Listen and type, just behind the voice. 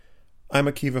I'm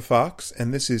Akiva Fox,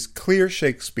 and this is Clear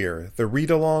Shakespeare, the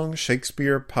read-along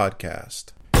Shakespeare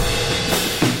podcast.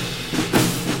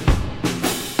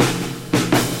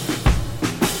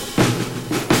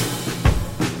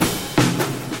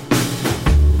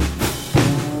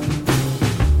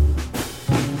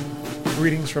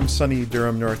 Greetings from sunny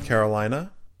Durham, North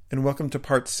Carolina, and welcome to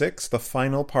Part 6, the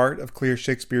final part of Clear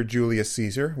Shakespeare Julius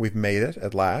Caesar. We've made it,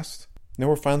 at last. Now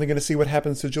we're finally going to see what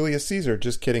happens to Julius Caesar.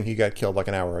 Just kidding, he got killed like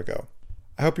an hour ago.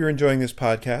 I hope you're enjoying this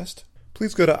podcast.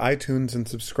 Please go to iTunes and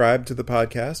subscribe to the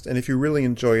podcast, and if you really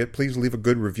enjoy it, please leave a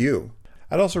good review.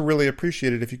 I'd also really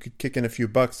appreciate it if you could kick in a few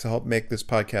bucks to help make this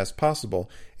podcast possible.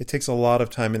 It takes a lot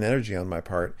of time and energy on my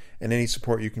part, and any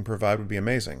support you can provide would be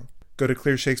amazing. Go to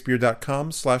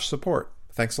clearshakespeare.com/support.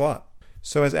 Thanks a lot.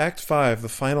 So as Act 5, the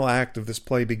final act of this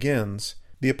play begins,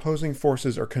 the opposing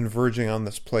forces are converging on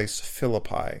this place,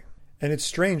 Philippi. And it's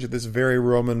strange that this very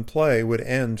Roman play would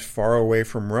end far away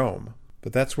from Rome.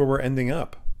 But that's where we're ending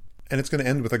up. And it's going to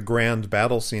end with a grand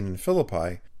battle scene in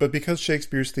Philippi. But because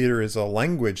Shakespeare's theater is a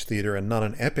language theater and not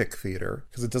an epic theater,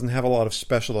 because it doesn't have a lot of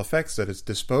special effects at its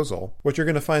disposal, what you're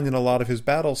going to find in a lot of his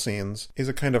battle scenes is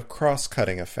a kind of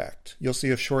cross-cutting effect. You'll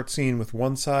see a short scene with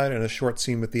one side and a short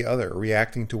scene with the other,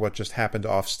 reacting to what just happened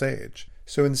off stage.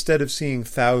 So instead of seeing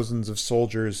thousands of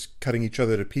soldiers cutting each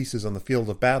other to pieces on the field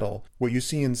of battle, what you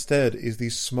see instead is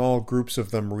these small groups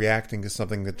of them reacting to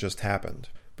something that just happened.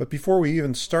 But before we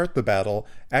even start the battle,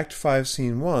 Act 5,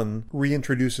 Scene 1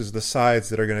 reintroduces the sides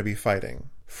that are going to be fighting.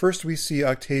 First we see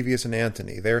Octavius and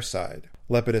Antony, their side.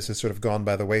 Lepidus has sort of gone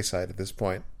by the wayside at this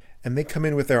point. And they come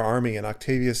in with their army, and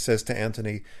Octavius says to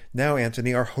Antony, "Now,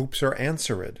 Antony, our hopes are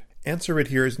answered." Answered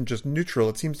here isn't just neutral,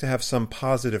 it seems to have some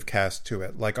positive cast to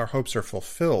it, like our hopes are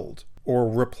fulfilled, or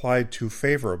replied to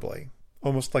favorably,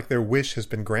 almost like their wish has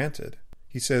been granted.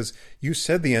 He says, "You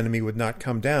said the enemy would not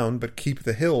come down, but keep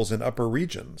the hills and upper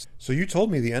regions. So you told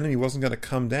me the enemy wasn't going to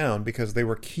come down because they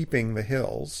were keeping the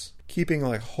hills, keeping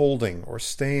like holding or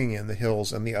staying in the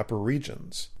hills and the upper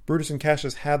regions. Brutus and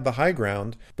Cassius had the high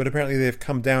ground, but apparently they've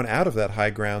come down out of that high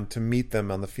ground to meet them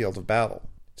on the field of battle.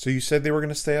 So you said they were going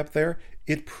to stay up there?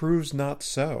 It proves not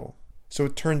so. So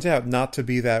it turns out not to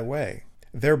be that way.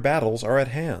 Their battles are at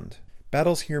hand."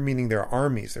 Battles here meaning their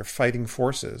armies, their fighting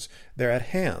forces. They're at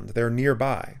hand. They're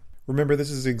nearby. Remember,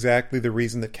 this is exactly the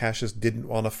reason that Cassius didn't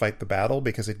want to fight the battle,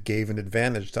 because it gave an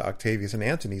advantage to Octavius and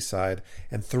Antony's side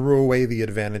and threw away the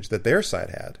advantage that their side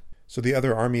had. So the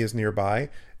other army is nearby.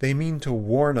 They mean to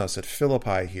warn us at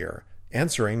Philippi here,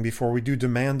 answering before we do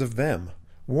demand of them.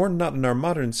 Warn not in our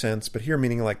modern sense, but here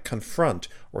meaning like confront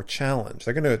or challenge.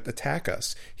 They're going to attack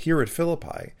us here at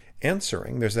Philippi.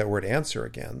 Answering, there's that word answer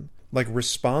again. Like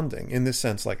responding, in this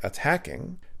sense like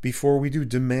attacking, before we do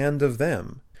demand of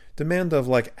them. Demand of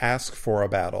like ask for a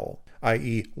battle,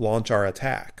 i.e. launch our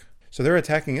attack. So they're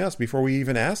attacking us before we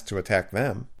even ask to attack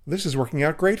them. This is working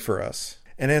out great for us.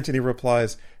 And Antony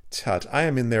replies, "Tut, I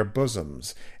am in their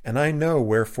bosoms, and I know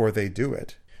wherefore they do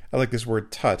it." I like this word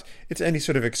tut. It's any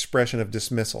sort of expression of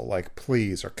dismissal, like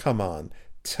please or come on.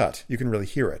 Tut, you can really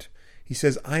hear it. He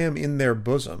says, "I am in their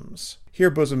bosoms." Here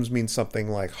bosoms means something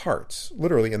like hearts,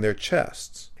 literally in their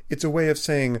chests. It's a way of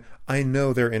saying, I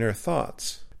know their inner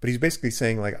thoughts. But he's basically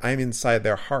saying, like, I'm inside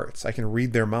their hearts. I can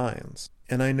read their minds.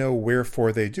 And I know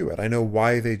wherefore they do it. I know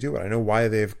why they do it. I know why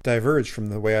they've diverged from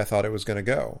the way I thought it was going to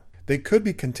go. They could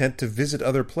be content to visit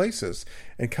other places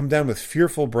and come down with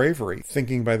fearful bravery,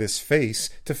 thinking by this face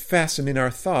to fasten in our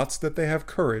thoughts that they have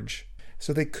courage.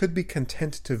 So they could be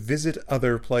content to visit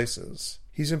other places.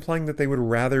 He's implying that they would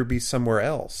rather be somewhere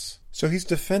else. So he's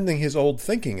defending his old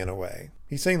thinking in a way.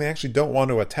 He's saying they actually don't want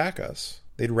to attack us.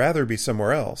 They'd rather be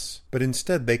somewhere else. But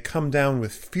instead they come down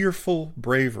with fearful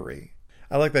bravery.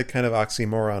 I like that kind of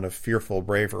oxymoron of fearful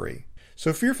bravery.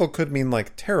 So fearful could mean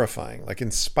like terrifying, like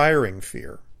inspiring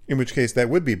fear. In which case that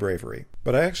would be bravery.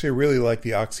 But I actually really like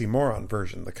the oxymoron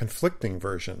version, the conflicting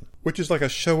version, which is like a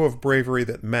show of bravery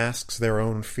that masks their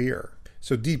own fear.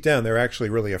 So deep down they're actually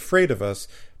really afraid of us,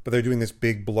 but they're doing this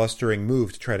big blustering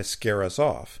move to try to scare us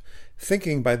off.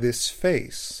 Thinking by this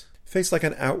face like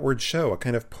an outward show, a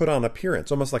kind of put-on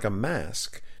appearance, almost like a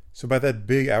mask. So by that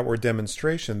big outward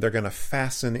demonstration, they're going to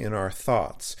fasten in our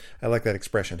thoughts. I like that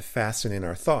expression, fasten in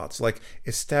our thoughts, like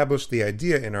establish the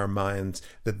idea in our minds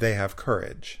that they have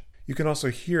courage. You can also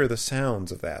hear the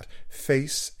sounds of that,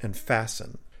 face and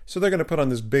fasten. So they're going to put on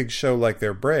this big show like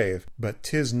they're brave, but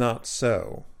 'tis not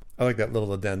so. I like that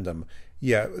little addendum.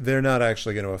 Yeah, they're not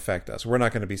actually going to affect us. We're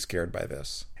not going to be scared by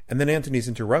this. And then Antony's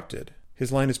interrupted.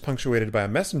 His line is punctuated by a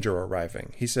messenger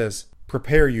arriving. He says,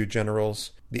 "Prepare you,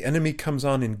 generals. The enemy comes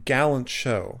on in gallant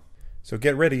show." So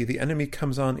get ready, the enemy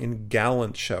comes on in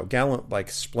gallant show. Gallant like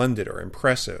splendid or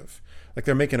impressive. like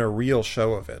they're making a real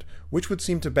show of it, which would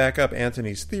seem to back up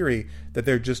Antony's theory that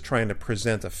they're just trying to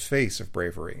present a face of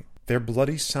bravery. Their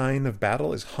bloody sign of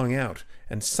battle is hung out,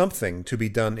 and something to be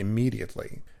done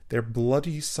immediately. Their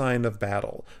bloody sign of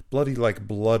battle, bloody like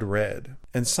blood red,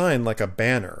 and sign like a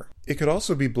banner. It could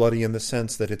also be bloody in the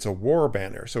sense that it's a war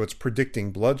banner, so it's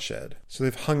predicting bloodshed. So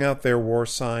they've hung out their war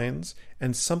signs,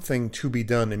 and something to be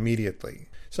done immediately.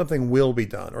 Something will be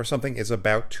done, or something is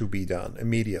about to be done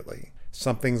immediately.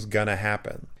 Something's gonna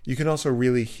happen. You can also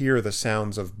really hear the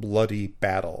sounds of bloody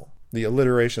battle. The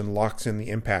alliteration locks in the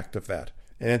impact of that.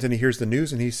 And Antony hears the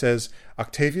news and he says,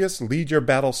 Octavius, lead your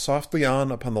battle softly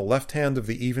on upon the left hand of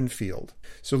the even field.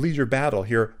 So lead your battle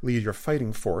here, lead your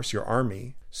fighting force, your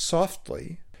army,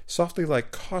 softly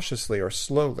like cautiously or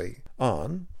slowly,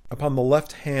 on, upon the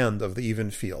left hand of the even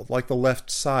field, like the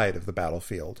left side of the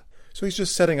battlefield. So he's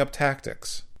just setting up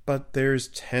tactics. But there's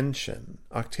tension.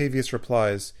 Octavius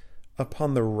replies,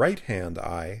 upon the right hand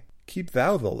I, keep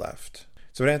thou the left.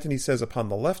 So Antony says upon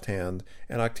the left hand,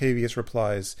 and Octavius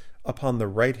replies, upon the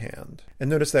right hand. And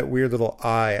notice that weird little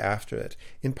I after it.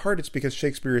 In part it's because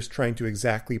Shakespeare is trying to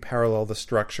exactly parallel the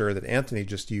structure that Antony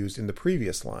just used in the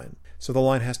previous line. So the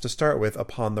line has to start with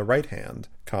upon the right hand,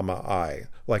 comma, I,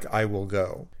 like I will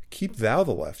go. Keep thou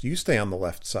the left, you stay on the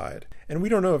left side. And we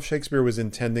don't know if Shakespeare was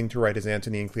intending to write his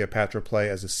Antony and Cleopatra play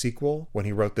as a sequel when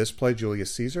he wrote this play,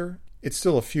 Julius Caesar. It's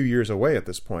still a few years away at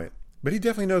this point. But he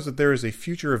definitely knows that there is a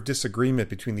future of disagreement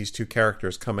between these two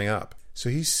characters coming up. So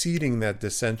he's seeding that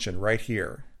dissension right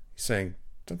here. He's saying,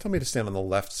 don't tell me to stand on the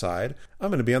left side. I'm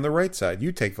going to be on the right side.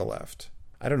 You take the left.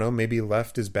 I don't know, maybe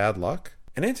left is bad luck?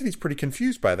 And Antony's pretty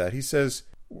confused by that. He says,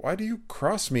 why do you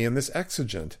cross me in this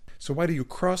exigent? So why do you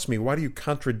cross me? Why do you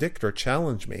contradict or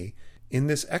challenge me in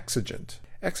this exigent?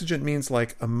 Exigent means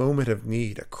like a moment of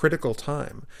need, a critical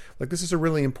time. Like this is a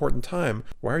really important time.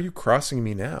 Why are you crossing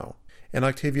me now? And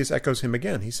Octavius echoes him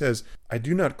again. He says, I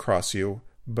do not cross you,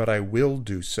 but I will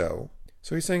do so.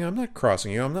 So he's saying, I'm not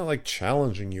crossing you. I'm not like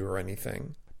challenging you or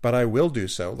anything, but I will do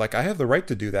so. Like I have the right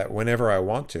to do that whenever I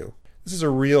want to. This is a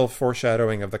real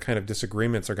foreshadowing of the kind of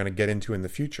disagreements they're going to get into in the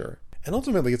future. And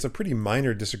ultimately, it's a pretty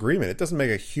minor disagreement. It doesn't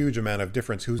make a huge amount of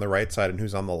difference who's on the right side and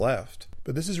who's on the left.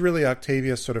 But this is really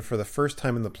Octavius sort of for the first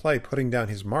time in the play putting down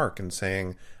his mark and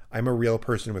saying, I'm a real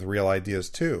person with real ideas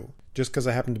too. Just because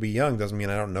I happen to be young doesn't mean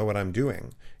I don't know what I'm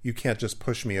doing. You can't just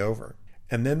push me over.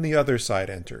 And then the other side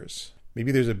enters.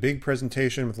 Maybe there's a big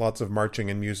presentation with lots of marching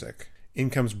and music. In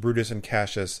comes Brutus and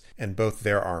Cassius and both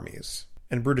their armies.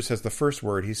 And Brutus has the first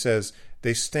word. He says,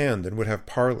 they stand and would have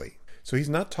parley. So he's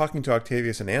not talking to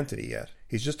Octavius and Antony yet.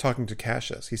 He's just talking to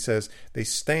Cassius. He says, they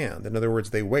stand. In other words,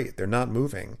 they wait. They're not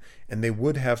moving. And they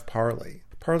would have parley.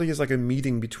 Parley is like a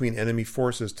meeting between enemy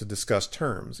forces to discuss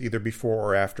terms, either before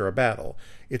or after a battle.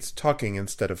 It's talking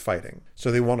instead of fighting.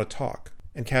 So they want to talk.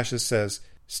 And Cassius says,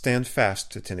 stand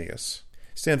fast, Titinius.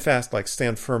 Stand fast like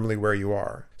stand firmly where you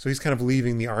are. So he's kind of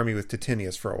leaving the army with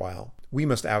Titinius for a while. We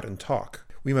must out and talk.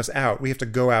 We have to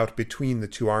go out between the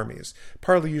two armies.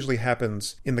 Parley usually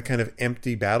happens in the kind of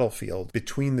empty battlefield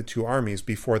between the two armies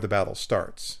before the battle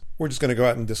starts. We're just going to go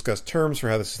out and discuss terms for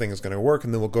how this thing is going to work,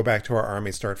 and then we'll go back to our army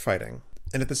and start fighting.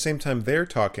 And at the same time they're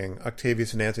talking,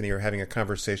 Octavius and Antony are having a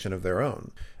conversation of their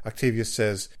own. Octavius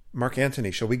says, Mark Antony,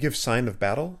 shall we give sign of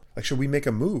battle? Like, should we make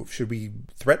a move? Should we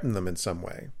threaten them in some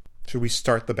way? Should we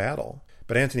start the battle?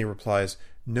 But Antony replies,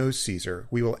 no, Caesar,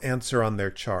 we will answer on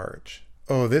their charge.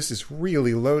 Oh, this is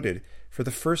really loaded. For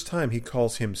the first time, he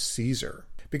calls him Caesar.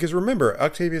 Because remember,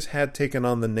 Octavius had taken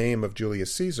on the name of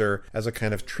Julius Caesar as a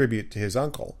kind of tribute to his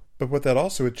uncle. But what that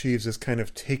also achieves is kind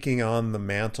of taking on the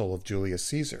mantle of Julius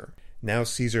Caesar. Now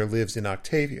Caesar lives in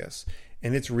Octavius.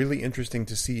 And it's really interesting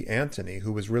to see Antony,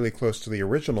 who was really close to the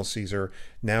original Caesar,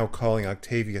 now calling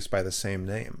Octavius by the same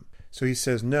name. So he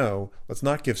says, no, let's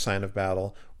not give sign of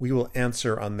battle. We will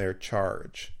answer on their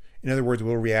charge. In other words,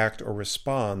 we'll react or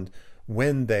respond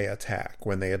when they attack,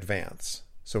 when they advance.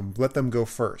 So let them go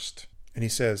first. And he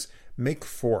says, make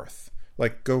forth,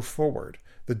 like go forward.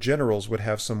 The generals would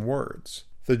have some words.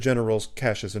 The generals,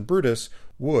 Cassius and Brutus,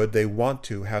 they want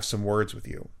to have some words with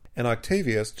you. And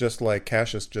Octavius, just like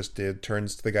Cassius just did,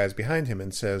 turns to the guys behind him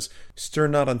and says, stir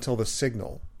not until the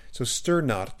signal. So stir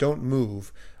not, don't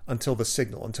move until the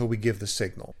signal, until we give the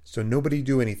signal. So nobody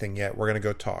do anything yet, we're going to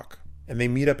go talk. And they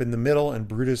meet up in the middle, and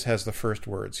Brutus has the first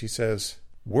words. He says,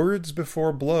 words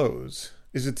before blows.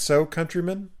 Is it so,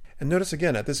 countrymen? And notice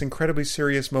again, at this incredibly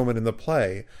serious moment in the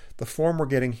play, the form we're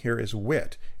getting here is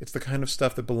wit. It's the kind of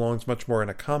stuff that belongs much more in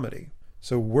a comedy.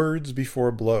 So words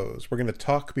before blows. We're going to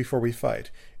talk before we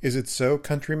fight. Is it so,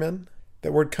 countrymen?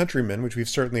 That word countrymen, which we've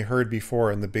certainly heard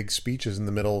before in the big speeches in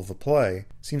the middle of the play,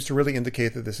 seems to really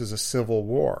indicate that this is a civil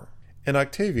war. And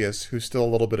Octavius, who's still a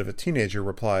little bit of a teenager,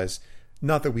 replies,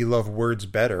 "Not that we love words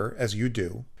better, as you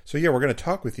do. So yeah, we're going to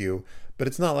talk with you, but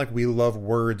it's not like we love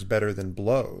words better than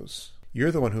blows.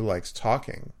 You're the one who likes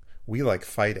talking. We like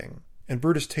fighting." And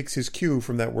Brutus takes his cue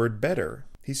from that word better.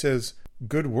 He says,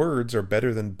 "Good words are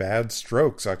better than bad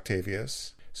strokes,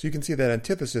 Octavius." So you can see that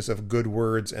antithesis of good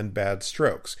words and bad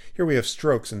strokes. Here we have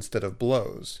strokes instead of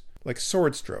blows, like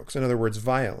sword strokes, in other words,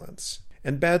 violence.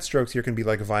 And bad strokes here can be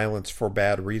like violence for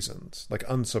bad reasons, like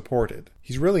unsupported.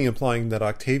 He's really implying that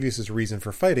Octavius's reason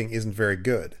for fighting isn't very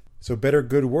good. So better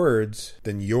good words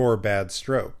than your bad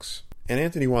strokes. And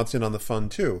Antony wants in on the fun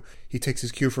too. He takes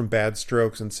his cue from bad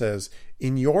strokes and says,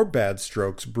 "In your bad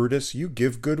strokes, Brutus, you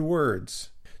give good words."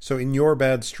 So in your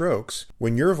bad strokes,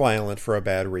 when you're violent for a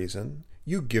bad reason,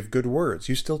 you give good words.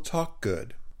 You still talk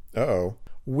good. Uh-oh.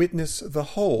 "Witness the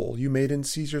hole you made in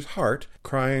Caesar's heart,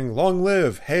 crying, 'Long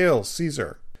live, hail,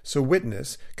 Caesar!'" So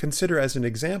witness, consider as an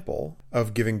example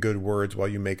of giving good words while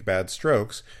you make bad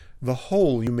strokes, the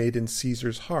hole you made in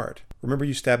Caesar's heart. Remember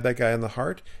you stabbed that guy in the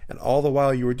heart? And all the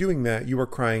while you were doing that, you were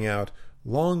crying out,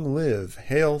 "Long live,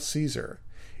 hail, Caesar."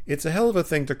 It's a hell of a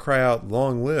thing to cry out,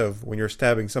 "Long live," when you're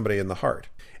stabbing somebody in the heart.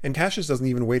 And Cassius doesn't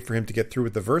even wait for him to get through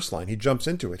with the verse line. He jumps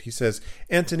into it. He says,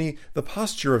 "Antony, the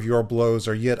posture of your blows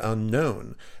are yet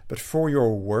unknown, but for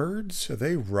your words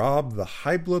they rob the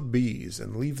Hybla bees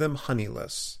and leave them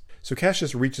honeyless." So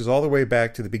Cassius reaches all the way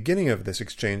back to the beginning of this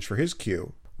exchange for his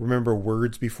cue. Remember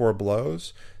words before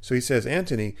blows? So he says,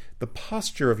 "Antony, the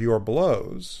posture of your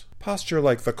blows," posture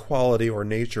like the quality or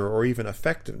nature or even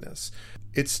effectiveness,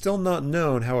 "it's still not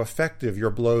known how effective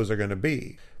your blows are going to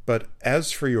be. But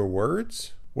as for your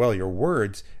words, well, your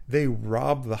words, they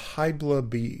rob the Hybla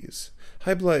bees."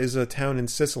 Hybla is a town in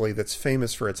Sicily that's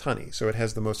famous for its honey, so it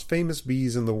has the most famous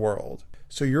bees in the world.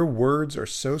 So your words are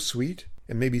so sweet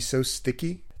and maybe so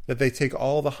sticky that they take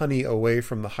all the honey away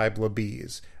from the Hybla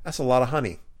bees. That's a lot of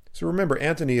honey. So remember,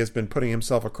 Antony has been putting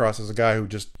himself across as a guy who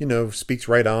just, speaks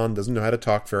right on, doesn't know how to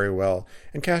talk very well.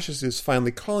 And Cassius is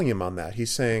finally calling him on that.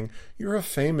 He's saying, "You're a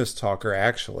famous talker,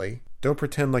 actually. Don't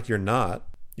pretend like you're not.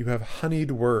 You have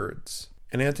honeyed words."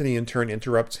 And Antony in turn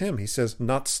interrupts him. He says,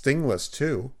 "Not stingless,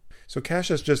 too." So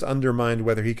Cassius just undermined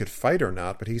whether he could fight or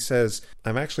not, but he says,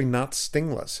 "I'm actually not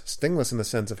stingless." Stingless in the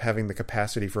sense of having the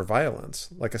capacity for violence,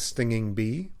 like a stinging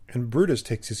bee. And Brutus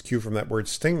takes his cue from that word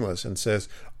stingless and says,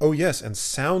 "Oh yes, and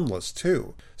soundless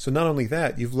too." So not only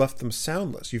that, you've left them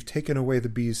soundless. You've taken away the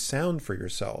bees' sound for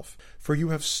yourself, for you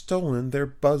have stolen their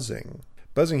buzzing.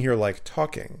 Buzzing here like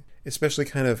talking, especially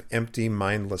kind of empty,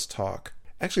 mindless talk.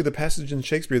 Actually, the passage in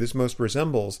Shakespeare this most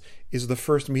resembles is the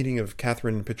first meeting of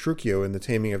Catherine and Petruchio in The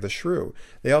Taming of the Shrew.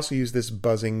 They also use this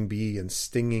buzzing bee and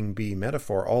stinging bee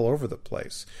metaphor all over the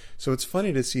place. So it's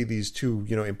funny to see these two,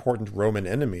 important Roman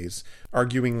enemies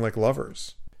arguing like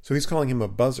lovers. So he's calling him a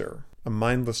buzzer, a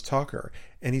mindless talker,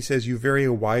 and he says, "You very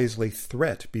wisely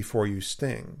threat before you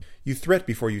sting." You threat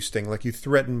before you sting, like you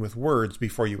threaten with words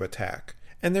before you attack.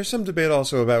 And there's some debate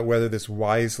also about whether this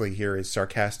wisely here is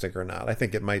sarcastic or not. I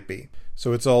think it might be.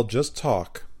 So it's all just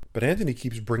talk. But Antony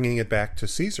keeps bringing it back to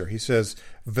Caesar. He says,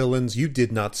 "Villains, you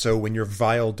did not so when your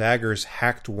vile daggers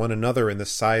hacked one another in the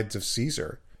sides of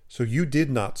Caesar." So you did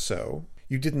not so.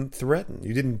 You didn't threaten.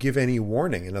 You didn't give any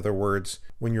warning. In other words,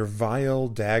 when your vile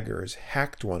daggers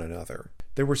hacked one another.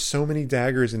 There were so many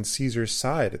daggers in Caesar's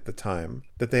side at the time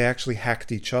that they actually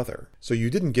hacked each other. So you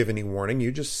didn't give any warning.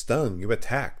 You just stung. You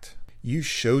attacked. You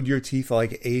showed your teeth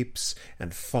like apes,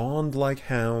 and fawned like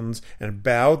hounds, and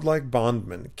bowed like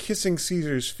bondmen, kissing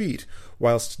Caesar's feet,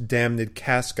 whilst damned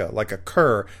Casca, like a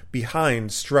cur,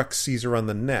 behind struck Caesar on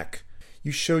the neck.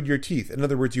 You showed your teeth. In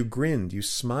other words, you grinned, you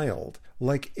smiled,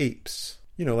 like apes,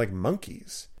 like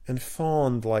monkeys, and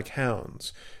fawned like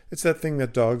hounds. It's that thing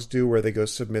that dogs do where they go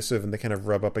submissive and they kind of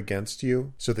rub up against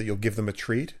you so that you'll give them a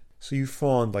treat. So you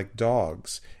fawned like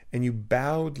dogs, and you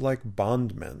bowed like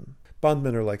bondmen.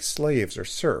 Bondmen are like slaves or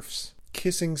serfs,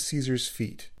 kissing Caesar's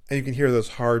feet. And you can hear those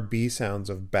hard B sounds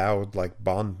of bowed like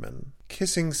bondmen.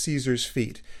 Kissing Caesar's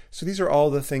feet. So these are all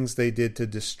the things they did to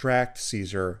distract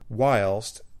Caesar,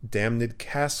 whilst damned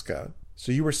Casca.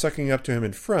 So you were sucking up to him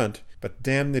in front, but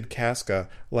damned Casca,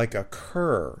 like a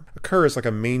cur. A cur is like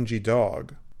a mangy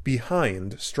dog.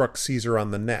 Behind struck Caesar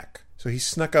on the neck. So he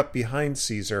snuck up behind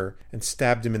Caesar and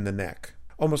stabbed him in the neck.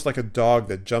 Almost like a dog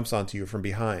that jumps onto you from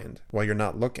behind while you're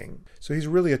not looking. So he's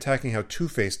really attacking how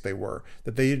two-faced they were,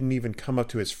 that they didn't even come up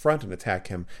to his front and attack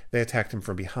him. They attacked him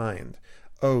from behind.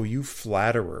 Oh, you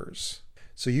flatterers.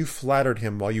 So you flattered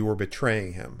him while you were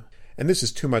betraying him. And this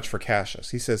is too much for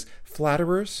Cassius. He says,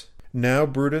 "Flatterers? Now,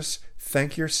 Brutus,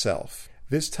 thank yourself.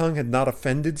 This tongue had not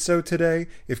offended so today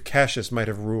if Cassius might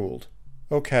have ruled."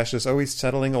 Oh, Cassius, always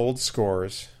settling old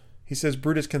scores. He says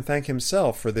Brutus can thank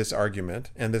himself for this argument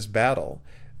and this battle.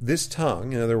 This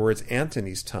tongue, in other words,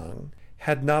 Antony's tongue,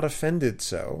 had not offended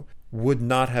so, would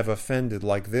not have offended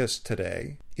like this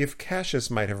today, if Cassius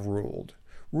might have ruled.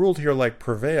 Ruled here like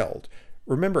prevailed.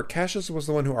 Remember, Cassius was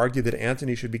the one who argued that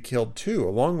Antony should be killed too,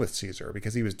 along with Caesar,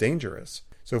 because he was dangerous.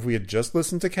 So if we had just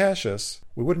listened to Cassius,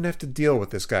 we wouldn't have to deal with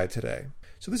this guy today.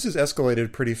 So this has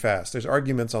escalated pretty fast. There's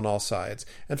arguments on all sides.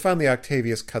 And finally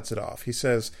Octavius cuts it off. He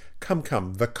says, come,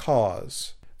 the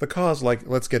cause. The cause, like,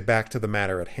 let's get back to the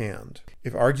matter at hand.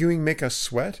 If arguing make us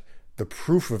sweat, the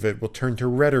proof of it will turn to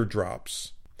redder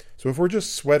drops. So if we're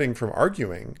just sweating from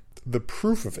arguing, the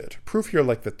proof of it, proof here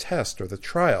like the test or the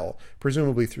trial,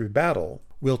 presumably through battle,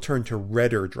 will turn to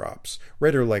redder drops.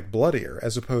 Redder like bloodier,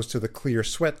 as opposed to the clear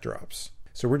sweat drops.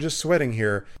 So we're just sweating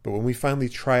here, but when we finally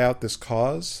try out this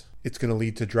cause, it's going to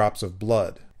lead to drops of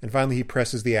blood. And finally he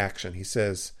presses the action. He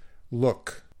says,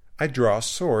 look, I draw a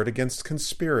sword against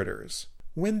conspirators.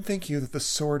 When think you that the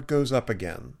sword goes up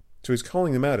again? So he's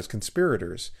calling them out as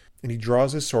conspirators, and he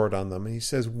draws his sword on them, and he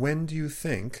says, when do you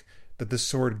think that the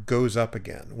sword goes up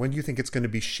again? When do you think it's going to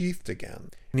be sheathed again?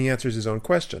 And he answers his own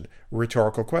question, a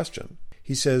rhetorical question.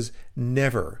 He says,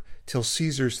 never, till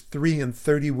Caesar's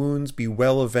 33 wounds be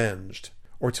well avenged,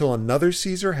 or till another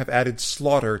Caesar have added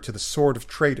slaughter to the sword of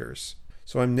traitors.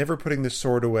 So I'm never putting this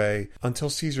sword away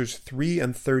until Caesar's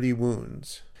 33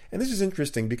 wounds. And this is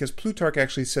interesting because Plutarch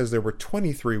actually says there were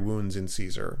 23 wounds in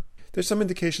Caesar. There's some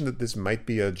indication that this might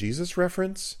be a Jesus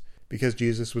reference, because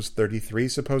Jesus was 33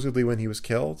 supposedly when he was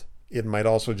killed. It might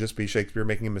also just be Shakespeare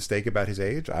making a mistake about his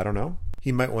age. I don't know.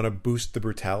 He might want to boost the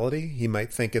brutality. He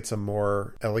might think it's a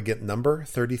more elegant number,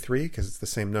 33, because it's the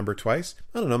same number twice.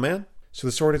 I don't know, man. So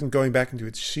the sword isn't going back into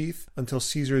its sheath until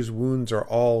Caesar's wounds are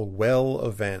all well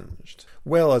avenged.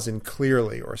 Well as in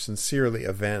clearly or sincerely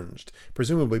avenged,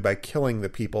 presumably by killing the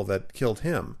people that killed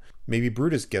him. Maybe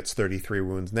Brutus gets 33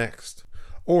 wounds next.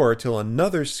 Or till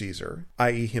another Caesar,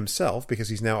 i.e. himself, because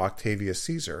he's now Octavius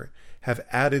Caesar, have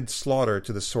added slaughter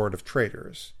to the sword of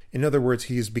traitors. In other words,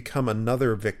 he has become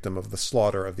another victim of the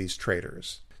slaughter of these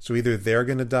traitors. So either they're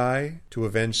going to die to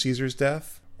avenge Caesar's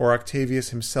death, or Octavius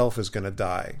himself is going to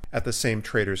die at the same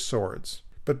traitors' swords.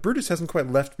 But Brutus hasn't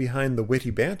quite left behind the witty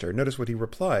banter. Notice what he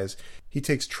replies. He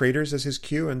takes traitors as his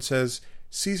cue and says,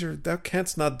 Caesar, thou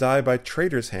canst not die by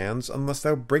traitors' hands unless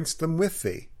thou bringst them with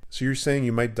thee. So you're saying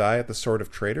you might die at the sword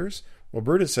of traitors? Well,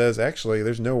 Brutus says, actually,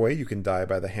 there's no way you can die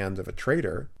by the hand of a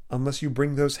traitor unless you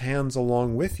bring those hands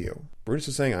along with you. Brutus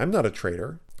is saying, I'm not a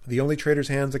traitor. The only traitor's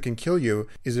hands that can kill you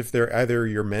is if they're either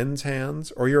your men's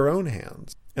hands or your own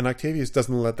hands. And Octavius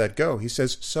doesn't let that go. He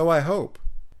says, so I hope.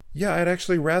 Yeah, I'd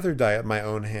actually rather die at my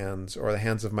own hands or the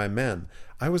hands of my men.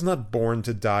 I was not born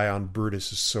to die on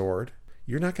Brutus's sword.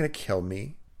 You're not going to kill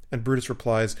me. And Brutus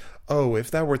replies, oh,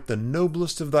 if thou wert the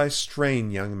noblest of thy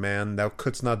strain, young man, thou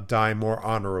couldst not die more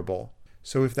honorable.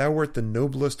 So if thou wert the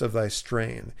noblest of thy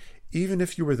strain, even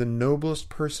if you were the noblest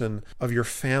person of your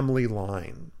family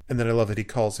line. And then I love that he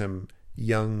calls him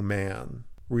young man,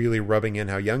 really rubbing in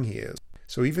how young he is.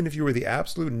 So even if you were the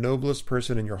absolute noblest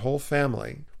person in your whole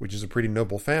family, which is a pretty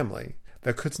noble family,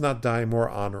 thou couldst not die more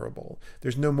honorable.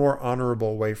 There's no more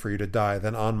honorable way for you to die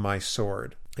than on my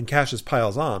sword. And Cassius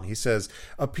piles on. He says,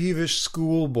 a peevish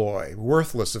schoolboy,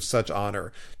 worthless of such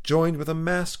honor, joined with a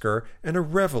masker and a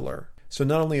reveller. So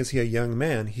not only is he a young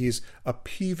man, he's a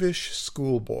peevish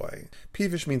schoolboy.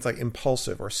 Peevish means like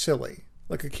impulsive or silly,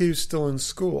 like a kid who's still in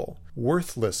school.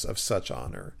 Worthless of such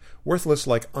honor. Worthless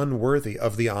like unworthy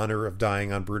of the honor of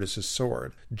dying on Brutus's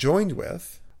sword. Joined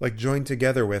with, like joined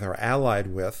together with or allied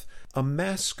with, a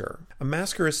masker. A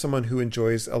masker is someone who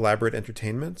enjoys elaborate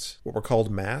entertainments, what were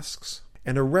called masks.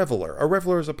 And a reveller. A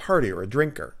reveller is a party or a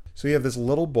drinker. So you have this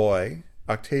little boy,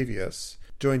 Octavius,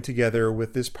 joined together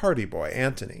with this party boy,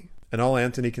 Antony. And all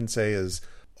Antony can say is,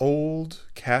 old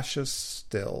Cassius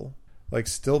still. Like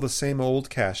still the same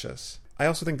old Cassius. I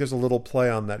also think there's a little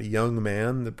play on that young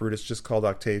man that Brutus just called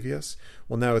Octavius.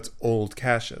 Well, now it's old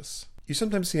Cassius. You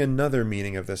sometimes see another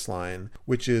meaning of this line,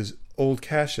 which is old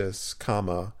Cassius,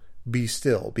 comma, be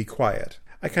still, be quiet.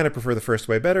 I kind of prefer the first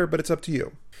way better, but it's up to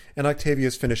you. And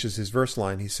Octavius finishes his verse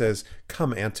line. He says,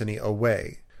 come, Antony,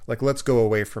 away. Like, let's go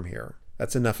away from here.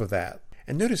 That's enough of that.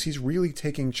 And notice he's really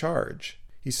taking charge.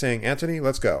 He's saying, Antony,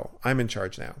 let's go. I'm in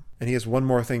charge now. And he has one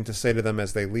more thing to say to them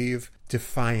as they leave.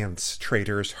 Defiance,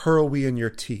 traitors, hurl we in your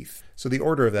teeth. So the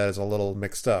order of that is a little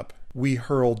mixed up. We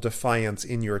hurl defiance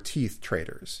in your teeth,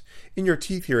 traitors. In your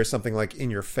teeth here is something like in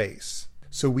your face.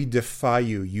 So we defy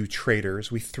you, you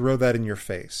traitors. We throw that in your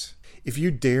face. If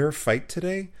you dare fight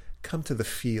today, come to the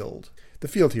field. The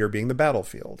field here being the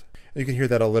battlefield. And you can hear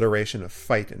that alliteration of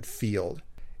fight and field.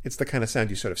 It's the kind of sound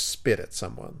you sort of spit at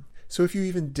someone. So if you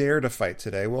even dare to fight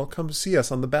today, well, come see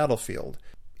us on the battlefield.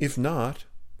 If not,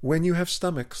 when you have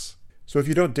stomachs. So if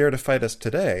you don't dare to fight us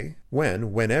today,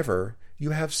 whenever,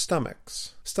 you have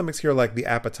stomachs. Stomachs here like the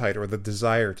appetite or the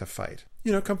desire to fight.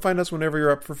 Come find us whenever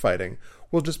you're up for fighting.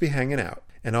 We'll just be hanging out.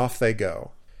 And off they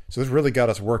go. So this really got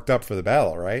us worked up for the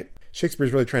battle, right?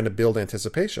 Shakespeare's really trying to build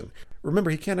anticipation.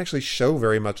 Remember, he can't actually show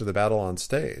very much of the battle on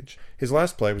stage. His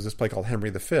last play was this play called Henry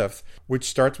V, which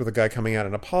starts with a guy coming out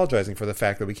and apologizing for the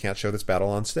fact that we can't show this battle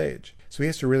on stage. So he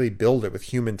has to really build it with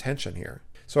human tension here.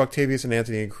 So Octavius and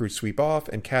Antony and crew sweep off,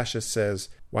 and Cassius says,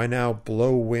 "Why now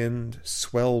blow wind,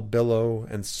 swell billow,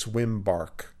 and swim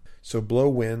bark." So blow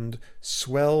wind,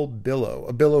 swell billow.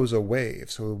 A billow is a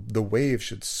wave, so the wave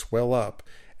should swell up,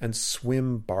 and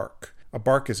swim bark. A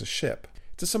bark is a ship.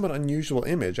 It's a somewhat unusual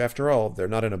image. After all, they're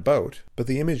not in a boat, but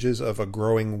the image is of a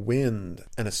growing wind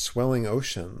and a swelling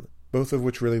ocean, both of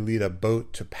which really lead a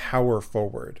boat to power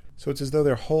forward. So it's as though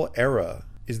their whole era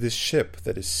is this ship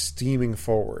that is steaming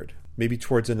forward, maybe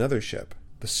towards another ship.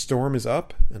 The storm is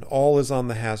up, and all is on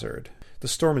the hazard. The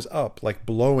storm is up, like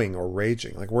blowing or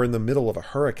raging, like we're in the middle of a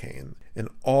hurricane, and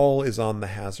all is on the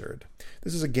hazard.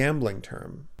 This is a gambling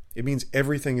term. It means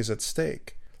everything is at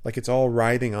stake, like it's all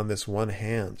riding on this one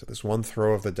hand, this one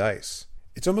throw of the dice.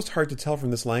 It's almost hard to tell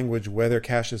from this language whether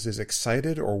Cassius is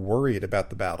excited or worried about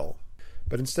the battle.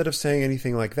 But instead of saying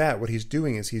anything like that, what he's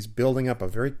doing is he's building up a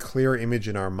very clear image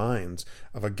in our minds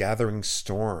of a gathering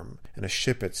storm and a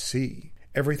ship at sea.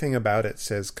 Everything about it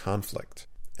says conflict.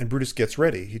 And Brutus gets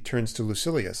ready. He turns to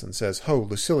Lucilius and says, "Ho,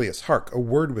 Lucilius, hark, a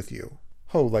word with you."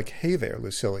 Ho, like, "Hey there,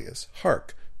 Lucilius,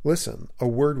 hark, listen, a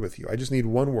word with you. I just need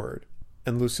one word."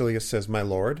 And Lucilius says, "My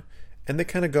lord." And they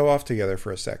kind of go off together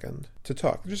for a second to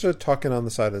talk. They're just sort of talking on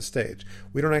the side of the stage.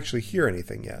 We don't actually hear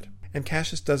anything yet. And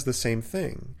Cassius does the same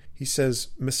thing. He says,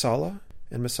 "Messala?"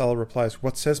 And Messala replies,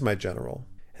 "What says my general?"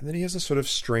 And then he has a sort of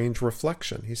strange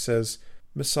reflection. He says,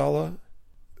 "Messala,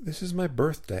 this is my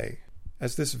birthday,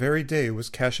 as this very day was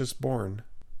Cassius born."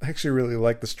 I actually really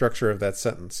like the structure of that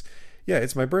sentence. Yeah,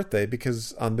 it's my birthday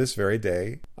because on this very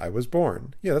day I was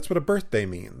born. Yeah, that's what a birthday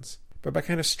means. But by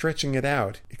kind of stretching it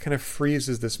out, it kind of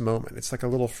freezes this moment. It's like a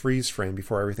little freeze frame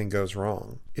before everything goes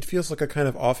wrong. It feels like a kind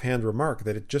of offhand remark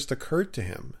that it just occurred to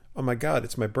him. Oh my God,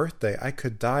 it's my birthday. I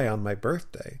could die on my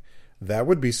birthday. That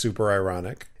would be super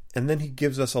ironic. And then he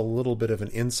gives us a little bit of an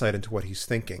insight into what he's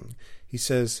thinking. He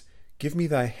says, "Give me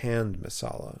thy hand,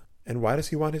 Messala." And why does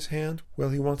he want his hand? Well,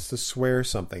 he wants to swear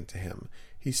something to him.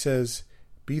 He says,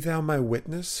 "Be thou my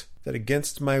witness, that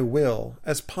against my will,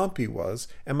 as Pompey was,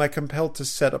 am I compelled to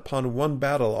set upon one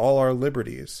battle all our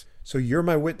liberties. So you're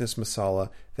my witness, Messala,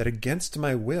 that against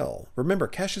my will." Remember,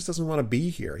 Cassius doesn't want to be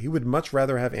here. He would much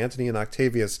rather have Antony and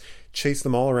Octavius chase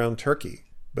them all around Turkey.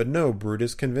 But no,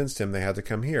 Brutus convinced him they had to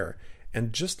come here.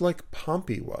 And just like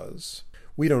Pompey was.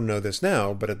 We don't know this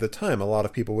now, but at the time a lot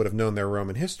of people would have known their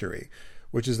Roman history,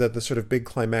 which is that the sort of big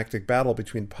climactic battle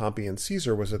between Pompey and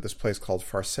Caesar was at this place called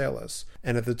Pharsalus.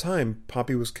 And at the time,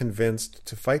 Pompey was convinced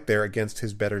to fight there against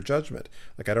his better judgment.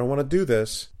 Like, I don't want to do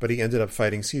this, but he ended up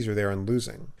fighting Caesar there and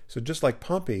losing. So just like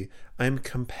Pompey, I'm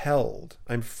compelled,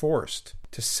 I'm forced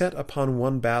to set upon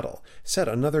one battle. Set,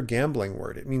 another gambling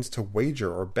word. It means to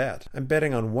wager or bet. I'm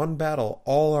betting on one battle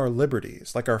all our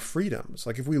liberties, like our freedoms.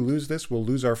 Like if we lose this, we'll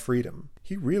lose our freedom.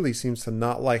 He really seems to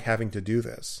not like having to do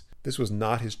this. This was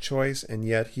not his choice, and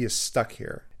yet he is stuck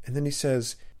here. And then he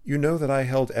says, "You know that I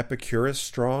held Epicurus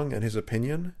strong and his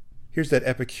opinion?" Here's that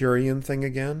Epicurean thing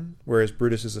again, whereas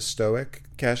Brutus is a Stoic,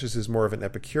 Cassius is more of an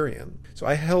Epicurean. So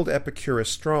I held Epicurus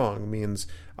strong means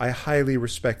I highly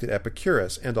respected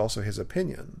Epicurus and also his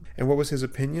opinion. And what was his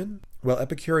opinion? Well,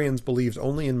 Epicureans believed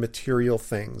only in material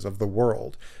things of the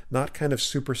world, not kind of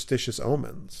superstitious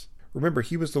omens. Remember,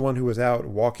 he was the one who was out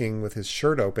walking with his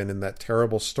shirt open in that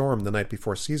terrible storm the night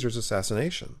before Caesar's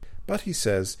assassination. But, he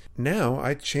says, now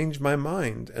I change my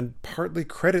mind and partly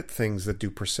credit things that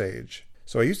do presage.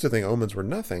 So I used to think omens were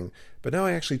nothing, but now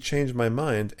I actually change my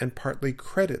mind and partly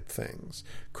credit things.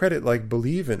 Credit like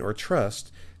believe in or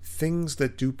trust things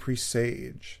that do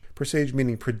presage. Presage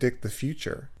meaning predict the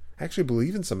future. I actually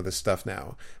believe in some of this stuff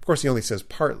now. Of course, he only says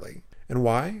partly. And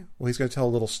why? Well, he's going to tell a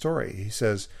little story. He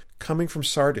says, "Coming from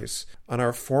Sardis, on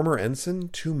our former ensign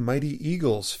 2 mighty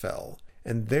eagles fell,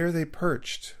 and there they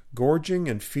perched, gorging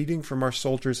and feeding from our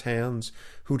soldiers' hands,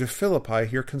 who to Philippi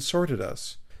here consorted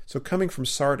us." So coming from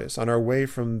Sardis, on our way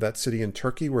from that city in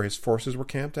Turkey where his forces were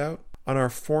camped out, on our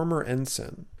former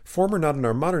ensign. Former not in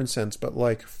our modern sense, but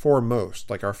like foremost,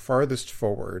 like our farthest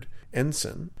forward,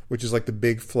 ensign, which is like the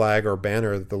big flag or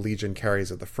banner that the legion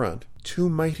carries at the front. 2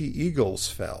 mighty eagles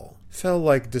fell. Fell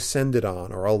like descended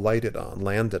on or alighted on,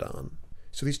 landed on.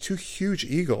 So these two huge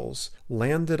eagles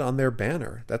landed on their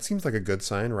banner. That seems like a good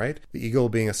sign, right? The eagle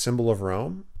being a symbol of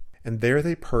Rome. And there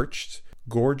they perched,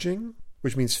 gorging,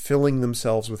 which means filling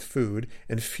themselves with food,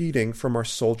 and feeding from our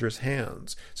soldiers'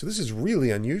 hands. So this is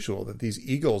really unusual that these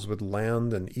eagles would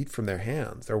land and eat from their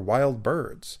hands. They're wild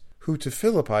birds, who to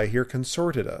Philippi here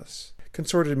consorted us.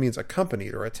 Consorted means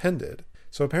accompanied or attended.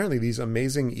 So apparently these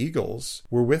amazing eagles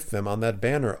were with them on that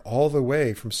banner all the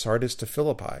way from Sardis to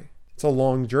Philippi. It's a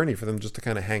long journey for them just to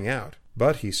kind of hang out.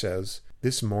 But, he says,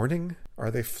 this morning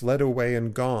are they fled away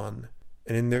and gone,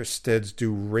 and in their steads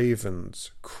do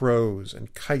ravens, crows,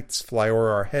 and kites fly o'er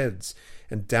our heads,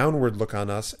 and downward look on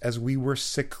us as we were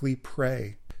sickly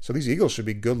prey. So these eagles should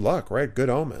be good luck, right? Good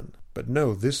omen. But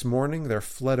no, this morning they're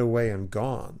fled away and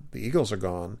gone. The eagles are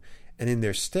gone, and in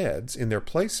their steads, in their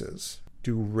places,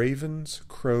 do ravens,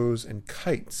 crows, and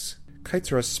kites.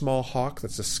 Kites are a small hawk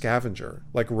that's a scavenger,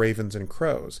 like ravens and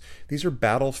crows. These are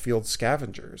battlefield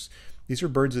scavengers. These are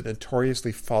birds that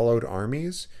notoriously followed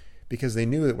armies because they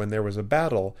knew that when there was a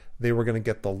battle, they were going to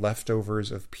get the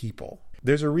leftovers of people.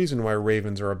 There's a reason why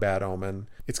ravens are a bad omen.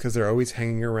 It's because they're always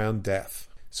hanging around death.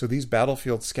 So these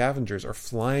battlefield scavengers are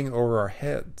flying over our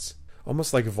heads,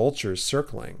 almost like vultures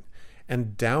circling,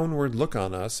 and downward look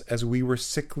on us as we were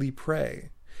sickly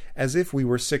prey. As if we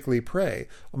were sickly prey,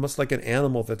 almost like an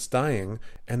animal that's dying,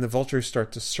 and the vultures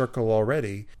start to circle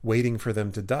already, waiting for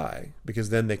them to die, because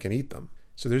then they can eat them.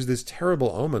 So there's this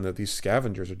terrible omen that these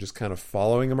scavengers are just kind of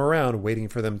following them around, waiting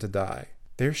for them to die.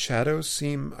 Their shadows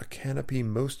seem a canopy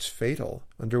most fatal,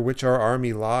 under which our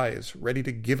army lies, ready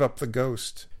to give up the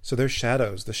ghost. So their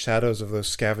shadows, the shadows of those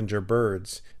scavenger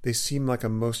birds, they seem like a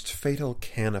most fatal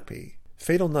canopy.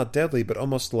 Fatal, not deadly, but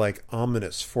almost like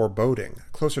ominous, foreboding,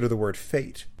 closer to the word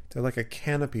fate. They're like a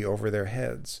canopy over their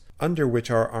heads, under which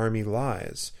our army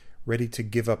lies, ready to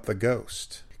give up the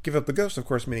ghost. Give up the ghost, of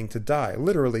course, meaning to die,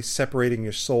 literally separating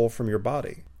your soul from your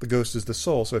body. The ghost is the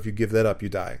soul, so if you give that up, you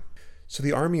die. So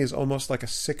the army is almost like a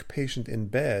sick patient in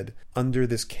bed under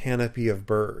this canopy of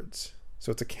birds.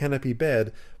 So it's a canopy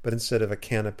bed, but instead of a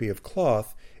canopy of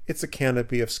cloth, it's a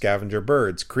canopy of scavenger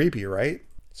birds. Creepy, right?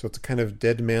 So it's a kind of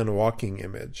dead man walking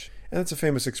image. And that's a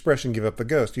famous expression, give up the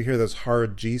ghost. You hear those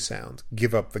hard G sounds,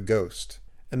 give up the ghost.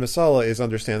 And Messala is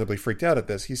understandably freaked out at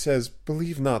this. He says,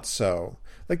 believe not so.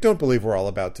 Like, don't believe we're all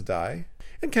about to die.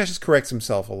 And Cassius corrects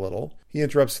himself a little. He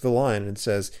interrupts the line and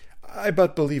says, I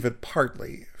but believe it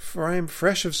partly, for I am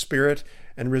fresh of spirit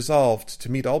and resolved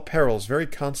to meet all perils very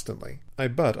constantly.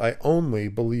 I only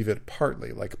believe it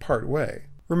partly, like part way.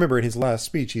 Remember, in his last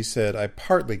speech, he said, I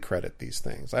partly credit these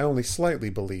things. I only slightly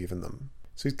believe in them.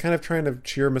 So he's kind of trying to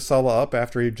cheer Messala up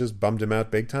after he just bummed him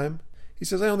out big time. He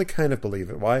says, I only kind of believe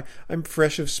it. Why? I'm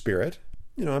fresh of spirit.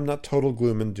 I'm not total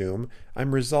gloom and doom.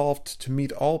 I'm resolved to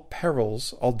meet all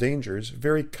perils, all dangers,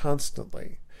 very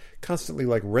constantly. Constantly,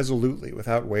 like resolutely,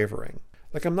 without wavering.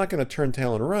 Like I'm not going to turn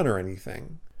tail and run or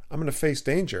anything. I'm going to face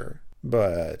danger,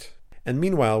 but... And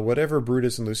meanwhile, whatever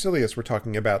Brutus and Lucilius were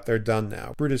talking about, they're done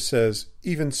now. Brutus says,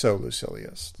 even so,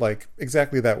 Lucilius. Like,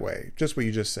 exactly that way. Just what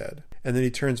you just said. And then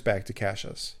he turns back to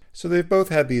Cassius. So they've both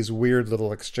had these weird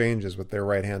little exchanges with their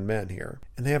right-hand men here.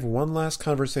 And they have one last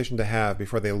conversation to have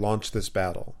before they launch this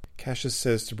battle. Cassius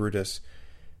says to Brutus,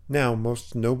 Now,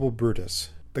 most noble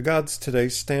Brutus, the gods today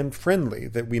stand friendly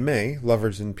that we may,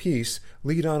 lovers in peace,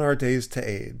 lead on our days to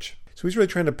age. So he's really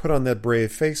trying to put on that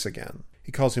brave face again.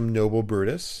 He calls him noble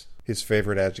Brutus, his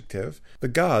favorite adjective. The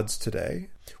gods today,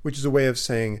 which is a way of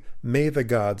saying, may the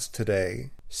gods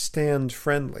today stand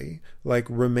friendly, like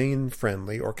remain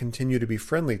friendly or continue to be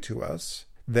friendly to us,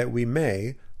 that we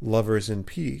may, lovers in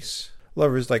peace,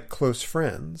 lovers like close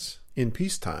friends, in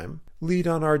peacetime, lead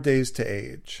on our days to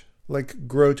age, like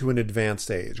grow to an advanced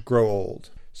age, grow old.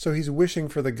 So he's wishing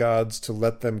for the gods to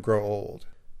let them grow old.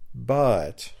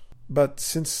 But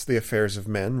since the affairs of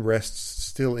men rests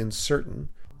still uncertain,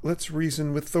 let's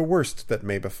reason with the worst that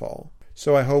may befall.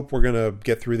 So I hope we're going to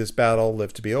get through this battle,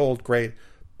 live to be old, great,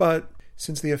 but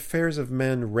since the affairs of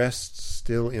men rests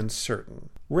still uncertain,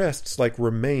 rests like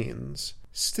remains,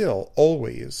 still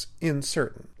always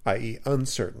uncertain, i.e.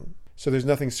 uncertain. So there's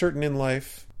nothing certain in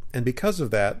life, and because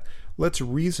of that, let's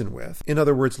reason with, in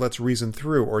other words, let's reason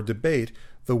through or debate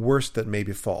the worst that may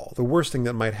befall, the worst thing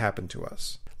that might happen to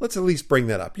us. Let's at least bring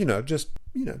that up, just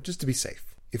to be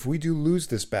safe. If we do lose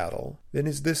this battle, then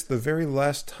is this the very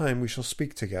last time we shall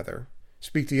speak together?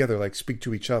 Speak together like speak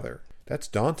to each other. That's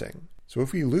daunting. So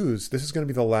if we lose, this is going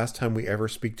to be the last time we ever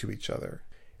speak to each other.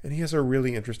 And he has a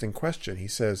really interesting question. He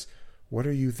says, what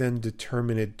are you then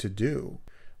determined to do?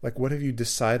 Like, what have you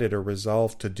decided or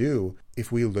resolved to do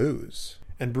if we lose?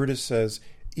 And Brutus says,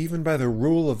 even by the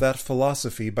rule of that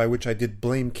philosophy by which I did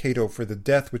blame Cato for the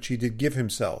death which he did give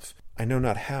himself, I know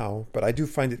not how, but I do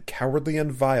find it cowardly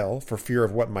and vile, for fear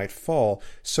of what might fall,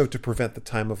 so to prevent the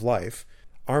time of life,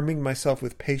 arming myself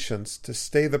with patience to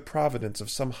stay the providence of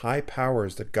some high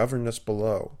powers that govern us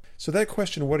below. So that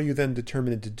question, what are you then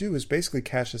determined to do, is basically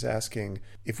Cassius asking,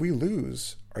 if we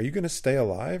lose, are you going to stay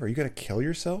alive? Are you going to kill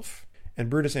yourself? And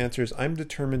Brutus answers, I'm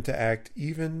determined to act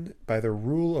even by the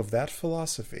rule of that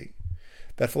philosophy.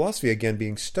 That philosophy, again,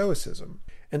 being Stoicism.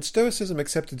 And Stoicism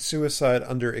accepted suicide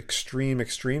under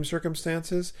extreme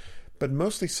circumstances, but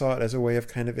mostly saw it as a way of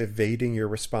kind of evading your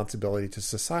responsibility to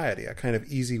society, a kind of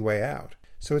easy way out.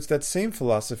 So it's that same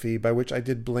philosophy by which I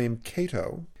did blame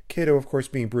Cato. Cato, of course,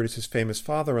 being Brutus's famous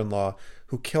father-in-law,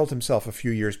 who killed himself a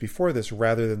few years before this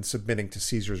rather than submitting to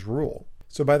Caesar's rule.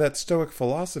 So by that Stoic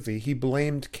philosophy, he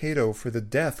blamed Cato for the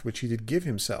death which he did give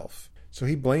himself. So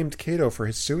he blamed Cato for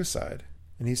his suicide.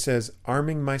 And he says,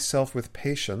 arming myself with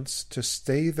patience to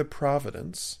stay the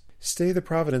providence. Stay the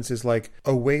providence is like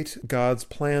await God's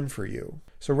plan for you.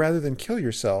 So rather than kill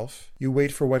yourself, you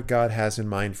wait for what God has in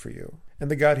mind for you. And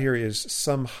the God here is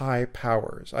some high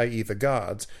powers, i.e. the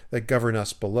gods, that govern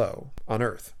us below, on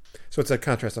earth. So it's that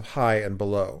contrast of high and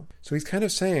below. So he's kind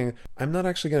of saying, I'm not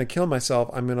actually going to kill myself,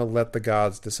 I'm going to let the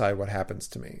gods decide what happens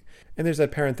to me. And there's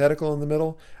that parenthetical in the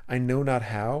middle, I know not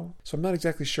how. So I'm not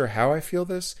exactly sure how I feel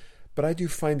this, but I do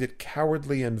find it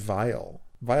cowardly and vile.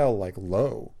 Vile like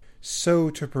low. So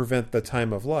to prevent the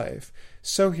time of life.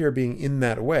 So here being in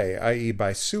that way, i.e.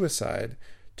 by suicide,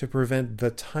 to prevent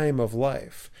the time of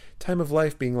life. Time of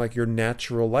life being like your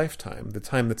natural lifetime, the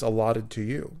time that's allotted to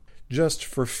you. Just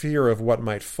for fear of what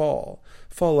might fall.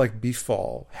 Fall like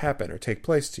befall, happen, or take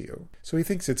place to you. So he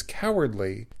thinks it's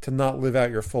cowardly to not live out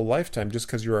your full lifetime just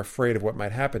because you're afraid of what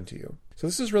might happen to you. So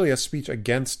this is really a speech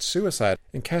against suicide.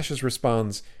 And Cassius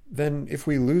responds, then if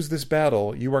we lose this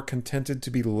battle, you are contented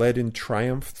to be led in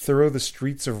triumph through the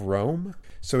streets of Rome?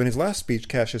 So in his last speech,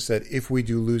 Cassius said, if we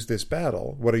do lose this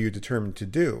battle, what are you determined to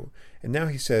do? And now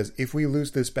he says, if we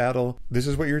lose this battle, this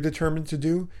is what you're determined to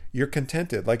do? You're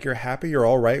contented, like you're happy, you're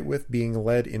all right with being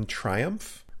led in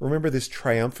triumph? Remember this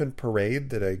triumphant parade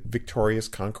that a victorious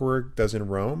conqueror does in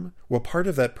Rome? Well, part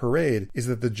of that parade is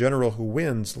that the general who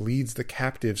wins leads the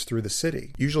captives through the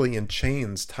city, usually in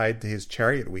chains tied to his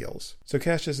chariot wheels. So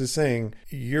Cassius is saying,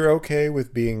 you're okay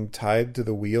with being tied to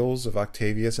the wheels of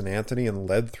Octavius and Antony and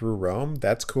led through Rome?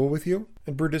 That's cool with you?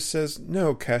 And Brutus says,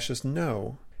 no, Cassius,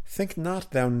 no. Think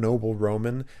not, thou noble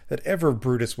Roman, that ever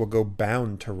Brutus will go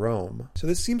bound to Rome. So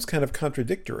this seems kind of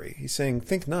contradictory. He's saying,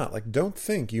 think not, like don't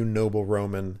think, you noble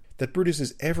Roman, that Brutus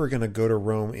is ever going to go to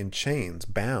Rome in chains,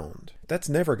 bound. That's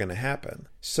never going to happen.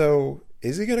 So,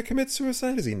 is he going to commit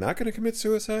suicide? Is he not going to commit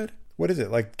suicide? What is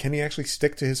it? Like, can he actually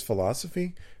stick to his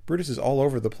philosophy? Brutus is all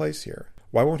over the place here.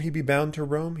 Why won't he be bound to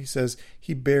Rome? He says,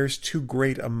 he bears too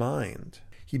great a mind.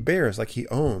 He bears, like he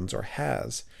owns or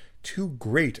has, too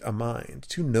great a mind,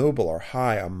 too noble or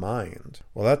high a mind.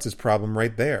 Well, that's his problem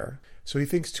right there. So he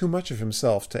thinks too much of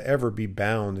himself to ever be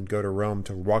bound and go to Rome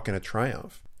to walk in a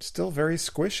triumph. Still very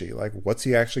squishy, like what's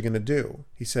he actually going to do?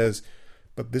 He says,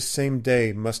 but this same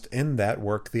day must end that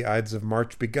work the Ides of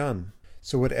March begun.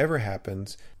 So whatever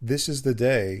happens, this is the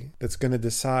day that's going to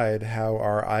decide how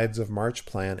our Ides of March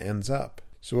plan ends up.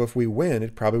 So if we win,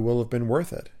 it probably will have been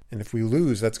worth it. And if we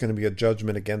lose, that's going to be a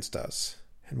judgment against us.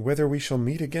 And whether we shall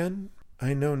meet again,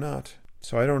 I know not.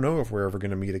 So I don't know if we're ever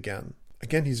going to meet again.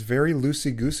 Again, he's very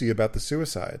loosey-goosey about the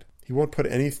suicide. He won't put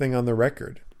anything on the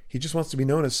record. He just wants to be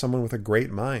known as someone with a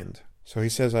great mind. So he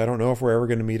says, I don't know if we're ever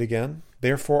going to meet again.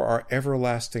 Therefore our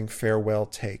everlasting farewell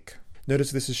take.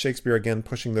 Notice this is Shakespeare again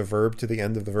pushing the verb to the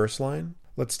end of the verse line.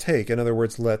 Let's take, in other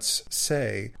words, let's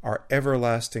say, our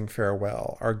everlasting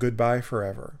farewell, our goodbye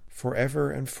forever. Forever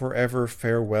and forever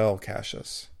farewell,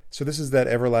 Cassius. So this is that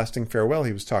everlasting farewell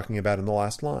he was talking about in the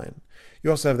last line. You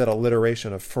also have that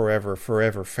alliteration of forever,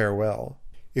 forever, farewell.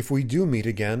 If we do meet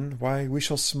again, why, we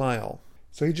shall smile.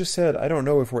 So he just said, I don't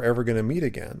know if we're ever going to meet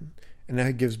again. And now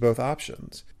he gives both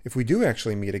options. If we do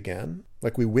actually meet again,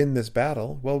 like we win this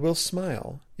battle, well, we'll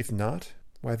smile. If not,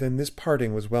 why then this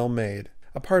parting was well made.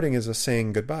 A parting is a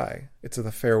saying goodbye. It's a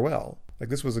farewell. Like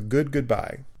this was a good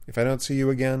goodbye. If I don't see you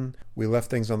again, we left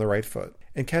things on the right foot.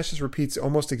 And Cassius repeats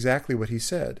almost exactly what he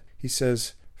said. He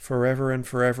says, forever and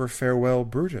forever farewell,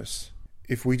 Brutus.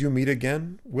 If we do meet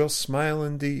again, we'll smile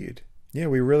indeed. Yeah,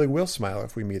 we really will smile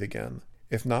if we meet again.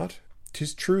 If not,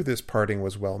 'tis true this parting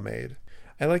was well made.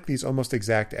 I like these almost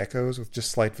exact echoes with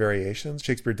just slight variations.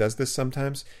 Shakespeare does this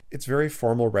sometimes. It's very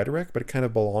formal rhetoric, but it kind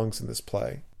of belongs in this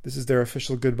play. This is their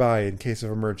official goodbye in case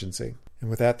of emergency. And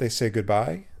with that they say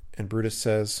goodbye, and Brutus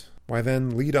says, why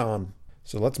then, lead on.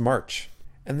 So let's march.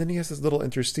 And then he has this little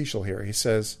interstitial here. He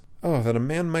says, oh, that a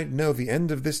man might know the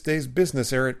end of this day's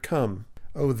business ere it come.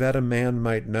 Oh, that a man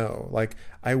might know. Like,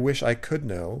 I wish I could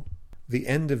know the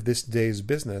end of this day's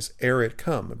business ere it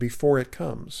come, before it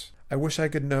comes. I wish I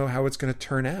could know how it's going to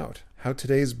turn out, how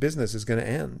today's business is going to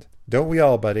end. Don't we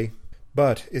all, buddy?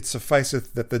 But it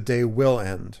sufficeth that the day will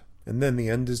end, and then the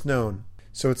end is known.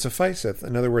 So it sufficeth,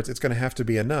 in other words, it's going to have to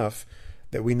be enough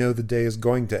that we know the day is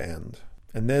going to end,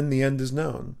 and then the end is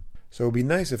known. So it would be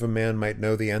nice if a man might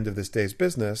know the end of this day's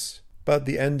business, but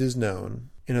the end is known.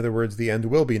 In other words, the end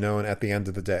will be known at the end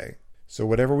of the day. So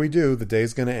whatever we do, the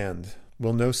day's going to end.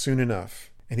 We'll know soon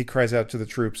enough. And he cries out to the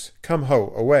troops, "Come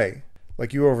ho, away!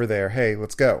 Like you over there, hey,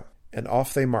 let's go." And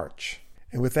off they march.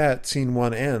 And with that, scene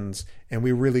 1 ends, and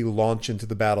we really launch into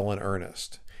the battle in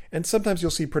earnest. And sometimes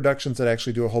you'll see productions that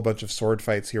actually do a whole bunch of sword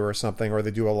fights here or something, or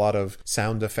they do a lot of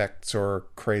sound effects or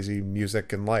crazy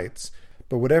music and lights.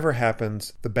 But whatever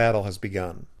happens, the battle has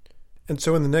begun. And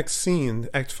so in the next scene,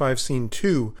 Act 5, Scene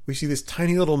 2, we see this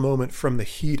tiny little moment from the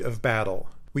heat of battle.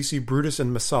 We see Brutus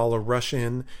and Messala rush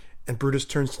in, and Brutus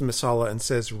turns to Messala and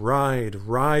says, "Ride,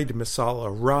 ride, Messala,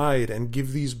 ride, and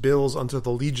give these bills unto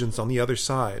the legions on the other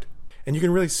side." And you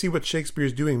can really see what Shakespeare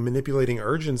is doing, manipulating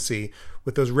urgency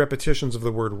with those repetitions of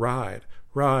the word ride.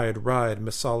 Ride, ride,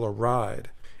 Messala, ride.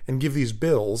 And give these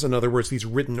bills, in other words, these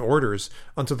written orders,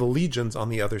 unto the legions on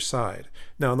the other side.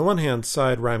 Now, on the one hand,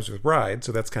 side rhymes with ride,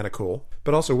 so that's kind of cool.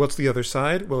 But also, what's the other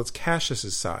side? Well, it's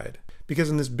Cassius's side.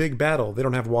 Because in this big battle, they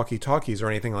don't have walkie-talkies or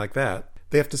anything like that.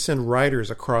 They have to send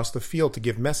riders across the field to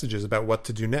give messages about what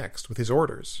to do next with his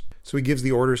orders. So he gives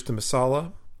the orders to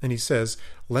Messala, and he says,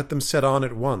 "Let them set on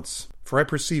at once, for I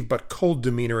perceive but cold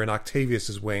demeanor in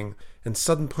Octavius's wing, and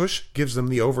sudden push gives them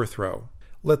the overthrow."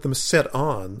 Let them set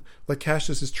on, let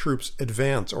Cassius's troops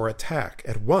advance or attack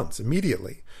at once,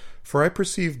 immediately, for I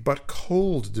perceive but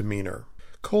cold demeanor.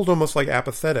 Cold almost like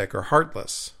apathetic or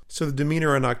heartless. So the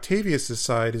demeanor on Octavius's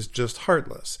side is just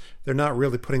heartless. They're not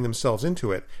really putting themselves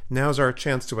into it. Now's our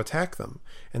chance to attack them.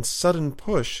 And sudden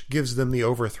push gives them the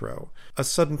overthrow. A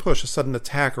sudden push, a sudden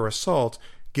attack or assault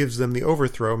gives them the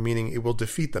overthrow, meaning it will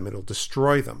defeat them, it'll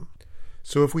destroy them.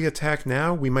 So if we attack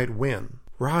now, we might win.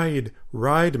 Ride,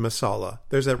 ride, Messala.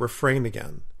 There's that refrain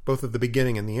again, both at the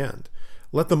beginning and the end.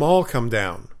 Let them all come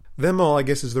down. Them all, I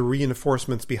guess, is the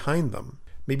reinforcements behind them.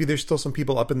 Maybe there's still some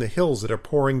people up in the hills that are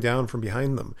pouring down from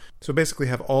behind them. So basically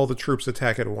have all the troops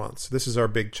attack at once. This is our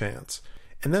big chance.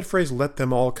 And that phrase, let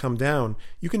them all come down,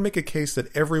 you can make a case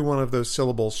that every one of those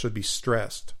syllables should be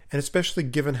stressed. And especially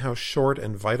given how short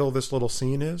and vital this little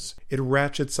scene is, it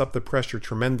ratchets up the pressure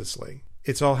tremendously.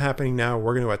 It's all happening now,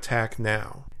 we're going to attack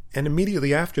now. And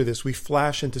immediately after this, we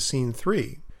flash into Scene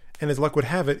 3. And as luck would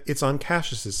have it, it's on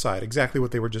Cassius's side, exactly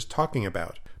what they were just talking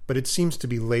about. But it seems to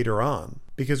be later on.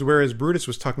 Because whereas Brutus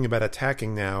was talking about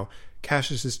attacking now,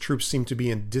 Cassius's troops seem to be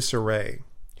in disarray.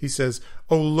 He says,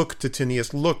 "Oh, look,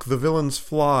 Titinius, look, the villains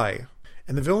fly."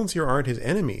 And the villains here aren't his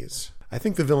enemies. I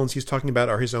think the villains he's talking about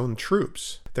are his own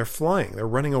troops. They're flying, they're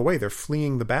running away, they're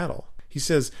fleeing the battle. He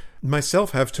says,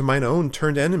 "Myself have to mine own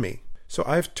turned enemy." So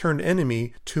I've turned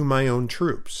enemy to my own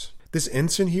troops. This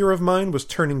ensign here of mine was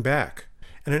turning back.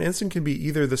 And an ensign can be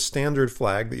either the standard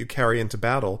flag that you carry into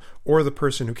battle or the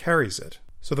person who carries it.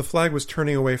 So the flag was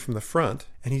turning away from the front,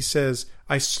 and he says,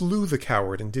 "I slew the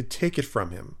coward and did take it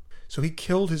from him." So he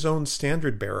killed his own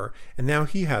standard bearer, and now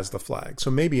he has the flag.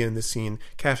 So maybe in this scene,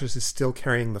 Cassius is still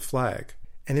carrying the flag.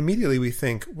 And immediately we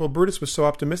think, well, Brutus was so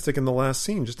optimistic in the last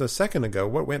scene just a second ago.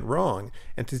 What went wrong?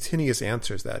 And Titinius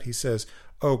answers that. He says,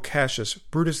 "Oh, Cassius,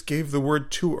 Brutus gave the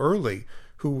word too early,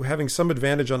 who, having some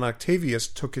advantage on Octavius,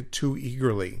 took it too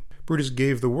eagerly." Brutus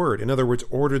gave the word, in other words,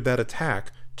 ordered that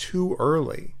attack too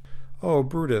early. Oh,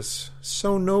 Brutus,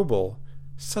 so noble,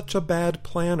 such a bad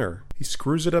planner. He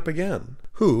screws it up again.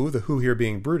 Who, the who here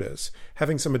being Brutus,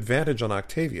 having some advantage on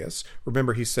Octavius,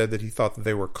 remember he said that he thought that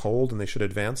they were cold and they should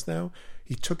advance now?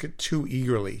 He took it too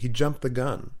eagerly. He jumped the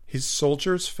gun. His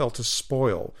soldiers fell to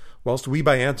spoil, whilst we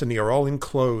by Antony are all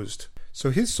enclosed. So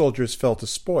his soldiers fell to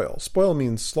spoil. Spoil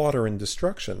means slaughter and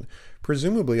destruction,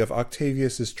 presumably of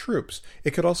Octavius's troops.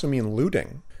 It could also mean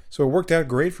looting. So it worked out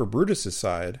great for Brutus's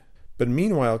side. But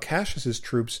meanwhile, Cassius's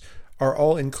troops are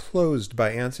all enclosed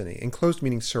by Antony. Enclosed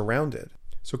meaning surrounded.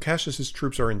 So Cassius's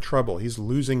troops are in trouble. He's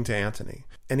losing to Antony.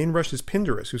 And in rushes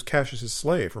Pindarus, who's Cassius's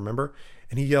slave, remember?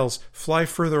 And he yells, "Fly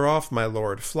further off, my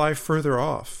lord, fly further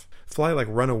off." Fly like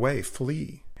run away,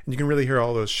 flee. And you can really hear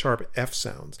all those sharp F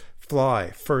sounds.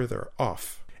 Fly further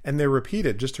off. And they're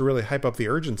repeated just to really hype up the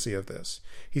urgency of this.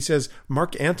 He says,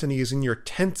 "Mark Antony is in your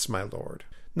tents, my lord."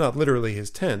 Not literally his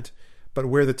tent, but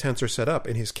where the tents are set up,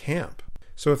 in his camp.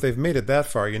 So if they've made it that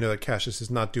far, you know that Cassius is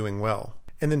not doing well.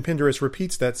 And then Pindarus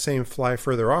repeats that same fly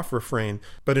further off refrain,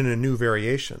 but in a new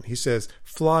variation. He says,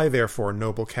 "Fly therefore,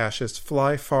 noble Cassius,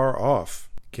 fly far off.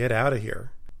 Get out of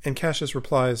here." And Cassius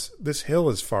replies, "This hill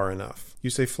is far enough."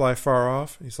 You say, "Fly far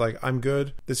off?" He's like, "I'm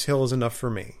good. This hill is enough for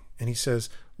me." And he says,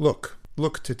 Look,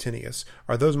 Titinius,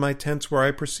 are those my tents where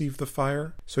I perceive the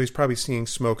fire?" So he's probably seeing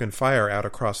smoke and fire out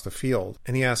across the field.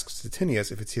 And he asks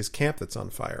Titinius if it's his camp that's on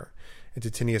fire. And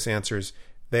Titinius answers,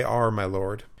 "They are, my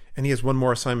lord." And he has one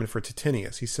more assignment for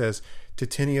Titinius. He says,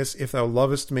 "Titinius, if thou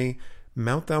lovest me,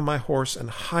 mount thou my horse, and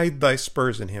hide thy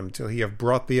spurs in him, till he have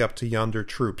brought thee up to yonder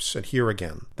troops, and here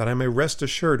again, that I may rest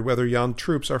assured whether yon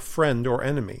troops are friend or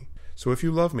enemy. So if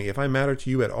you love me, if I matter to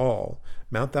you at all,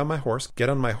 mount thou my horse, get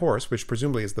on my horse," which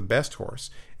presumably is the best horse,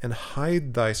 "and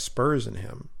hide thy spurs in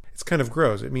him." It's kind of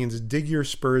gross. It means dig your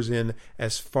spurs in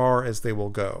as far as they will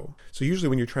go. So usually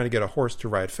when you're trying to get a horse to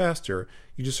ride faster,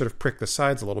 you just sort of prick the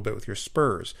sides a little bit with your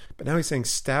spurs. But now he's saying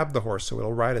stab the horse so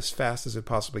it'll ride as fast as it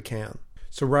possibly can.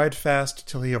 So ride fast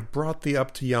till he have brought thee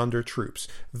up to yonder troops,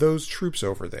 those troops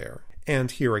over there, and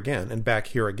here again, and back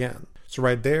here again. So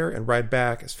ride there and ride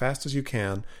back as fast as you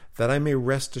can, that I may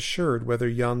rest assured whether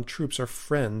yon troops are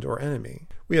friend or enemy.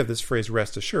 We have this phrase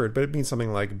rest assured, but it means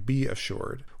something like be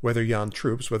assured, whether yon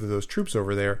troops, whether those troops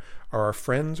over there are our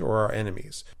friends or our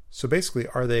enemies. So basically,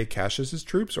 are they Cassius's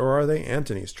troops or are they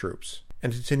Antony's troops?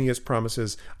 And Titinius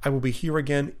promises, "I will be here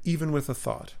again even with a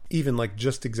thought," even like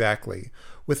just exactly,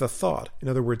 with a thought, in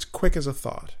other words, quick as a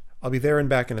thought. "I'll be there and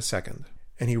back in a second."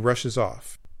 And he rushes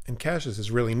off. And Cassius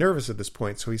is really nervous at this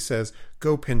point, so he says,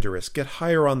 "Go, Pindarus, get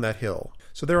higher on that hill."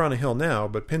 So they're on a hill now,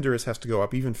 but Pindarus has to go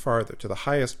up even farther, to the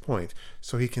highest point,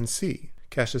 so he can see.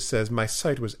 Cassius says, "My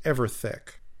sight was ever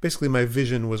thick." Basically, my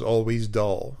vision was always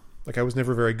dull. Like I was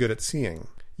never very good at seeing.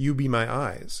 "You be my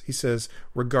eyes." He says,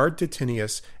 "Regard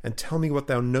Titinius, and tell me what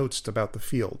thou knowest about the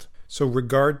field." So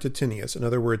regard Titinius, in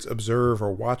other words, observe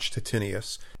or watch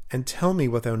Titinius, and tell me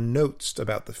what thou knowest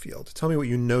about the field. Tell me what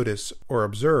you notice or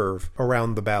observe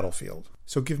around the battlefield.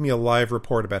 So give me a live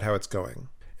report about how it's going.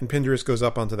 And Pindarus goes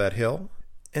up onto that hill,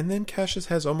 and then Cassius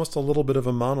has almost a little bit of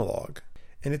a monologue.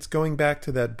 And it's going back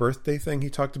to that birthday thing he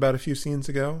talked about a few scenes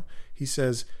ago. He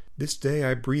says, "This day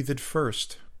I breathed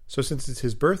first." So since it's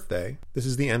his birthday, this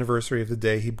is the anniversary of the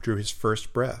day he drew his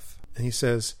first breath. And he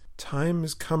says, "Time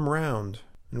is come round,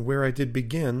 and where I did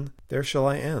begin, there shall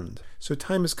I end." So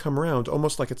time has come round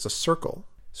almost like it's a circle.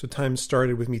 So time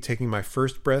started with me taking my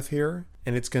first breath here,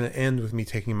 and it's going to end with me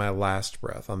taking my last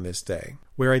breath on this day.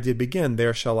 Where I did begin,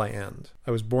 there shall I end.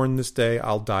 I was born this day,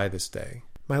 I'll die this day.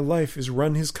 My life is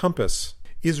run his compass.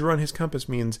 Is run his compass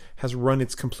means has run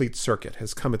its complete circuit,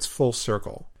 has come its full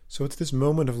circle. So it's this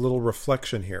moment of little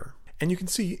reflection here. And you can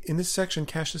see in this section,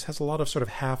 Cassius has a lot of sort of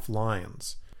half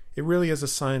lines. It really is a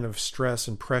sign of stress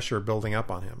and pressure building up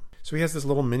on him. So he has this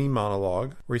little mini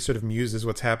monologue where he sort of muses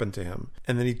what's happened to him.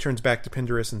 And then he turns back to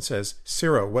Pindarus and says,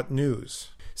 "Sirrah, what news?"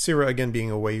 Sirrah, again, being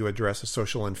a way you address a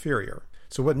social inferior.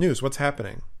 So what news? What's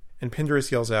happening? And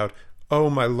Pindarus yells out, "Oh,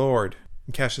 my lord."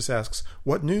 And Cassius asks,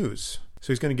 "What news?"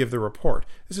 So he's going to give the report.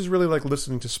 This is really like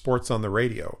listening to sports on the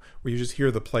radio, where you just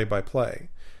hear the play-by-play.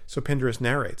 So Pindarus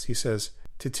narrates. He says,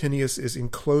 "Titinius is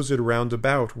enclosed round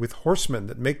about with horsemen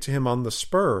that make to him on the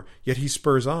spur, yet he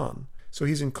spurs on." So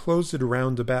he's enclosed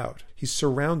round about. He's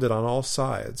surrounded on all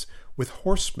sides with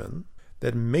horsemen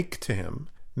that make to him.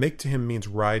 Make to him means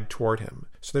ride toward him.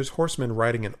 So there's horsemen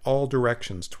riding in all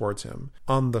directions towards him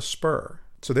on the spur.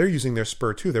 So they're using their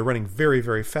spur too. They're running very,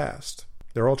 very fast.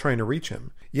 They're all trying to reach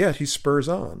him. Yet he spurs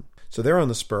on. So they're on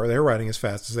the spur. They're riding as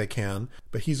fast as they can,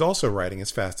 but he's also riding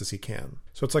as fast as he can.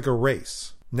 So it's like a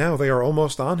race. Now they are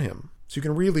almost on him. So you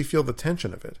can really feel the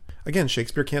tension of it. Again,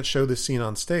 Shakespeare can't show this scene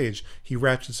on stage. He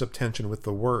ratchets up tension with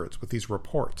the words, with these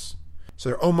reports. So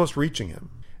they're almost reaching him.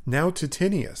 Now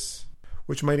Titinius,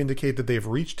 which might indicate that they've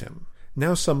reached him.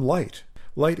 Now some light.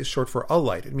 Light is short for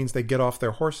alight. It means they get off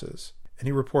their horses. And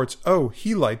he reports, "Oh,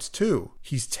 he lights too.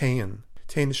 He's ta'en."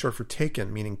 Ta'en is short for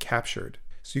taken, meaning captured.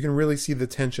 So you can really see the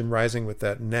tension rising with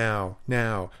that now,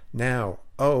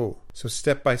 oh. So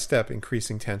step by step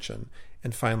increasing tension.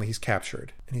 And finally he's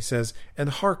captured. And he says, "And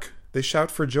hark, they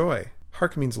shout for joy."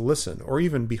 Hark means listen, or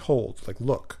even behold, like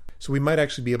look. So we might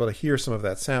actually be able to hear some of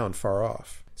that sound far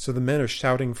off. So the men are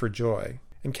shouting for joy.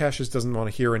 And Cassius doesn't want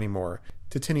to hear anymore.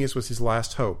 Titinius was his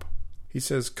last hope. He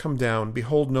says, "Come down,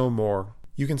 behold no more.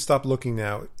 You can stop looking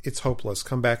now. It's hopeless.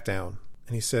 Come back down."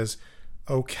 And he says,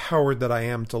 "O coward that I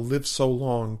am, to live so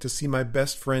long, to see my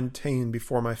best friend ta'en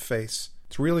before my face."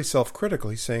 It's really self-critical.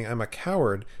 He's saying, I'm a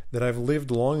coward that I've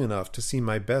lived long enough to see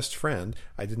my best friend.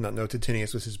 I did not know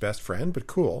Titinius was his best friend, but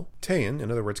cool. Ta'en,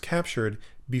 in other words, captured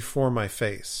before my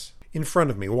face. In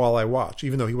front of me while I watch,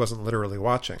 even though he wasn't literally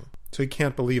watching. so he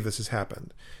can't believe this has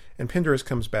happened. And Pindarus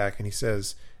comes back and he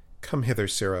says, "Come hither,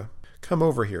 Sirrah. Come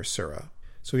over here, Sirrah."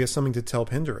 So he has something to tell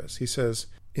Pindarus. He says,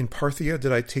 "In Parthia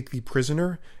did I take thee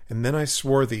prisoner, and then I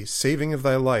swore thee, saving of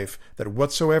thy life, that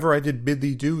whatsoever I did bid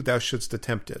thee do, thou shouldst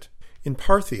attempt it. In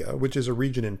Parthia, which is a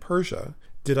region in Persia,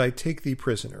 did I take thee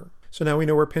prisoner." So now we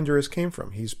know where Pindarus came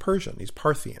from. He's Persian. He's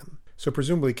Parthian. So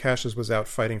presumably Cassius was out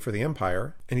fighting for the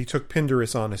empire, and he took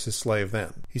Pindarus on as his slave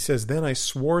then. He says, "Then I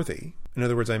swore thee," in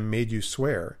other words, I made you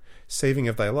swear, "saving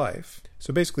of thy life."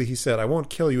 So basically he said, I won't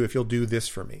kill you if you'll do this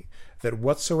for me, that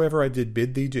whatsoever I did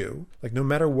bid thee do, like no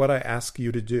matter what I ask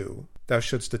you to do, thou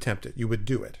shouldst attempt it. You would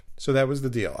do it. So that was the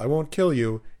deal. I won't kill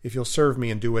you if you'll serve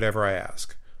me and do whatever I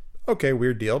ask. Okay,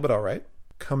 weird deal, but all right.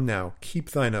 Come now,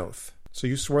 keep thine oath. So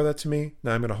you swore that to me,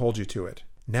 now I'm going to hold you to it.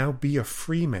 Now be a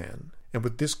free man, and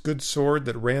with this good sword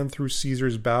that ran through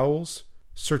Caesar's bowels,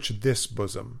 search this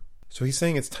bosom. So he's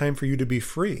saying it's time for you to be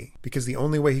free, because the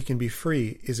only way he can be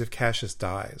free is if Cassius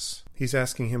dies. He's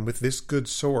asking him with this good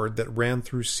sword that ran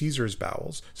through Caesar's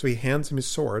bowels. So he hands him his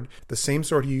sword, the same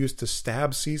sword he used to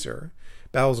stab Caesar,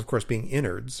 bowels of course being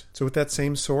innards. So with that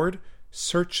same sword,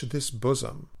 search this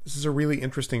bosom. This is a really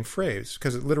interesting phrase,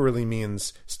 because it literally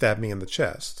means stab me in the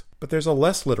chest. But there's a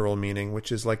less literal meaning,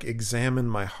 which is like examine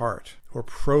my heart, or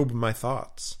probe my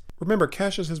thoughts. Remember,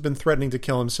 Cassius has been threatening to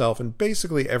kill himself in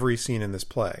basically every scene in this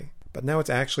play. But now it's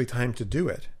actually time to do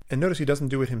it. And notice he doesn't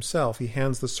do it himself. He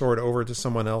hands the sword over to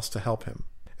someone else to help him.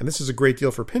 And this is a great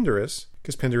deal for Pindarus,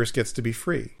 because Pindarus gets to be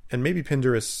free. And maybe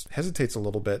Pindarus hesitates a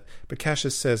little bit, but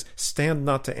Cassius says, "Stand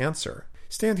not to answer."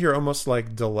 Stand here almost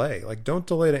like delay, like don't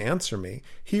delay to answer me.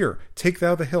 Here, take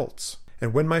thou the hilts.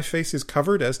 And when my face is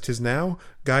covered, as 'tis now,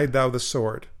 guide thou the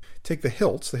sword. Take the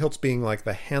hilts being like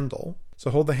the handle. So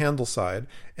hold the handle side,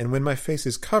 and when my face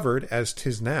is covered, as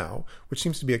 'tis now, which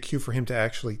seems to be a cue for him to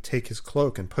actually take his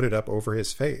cloak and put it up over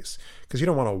his face, because you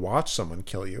don't want to watch someone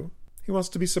kill you. He wants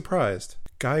to be surprised.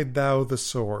 Guide thou the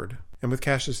sword. And with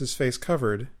Cassius's face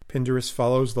covered, Pindarus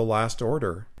follows the last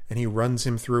order, and he runs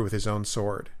him through with his own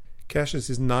sword. Cassius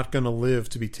is not going to live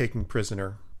to be taken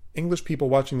prisoner. English people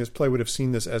watching this play would have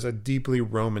seen this as a deeply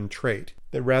Roman trait,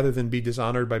 that rather than be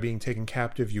dishonored by being taken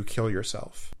captive, you kill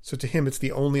yourself. So to him, it's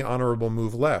the only honorable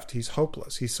move left. He's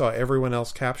hopeless. He saw everyone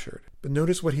else captured. But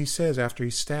notice what he says after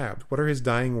he's stabbed. What are his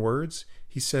dying words?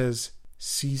 He says,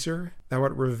 "Caesar, thou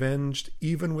art revenged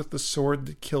even with the sword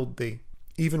that killed thee."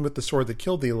 Even with the sword that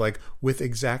killed thee, like with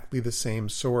exactly the same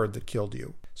sword that killed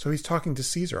you. So he's talking to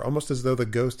Caesar, almost as though the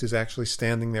ghost is actually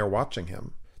standing there watching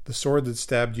him. The sword that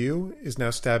stabbed you is now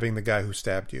stabbing the guy who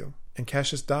stabbed you. And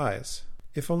Cassius dies.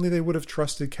 If only they would have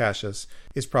trusted Cassius,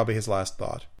 is probably his last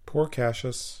thought. Poor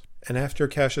Cassius. And after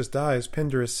Cassius dies,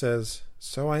 Pindarus says,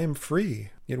 "So I am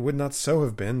free. It would not so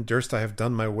have been, durst I have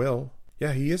done my will."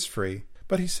 Yeah, he is free.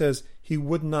 But he says, he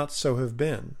would not so have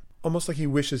been. Almost like he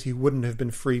wishes he wouldn't have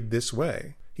been freed this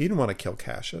way. He didn't want to kill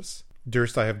Cassius.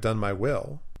 Durst I have done my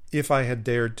will. If I had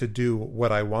dared to do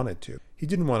what I wanted to. He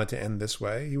didn't want it to end this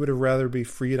way. He would have rather be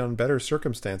freed on better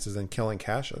circumstances than killing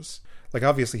Cassius. Like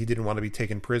obviously he didn't want to be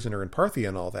taken prisoner in Parthia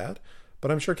and all that, but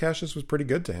I'm sure Cassius was pretty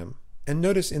good to him. And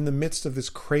notice in the midst of this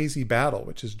crazy battle,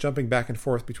 which is jumping back and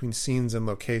forth between scenes and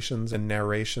locations and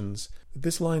narrations,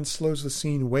 this line slows the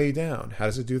scene way down. How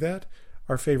does it do that?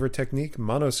 Our favorite technique,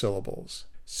 monosyllables.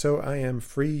 So I am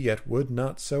free, yet would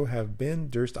not so have been,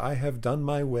 durst I have done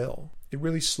my will. It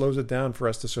really slows it down for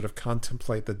us to sort of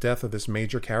contemplate the death of this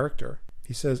major character.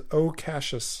 He says, "O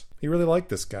Cassius." He really liked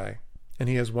this guy. And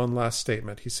he has one last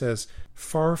statement. He says,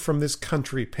 "Far from this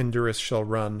country Pindarus shall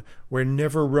run, where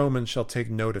never Roman shall take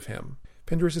note of him."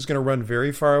 Pindarus is going to run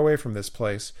very far away from this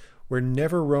place, where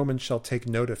never Roman shall take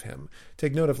note of him.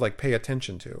 Take note of, like, pay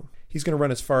attention to. He's going to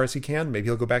run as far as he can. Maybe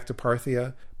he'll go back to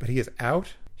Parthia, but he is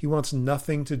out. He wants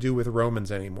nothing to do with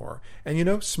Romans anymore. And you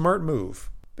know, smart move.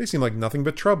 They seem like nothing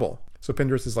but trouble. So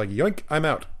Pindarus is like, yoink, I'm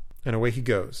out. And away he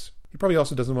goes. He probably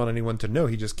also doesn't want anyone to know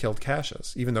he just killed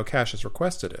Cassius, even though Cassius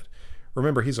requested it.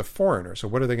 Remember, he's a foreigner, so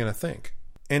what are they going to think?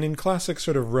 And in classic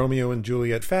sort of Romeo and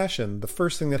Juliet fashion, the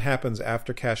first thing that happens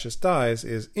after Cassius dies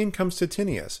is in comes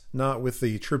Titinius, not with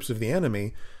the troops of the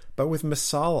enemy, but with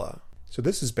Messala. So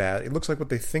this is bad. It looks like what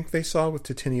they think they saw with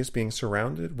Titinius being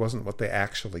surrounded wasn't what they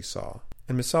actually saw.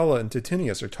 And Messala and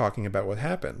Titinius are talking about what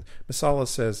happened. Messala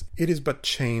says, "It is but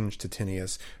change,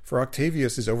 Titinius, for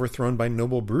Octavius is overthrown by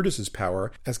noble Brutus's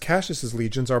power, as Cassius's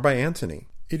legions are by Antony.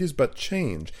 It is but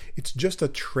change. It's just a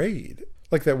trade."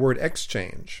 Like that word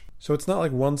exchange. So it's not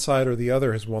like one side or the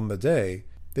other has won the day.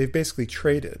 They've basically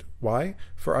traded. Why?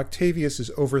 For Octavius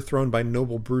is overthrown by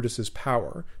noble Brutus's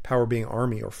power, power being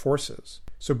army or forces.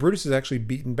 So Brutus has actually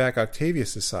beaten back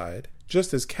Octavius' side,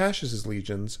 just as Cassius's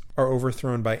legions are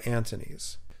overthrown by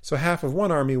Antony's. So half of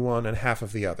one army won and half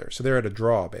of the other. So they're at a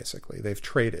draw, basically. They've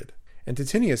traded. And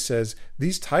Titinius says,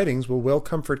 these tidings will well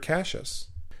comfort Cassius.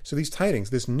 So these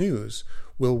tidings, this news,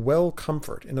 will well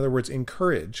comfort, in other words,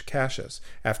 encourage Cassius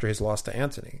after his loss to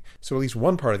Antony. So at least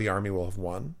one part of the army will have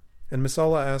won. And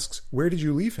Messala asks, where did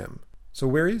you leave him? So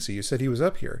where is he? You said he was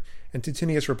up here. And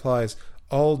Titinius replies,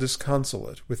 all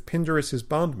disconsolate, with Pindarus his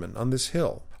bondman, on this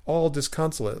hill. All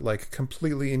disconsolate, like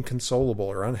completely inconsolable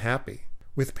or unhappy.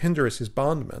 With Pindarus his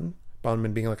bondman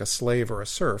being like a slave or a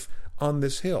serf, on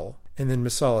this hill. And then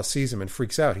Messala sees him and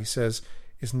freaks out. He says,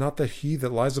 is not that he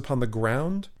that lies upon the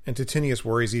ground? And Titinius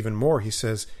worries even more. He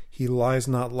says, he lies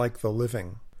not like the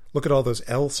living. Look at all those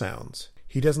L sounds.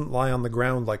 He doesn't lie on the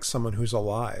ground like someone who's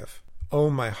alive. Oh,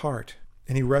 my heart.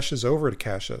 And he rushes over to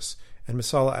Cassius, and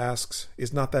Messala asks,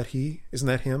 is not that he? Isn't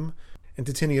that him? And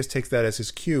Titinius takes that as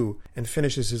his cue and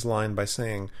finishes his line by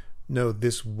saying, no,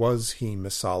 this was he,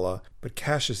 Messala, but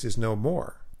Cassius is no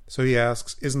more. So he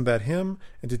asks, isn't that him?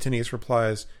 And Titinius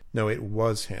replies, no, it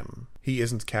was him. He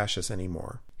isn't Cassius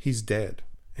anymore. He's dead.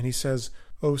 And he says,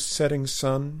 O setting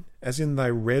sun, as in thy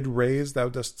red rays thou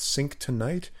dost sink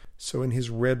tonight, so in his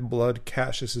red blood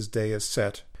Cassius's day is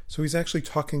set. So he's actually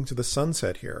talking to the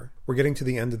sunset here. We're getting to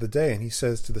the end of the day, and he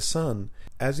says to the sun,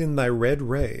 as in thy red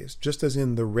rays, just as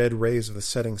in the red rays of the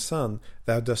setting sun,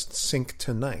 thou dost sink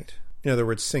tonight. In other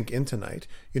words, sink into night.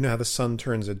 You know how the sun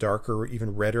turns a darker,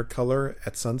 even redder color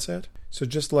at sunset? So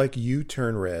just like you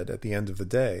turn red at the end of the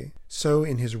day, so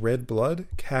in his red blood,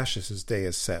 Cassius's day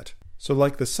is set. So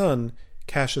like the sun,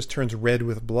 Cassius turns red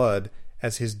with blood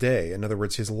as his day, in other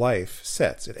words, his life,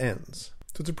 sets, it ends.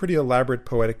 So it's a pretty elaborate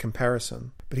poetic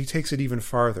comparison. But he takes it even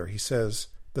farther. He says,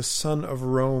 the sun of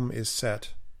Rome is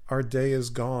set. Our day is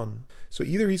gone. So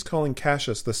either he's calling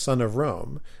Cassius the son of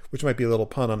Rome, which might be a little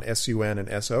pun on S-U-N and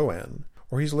S-O-N,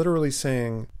 or he's literally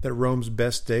saying that Rome's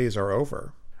best days are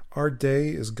over. Our day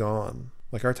is gone,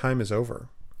 like our time is over.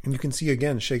 And you can see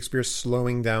again Shakespeare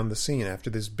slowing down the scene after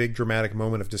this big dramatic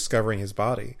moment of discovering his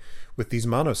body with these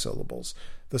monosyllables.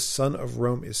 The sun of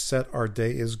Rome is set, our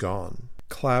day is gone.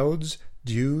 Clouds,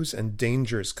 dews, and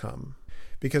dangers come.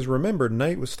 Because remember,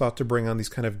 night was thought to bring on these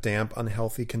kind of damp,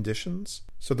 unhealthy conditions.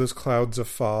 So those clouds of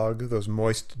fog, those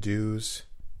moist dews,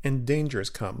 and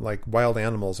dangers come, like wild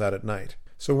animals out at night.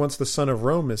 So once the sun of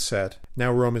Rome is set,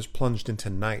 now Rome is plunged into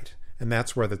night, and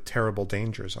that's where the terrible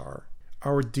dangers are.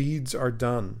 Our deeds are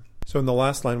done. So in the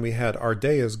last line we had, our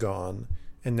day is gone,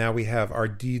 and now we have, our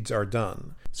deeds are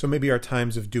done. So maybe our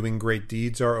times of doing great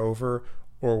deeds are over,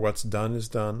 or what's done is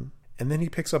done. And then he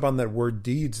picks up on that word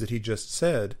deeds that he just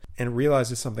said and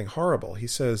realizes something horrible. He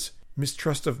says,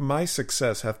 mistrust of my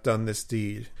success hath done this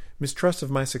deed. Mistrust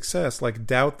of my success, like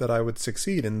doubt that I would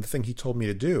succeed in the thing he told me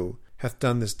to do, hath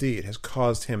done this deed, has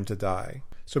caused him to die.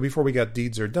 So before we got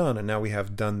deeds are done, and now we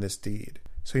have done this deed.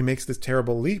 So he makes this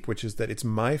terrible leap, which is that it's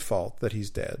my fault that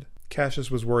he's dead.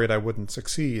 Cassius was worried I wouldn't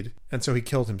succeed, and so he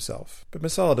killed himself. But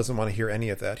Messala doesn't want to hear any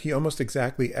of that. He almost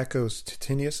exactly echoes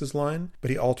Titinius's line, but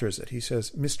he alters it. He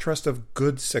says, mistrust of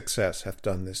good success hath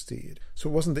done this deed. So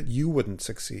it wasn't that you wouldn't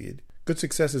succeed. Good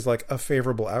success is like a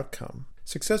favorable outcome.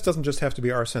 Success doesn't just have to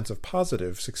be our sense of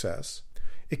positive success.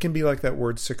 It can be like that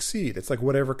word succeed. It's like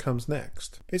whatever comes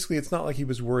next. Basically, it's not like he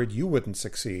was worried you wouldn't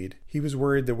succeed. He was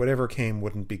worried that whatever came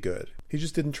wouldn't be good. He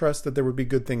just didn't trust that there would be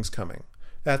good things coming.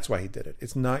 That's why he did it.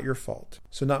 It's not your fault.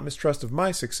 So not mistrust of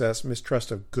my success,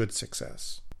 mistrust of good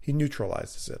success. He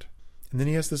neutralizes it. And then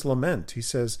he has this lament. He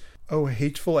says, O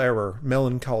hateful error,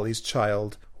 melancholy's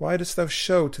child, why dost thou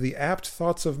show to the apt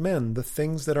thoughts of men the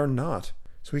things that are not?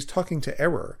 So he's talking to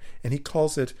error, and he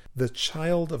calls it the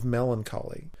child of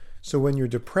melancholy. So when you're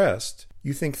depressed,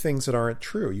 you think things that aren't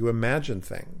true. You imagine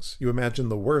things. You imagine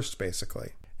the worst,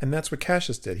 basically. And that's what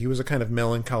Cassius did. He was a kind of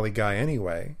melancholy guy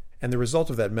anyway. And the result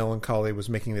of that melancholy was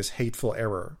making this hateful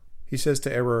error. He says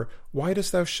to error, why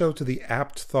dost thou show to the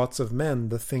apt thoughts of men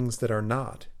the things that are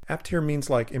not? Apt here means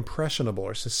like impressionable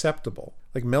or susceptible.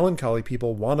 Like melancholy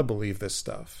people want to believe this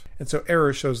stuff. And so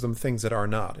error shows them things that are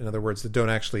not. In other words, that don't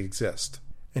actually exist.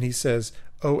 And he says,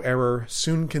 O error,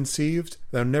 soon conceived,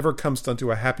 thou never comest unto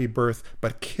a happy birth,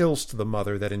 but killst the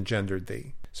mother that engendered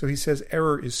thee. So he says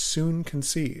error is soon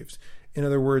conceived. In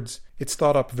other words, it's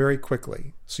thought up very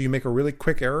quickly. So you make a really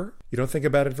quick error, you don't think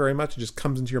about it very much, it just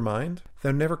comes into your mind.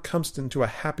 Thou never comest into a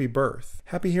happy birth.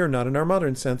 Happy here, not in our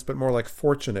modern sense, but more like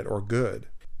fortunate or good.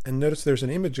 And notice there's an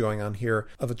image going on here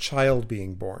of a child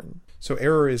being born. So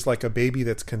error is like a baby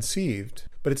that's conceived,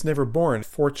 but it's never born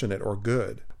fortunate or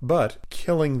good, but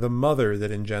killing the mother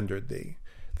that engendered thee.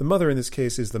 The mother in this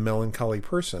case is the melancholy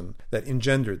person that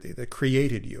engendered thee, that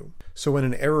created you. So when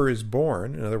an error is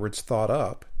born, in other words, thought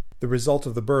up, the result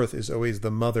of the birth is always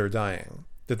the mother dying.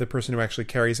 that the person who actually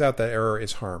carries out that error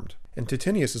is harmed. And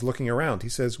Titinius is looking around. He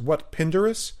says, "What,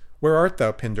 Pindarus? Where art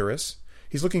thou, Pindarus?"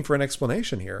 He's looking for an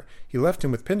explanation here. He left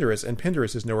him with Pindarus, and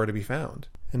Pindarus is nowhere to be found.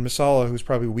 And Messala, who's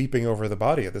probably weeping over the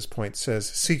body at this point, says,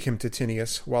 "Seek him,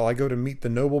 Titinius, while I go to meet the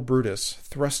noble Brutus,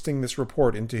 thrusting this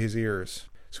report into his ears."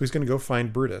 So he's going to go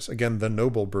find Brutus, again, the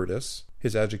noble Brutus,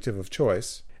 his adjective of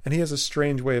choice. And he has a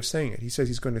strange way of saying it. He says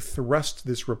he's going to thrust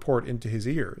this report into his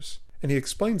ears. And he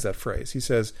explains that phrase. He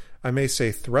says, "I may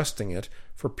say thrusting it,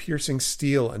 for piercing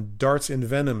steel and darts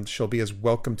envenomed shall be as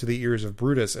welcome to the ears of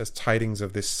Brutus as tidings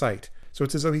of this sight." So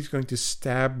it's as though he's going to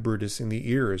stab Brutus in the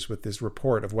ears with this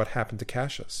report of what happened to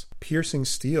Cassius. Piercing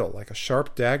steel, like a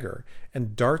sharp dagger,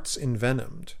 and darts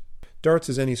envenomed. Darts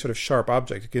is any sort of sharp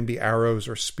object. It can be arrows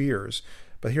or spears,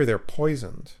 but here they're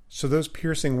poisoned. So those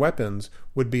piercing weapons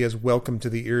would be as welcome to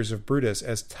the ears of Brutus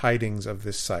as tidings of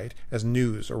this sight, as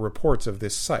news or reports of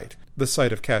this sight, the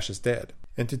sight of Cassius dead.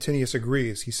 And Titinius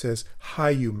agrees. He says,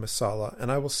 "Hie you, Messala,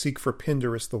 and I will seek for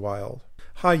Pindarus the while."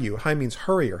 Hie you, hie means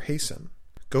hurry or hasten.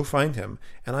 Go find him,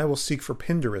 and I will seek for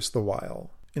Pindarus the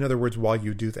while. In other words, while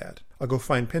you do that. I'll go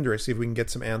find Pindarus, see if we can get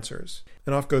some answers.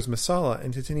 And off goes Messala,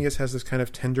 and Titinius has this kind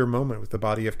of tender moment with the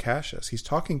body of Cassius. He's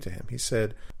talking to him. He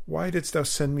said, "Why didst thou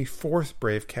send me forth,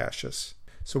 brave Cassius?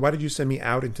 So why did you send me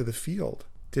out into the field?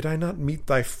 Did I not meet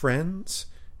thy friends?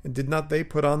 And did not they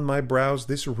put on my brows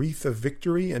this wreath of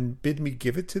victory, and bid me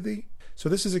give it to thee?" So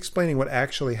this is explaining what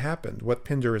actually happened, what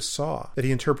Pindarus saw, that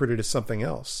he interpreted as something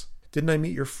else. "Didn't I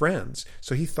meet your friends?"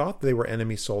 So he thought they were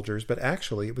enemy soldiers, but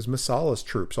actually it was Messala's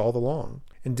troops all along.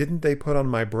 "And didn't they put on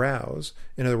my brows,"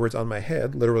 in other words, on my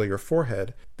head, literally your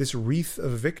forehead, "this wreath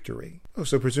of victory?" Oh,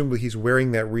 so presumably he's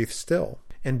wearing that wreath still.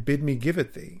 "And bid me give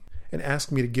it thee, and ask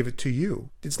me to give it to you.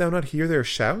 Didst thou not hear their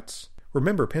shouts?"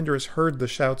 Remember, Pindarus heard the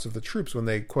shouts of the troops when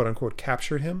they quote-unquote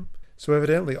captured him. So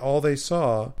evidently all they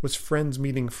saw was friends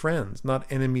meeting friends, not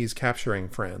enemies capturing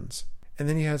friends. And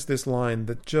then he has this line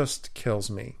that just kills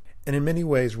me, and in many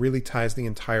ways really ties the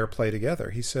entire play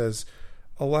together. He says,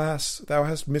 "Alas, thou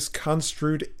hast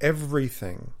misconstrued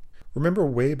everything." Remember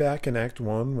way back in Act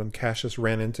 1 when Cassius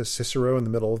ran into Cicero in the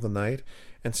middle of the night,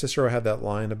 and Cicero had that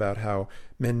line about how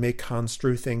men may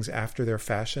construe things after their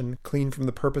fashion, clean from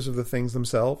the purpose of the things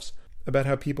themselves, about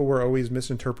how people were always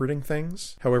misinterpreting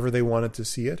things, however they wanted to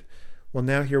see it. Well,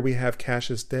 now here we have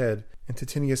Cassius dead, and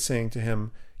Titinius saying to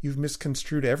him, "You've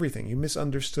misconstrued everything. You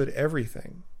misunderstood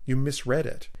everything. You misread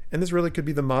it." And this really could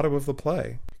be the motto of the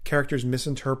play. Characters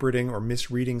misinterpreting or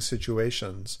misreading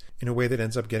situations in a way that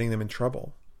ends up getting them in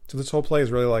trouble. So this whole play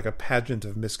is really like a pageant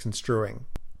of misconstruing.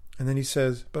 And then he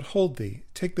says, "But hold thee,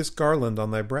 take this garland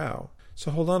on thy brow." So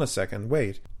hold on a second,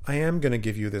 wait. I am going to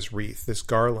give you this wreath, this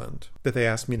garland, that they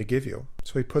asked me to give you.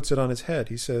 So he puts it on his head.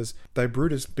 He says, "Thy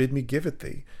Brutus bid me give it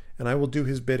thee, and I will do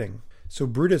his bidding." So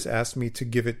Brutus asked me to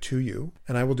give it to you,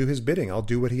 and I will do his bidding. I'll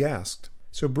do what he asked.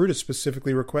 So Brutus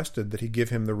specifically requested that he give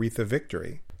him the wreath of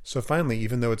victory. So finally,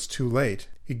 even though it's too late,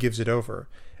 he gives it over.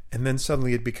 And then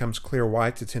suddenly it becomes clear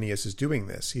why Titinius is doing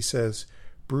this. He says,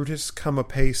 "Brutus, come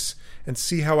apace, and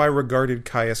see how I regarded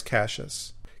Caius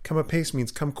Cassius." Come apace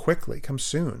means come quickly, come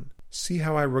soon. See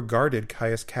how I regarded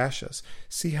Caius Cassius.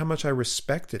 See how much I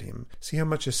respected him. See how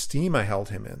much esteem I held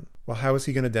him in. Well, how is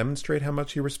he going to demonstrate how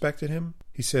much he respected him?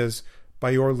 He says,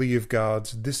 "By your leave,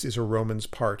 gods, this is a Roman's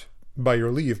part." By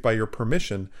your leave, by your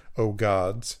permission, O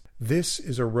gods, this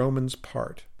is a Roman's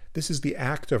part. This is the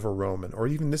act of a Roman, or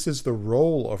even this is the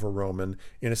role of a Roman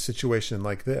in a situation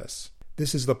like this.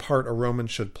 This is the part a Roman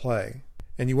should play.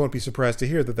 And you won't be surprised to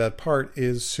hear that that part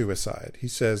is suicide. He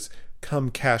says,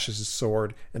 "Come Cassius's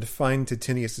sword, and find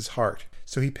Titinius's heart."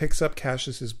 So he picks up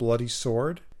Cassius's bloody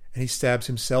sword, and he stabs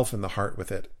himself in the heart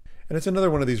with it. And it's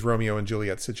another one of these Romeo and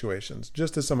Juliet situations.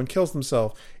 Just as someone kills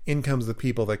themselves, in comes the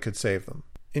people that could save them.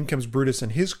 In comes Brutus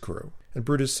and his crew. And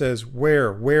Brutus says,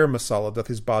 where, Messala, doth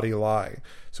his body lie?"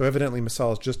 So evidently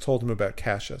Messala's just told him about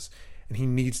Cassius, and he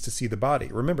needs to see the body.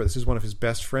 Remember, this is one of his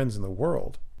best friends in the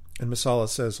world. And Messala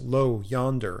says, "Lo,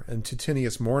 yonder, and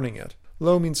Titinius mourning it."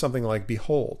 Lo means something like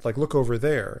behold, like look over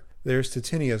there. There's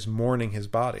Titinius mourning his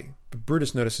body. But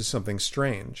Brutus notices something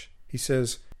strange. He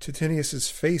says, "Titinius's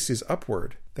face is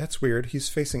upward." That's weird. He's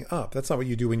facing up. That's not what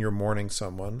you do when you're mourning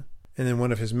someone. And then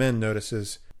one of his men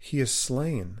notices, "He is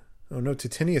slain." Oh no,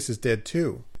 Titinius is dead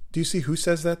too. Do you see who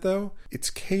says that though? It's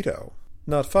Cato.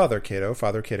 Not Father Cato.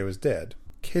 Father Cato is dead.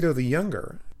 Cato the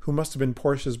Younger, who must have been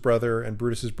Portia's brother and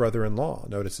Brutus's brother-in-law,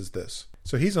 notices this.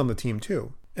 So he's on the team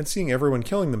too. And seeing everyone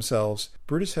killing themselves,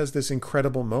 Brutus has this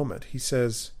incredible moment. He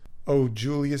says, "O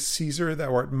Julius Caesar,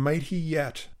 thou art mighty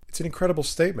yet." It's an incredible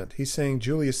statement. He's saying,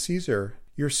 Julius Caesar,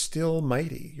 you're still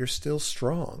mighty. You're still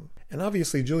strong. And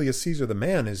obviously Julius Caesar, the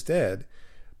man, is dead.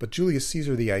 But Julius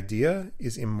Caesar, the idea,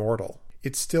 is immortal.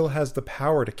 It still has the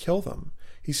power to kill them.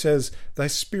 He says, "Thy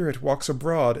spirit walks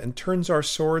abroad and turns our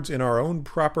swords in our own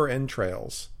proper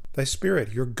entrails." Thy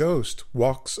spirit, your ghost,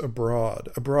 walks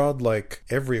abroad like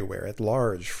everywhere, at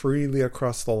large, freely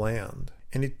across the land.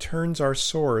 And it turns our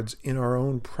swords in our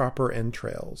own proper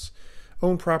entrails.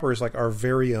 Own proper is like our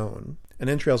very own,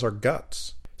 and entrails are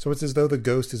guts. So it's as though the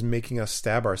ghost is making us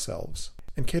stab ourselves.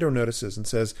 And Cato notices and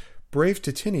says, "Brave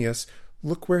Titinius,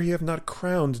 look where he have not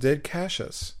crowned dead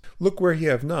Cassius." Look where he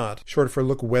have not, short for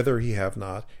look whether he have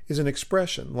not, is an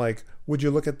expression like, would you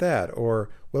look at that? Or,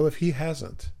 well, if he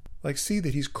hasn't. Like, see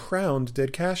that he's crowned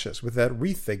dead Cassius with that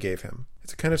wreath they gave him.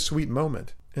 It's a kind of sweet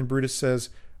moment. And Brutus says,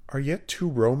 "Are yet 2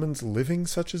 Romans living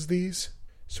such as these?"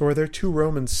 So are there 2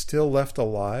 Romans still left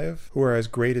alive who are as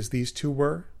great as these 2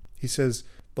 were? He says,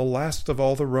 "The last of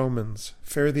all the Romans,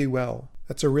 fare thee well."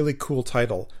 That's a really cool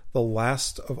title, "The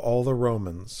Last of All the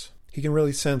Romans." He can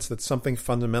really sense that something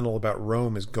fundamental about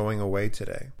Rome is going away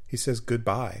today. He says,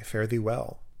 "Goodbye, fare thee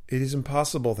well." It is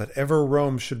impossible that ever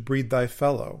Rome should breed thy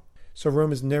fellow. So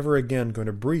Rome is never again going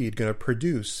to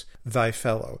produce thy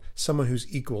fellow, someone who's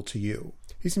equal to you.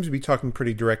 He seems to be talking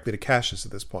pretty directly to Cassius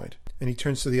at this point. And he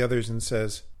turns to the others and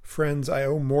says, "Friends, I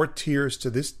owe more tears to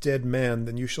this dead man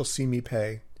than you shall see me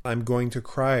pay. I'm going to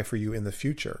cry for you in the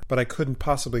future, but I couldn't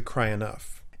possibly cry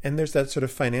enough." And there's that sort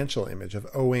of financial image of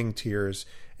owing tears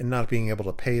and not being able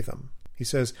to pay them. He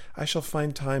says, "I shall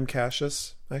find time,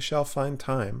 Cassius. I shall find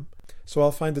time. So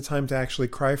I'll find the time to actually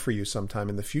cry for you sometime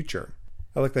in the future."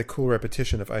 I like that cool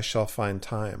repetition of "I shall find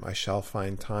time, I shall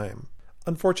find time."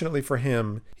 Unfortunately for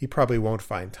him, he probably won't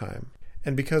find time.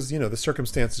 And because, the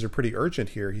circumstances are pretty urgent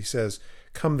here, he says,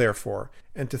 "Come therefore,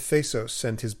 and to Thasos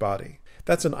send his body."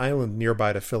 That's an island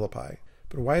nearby to Philippi.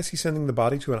 But why is he sending the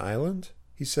body to an island?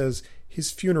 He says, "His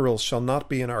funerals shall not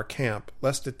be in our camp,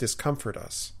 lest it discomfort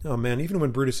us." Oh man, even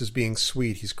when Brutus is being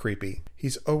sweet, he's creepy.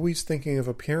 He's always thinking of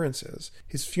appearances.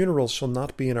 "His funerals shall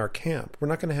not be in our camp." We're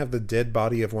not going to have the dead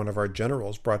body of one of our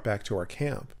generals brought back to our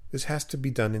camp. This has to be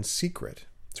done in secret.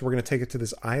 So we're going to take it to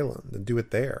this island and do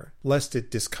it there, lest it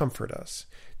discomfort us.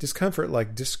 Discomfort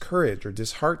like discourage or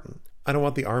dishearten. I don't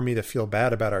want the army to feel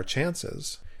bad about our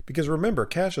chances. Because remember,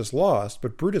 Cassius lost,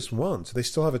 but Brutus won, so they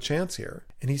still have a chance here.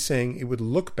 And he's saying it would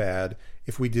look bad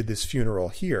if we did this funeral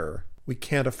here. We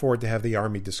can't afford to have the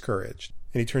army discouraged.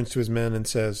 And he turns to his men and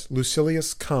says,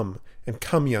 "Lucilius, come, and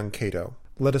come, young Cato.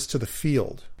 Let us to the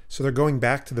field." So they're going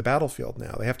back to the battlefield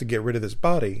now. They have to get rid of this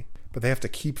body, but they have to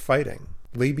keep fighting.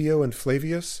 "Labio and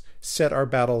Flavius, set our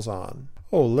battles on."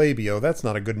 Oh, Labio, that's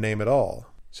not a good name at all.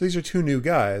 So these are 2 new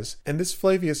guys, and this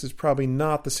Flavius is probably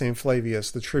not the same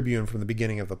Flavius, the tribune from the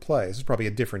beginning of the play. This is probably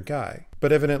a different guy.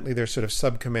 But evidently they're sort of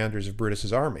sub-commanders of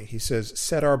Brutus's army. He says,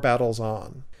 "Set our battles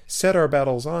on." Set our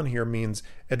battles on here means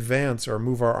advance or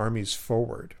move our armies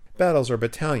forward. Battles are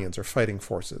battalions or fighting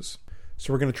forces.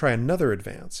 So we're going to try another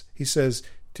advance. He says,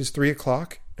 "'Tis 3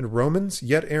 o'clock, and Romans,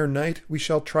 yet ere night we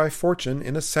shall try fortune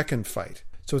in a second fight."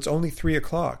 So it's only 3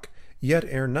 o'clock, yet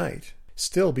ere night.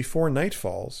 Still, before night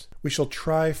falls, we shall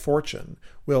try fortune.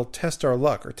 We'll test our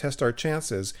luck or test our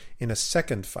chances in a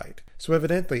second fight. So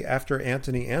evidently, after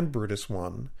Antony and Brutus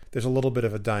won, there's a little bit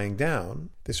of a dying down.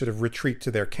 They sort of retreat to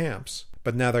their camps.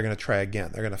 But now they're going to try again.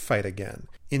 They're going to fight again.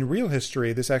 In real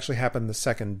history, this actually happened the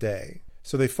second day.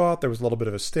 So they fought, there was a little bit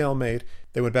of a stalemate,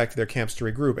 they went back to their camps to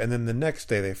regroup, and then the next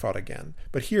day they fought again.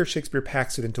 But here Shakespeare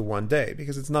packs it into one day,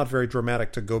 because it's not very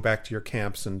dramatic to go back to your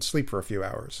camps and sleep for a few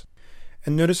hours.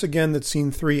 And notice again that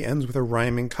scene 3 ends with a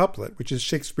rhyming couplet, which is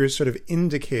Shakespeare's sort of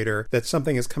indicator that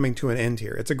something is coming to an end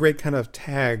here. It's a great kind of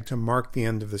tag to mark the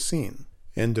end of the scene.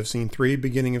 End of scene 3,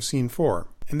 beginning of scene 4.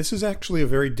 And this is actually a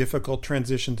very difficult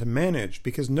transition to manage,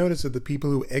 because notice that the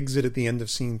people who exit at the end of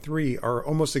scene 3 are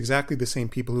almost exactly the same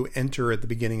people who enter at the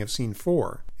beginning of scene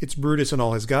 4. It's Brutus and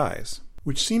all his guys,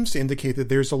 which seems to indicate that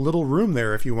there's a little room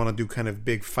there if you want to do kind of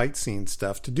big fight scene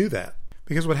stuff to do that.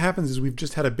 Because what happens is we've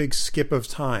just had a big skip of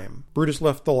time. Brutus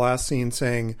left the last scene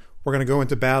saying, we're going to go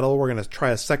into battle, we're going to try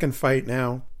a second fight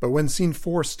now. But when scene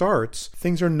 4 starts,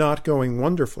 things are not going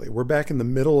wonderfully. We're back in the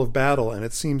middle of battle, and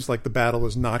it seems like the battle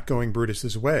is not going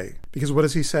Brutus's way. Because what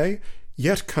does he say?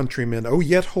 "Yet, countrymen, oh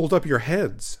yet hold up your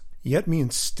heads." Yet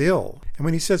means still. And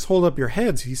when he says hold up your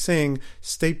heads, he's saying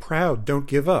stay proud, don't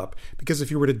give up. Because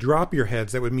if you were to drop your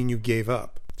heads, that would mean you gave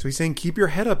up. So he's saying, keep your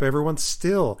head up, everyone,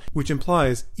 still, which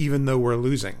implies even though we're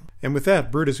losing. And with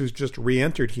that, Brutus, who's just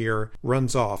re-entered here,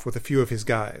 runs off with a few of his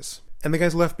guys. And the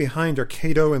guys left behind are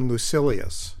Cato and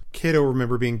Lucilius. Cato,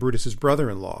 remember, being Brutus's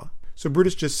brother-in-law. So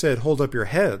Brutus just said, hold up your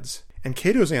heads. And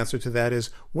Cato's answer to that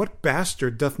is, what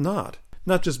bastard doth not?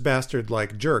 Not just bastard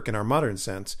like jerk in our modern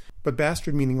sense, but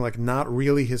bastard meaning like not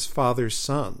really his father's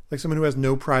son, like someone who has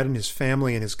no pride in his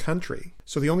family and his country.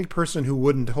 So the only person who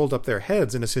wouldn't hold up their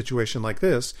heads in a situation like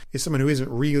this is someone who isn't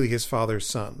really his father's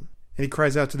son. And he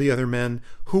cries out to the other men,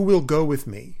 "Who will go with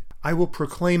me? I will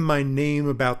proclaim my name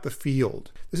about the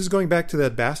field." This is going back to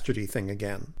that bastardy thing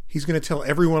again. He's going to tell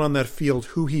everyone on that field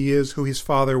who he is, who his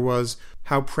father was,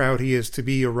 how proud he is to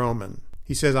be a Roman.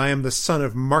 He says, "I am the son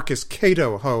of Marcus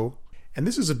Cato, ho." And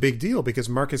this is a big deal because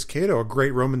Marcus Cato, a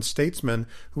great Roman statesman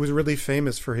who was really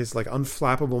famous for his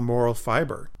unflappable moral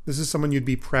fiber. This is someone you'd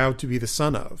be proud to be the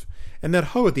son of. And that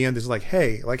ho at the end is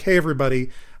hey everybody,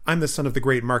 I'm the son of the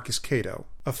great Marcus Cato,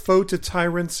 a foe to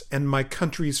tyrants and my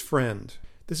country's friend.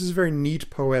 This is a very neat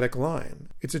poetic line.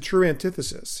 It's a true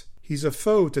antithesis. He's a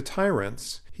foe to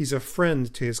tyrants, he's a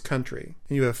friend to his country.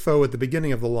 And you have foe at the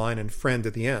beginning of the line and friend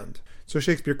at the end. So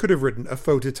Shakespeare could have written a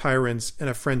foe to tyrants and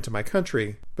a friend to my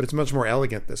country, but it's much more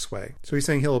elegant this way. So he's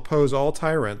saying he'll oppose all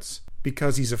tyrants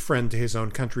because he's a friend to his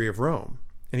own country of Rome.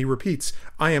 And he repeats,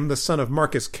 "I am the son of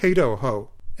Marcus Cato,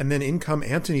 ho." And then in come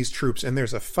Antony's troops and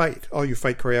there's a fight. All you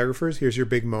fight choreographers, here's your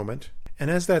big moment.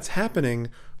 And as that's happening,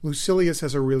 Lucilius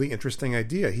has a really interesting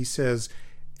idea. He says,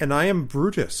 "And I am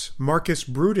Brutus, Marcus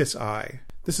Brutus I."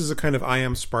 This is a kind of I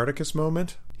am Spartacus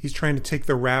moment. He's trying to take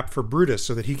the rap for Brutus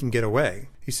so that he can get away.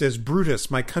 He says, "Brutus,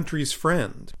 my country's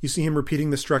friend." You see him repeating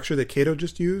the structure that Cato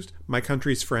just used? My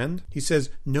country's friend. He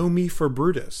says, "Know me for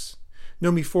Brutus."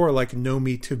 Know me for know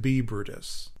me to be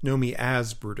Brutus. Know me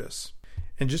as Brutus.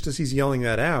 And just as he's yelling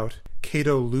that out,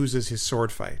 Cato loses his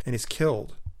sword fight and is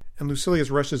killed. And Lucilius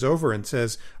rushes over and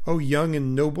says, "O young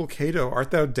and noble Cato,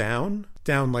 art thou down?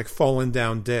 Down like fallen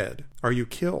down dead. Are you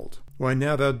killed? Why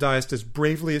now thou diest as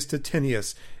bravely as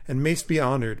Titinius, and mayst be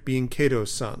honored, being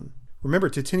Cato's son." Remember,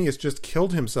 Titinius just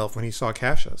killed himself when he saw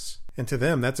Cassius, and to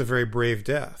them that's a very brave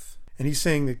death. And he's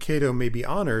saying that Cato may be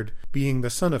honored, being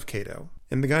the son of Cato.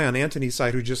 And the guy on Antony's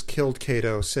side who just killed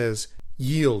Cato says,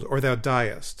 "Yield, or thou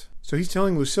diest." So he's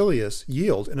telling Lucilius,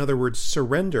 yield, in other words,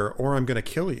 surrender, or I'm going to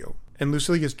kill you. And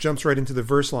Lucilius jumps right into the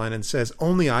verse line and says,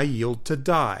 "Only I yield to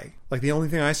die." Like the only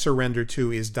thing I surrender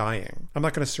to is dying. I'm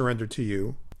not going to surrender to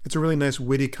you. It's a really nice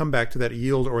witty comeback to that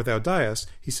yield or thou diest.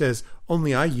 He says,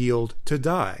 "Only I yield to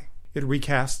die." It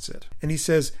recasts it. And he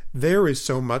says, "There is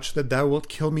so much that thou wilt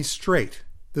kill me straight."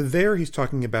 The there he's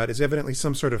talking about is evidently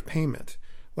some sort of payment.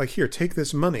 Like, here, take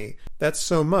this money. That's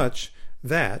so much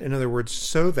that, in other words,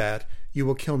 so that you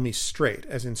will kill me straight,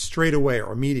 as in straight away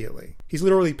or immediately. He's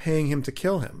literally paying him to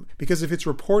kill him, because if it's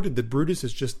reported that Brutus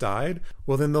has just died,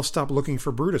 well then they'll stop looking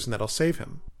for Brutus and that'll save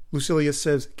him. Lucilius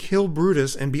says, "Kill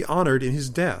Brutus and be honored in his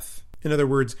death." In other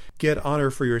words, get honor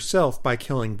for yourself by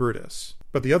killing Brutus.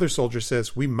 But the other soldier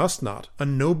says, "We must not. A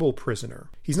noble prisoner."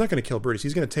 He's not going to kill Brutus.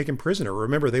 He's going to take him prisoner.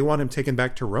 Remember, they want him taken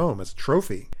back to Rome as a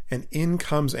trophy. And in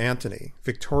comes Antony,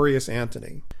 victorious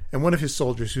Antony. And one of his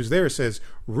soldiers who's there says,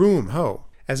 "Room, ho."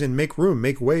 As in, make room,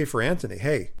 make way for Antony.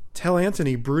 Hey, tell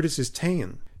Antony Brutus is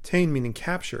ta'en. Ta'en meaning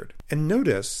captured. And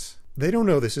notice, they don't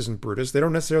know this isn't Brutus. They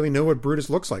don't necessarily know what Brutus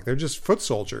looks like. They're just foot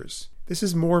soldiers. This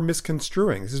is more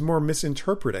misconstruing. This is more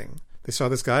misinterpreting. They saw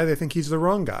this guy, they think he's the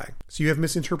wrong guy. So you have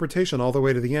misinterpretation all the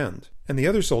way to the end. And the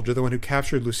other soldier, the one who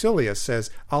captured Lucilius,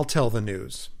 says, "I'll tell the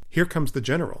news." Here comes the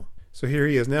general. So here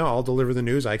he is now, "I'll deliver the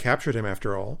news. I captured him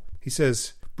after all." He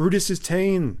says, "Brutus is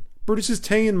ta'en. Brutus is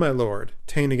ta'en, my lord."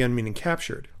 Ta'en again meaning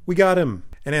captured. "We got him."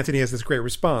 And Antony has this great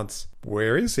response.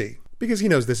 Where is he? Because he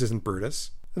knows this isn't Brutus.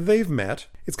 They've met.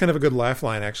 It's kind of a good laugh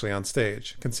line actually on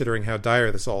stage, considering how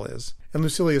dire this all is. And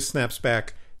Lucilius snaps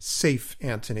back, "Safe,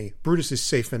 Antony. Brutus is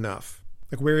safe enough."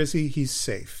 Like, where is he? He's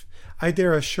safe. "I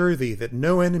dare assure thee that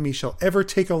no enemy shall ever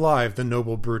take alive the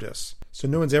noble Brutus." So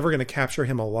no one's ever going to capture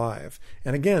him alive.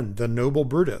 And again, the noble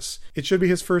Brutus. It should be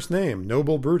his first name,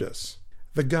 noble Brutus.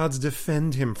 "The gods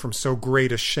defend him from so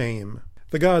great a shame."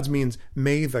 The gods means,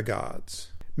 may the gods.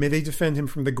 May they defend him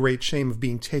from the great shame of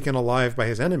being taken alive by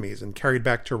his enemies and carried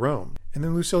back to Rome. And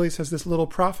then Lucilius has this little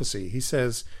prophecy. He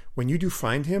says, when you do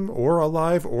find him, or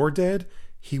alive or dead,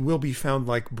 he will be found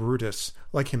like Brutus,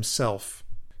 like himself.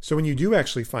 So when you do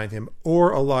actually find him,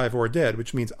 or alive or dead,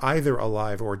 which means either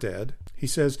alive or dead, he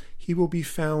says, he will be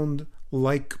found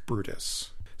like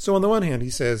Brutus. So on the one hand,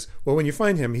 he says, well, when you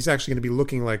find him, he's actually going to be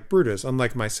looking like Brutus,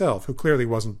 unlike myself, who clearly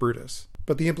wasn't Brutus.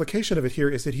 But the implication of it here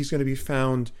is that he's going to be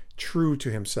found true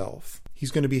to himself. He's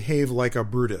going to behave like a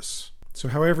Brutus. So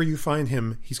however you find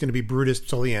him, he's going to be Brutus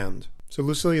till the end. So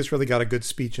Lucilius really got a good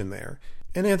speech in there.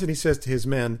 And Antony says to his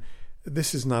men,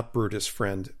 this is not Brutus,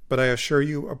 friend, but I assure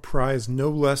you a prize no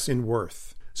less in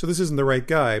worth. So this isn't the right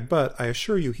guy, but I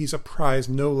assure you he's a prize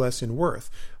no less in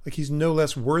worth. Like he's no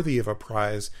less worthy of a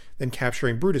prize than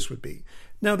capturing Brutus would be.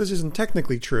 Now, this isn't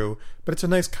technically true, but it's a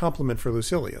nice compliment for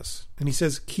Lucilius. And he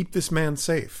says, keep this man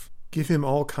safe. Give him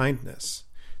all kindness.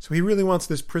 So he really wants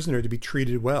this prisoner to be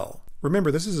treated well.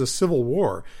 Remember, this is a civil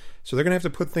war, so they're going to have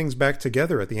to put things back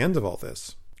together at the end of all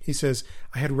this. He says,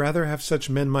 I had rather have such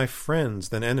men my friends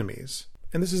than enemies.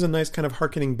 And this is a nice kind of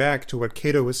hearkening back to what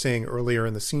Cato was saying earlier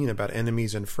in the scene about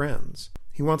enemies and friends.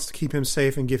 He wants to keep him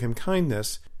safe and give him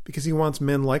kindness because he wants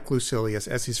men like Lucilius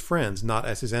as his friends, not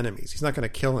as his enemies. He's not going to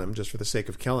kill him just for the sake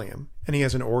of killing him. And he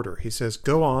has an order. He says,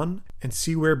 go on and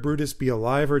see where Brutus be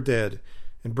alive or dead,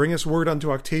 and bring us word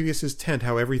unto Octavius's tent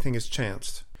how everything is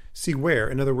chanced. See where,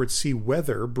 in other words, see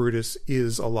whether Brutus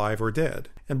is alive or dead,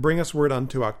 and bring us word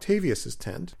unto Octavius's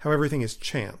tent how everything is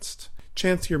chanced.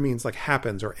 Chance here means like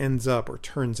happens or ends up or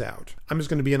turns out. I'm just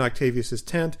going to be in Octavius's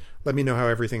tent. Let me know how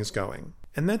everything's going.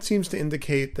 And that seems to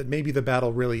indicate that maybe the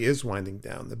battle really is winding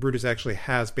down, that Brutus actually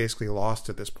has basically lost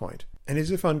at this point. And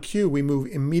as if on cue, we move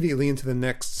immediately into the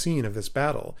next scene of this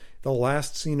battle, the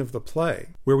last scene of the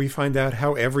play, where we find out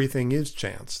how everything is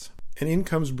chanced. And in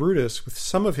comes Brutus with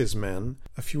some of his men,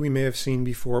 a few we may have seen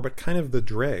before, but kind of the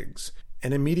dregs.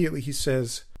 And immediately he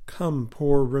says, come,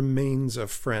 poor remains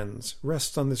of friends,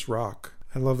 rest on this rock.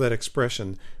 I love that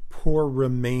expression, poor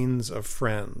remains of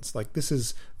friends. Like this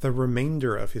is the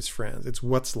remainder of his friends. It's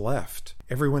what's left.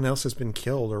 Everyone else has been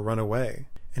killed or run away.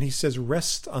 And he says,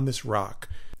 rest on this rock.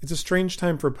 It's a strange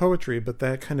time for poetry, but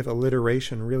that kind of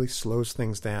alliteration really slows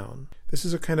things down. This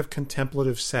is a kind of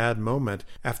contemplative, sad moment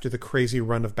after the crazy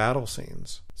run of battle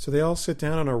scenes. So they all sit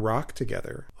down on a rock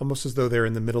together, almost as though they're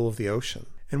in the middle of the ocean.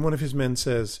 And one of his men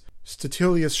says,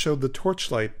 Statilius showed the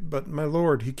torchlight, but my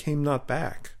lord, he came not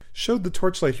back. Showed the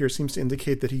torchlight here seems to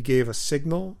indicate that he gave a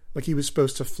signal, like he was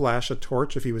supposed to flash a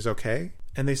torch if he was okay.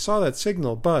 And they saw that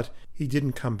signal, but he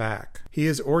didn't come back. He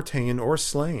is or ta'en or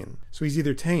slain. So he's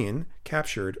either ta'en,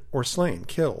 captured, or slain,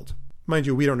 killed. Mind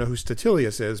you, we don't know who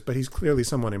Statilius is, but he's clearly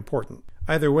someone important.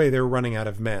 Either way, they're running out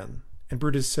of men. And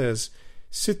Brutus says,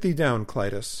 sit thee down,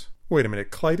 Clitus. Wait a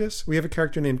minute, Clitus? We have a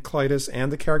character named Clitus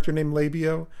and a character named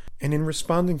Labio? And in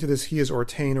responding to this he is or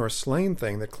ta'en or slain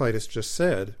thing that Clitus just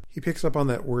said, he picks up on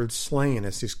that word slain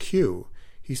as his cue.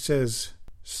 He says,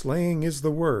 slaying is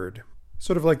the word.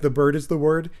 Sort of like the bird is the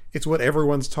word, it's what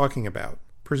everyone's talking about.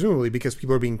 Presumably because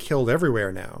people are being killed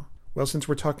everywhere now. Well, since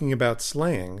we're talking about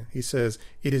slaying, he says,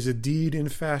 it is a deed in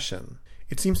fashion.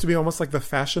 It seems to be almost like the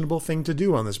fashionable thing to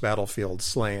do on this battlefield,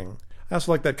 slaying. I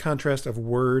also like that contrast of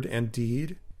word and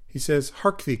deed. He says,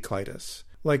 hark thee, Clitus.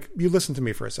 Like, you listen to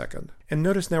me for a second. And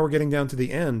notice now we're getting down to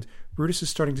the end. Brutus is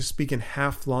starting to speak in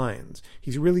half lines.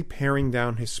 He's really paring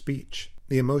down his speech.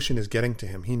 The emotion is getting to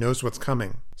him. He knows what's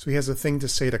coming. So he has a thing to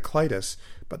say to Clitus,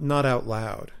 but not out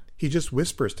loud. He just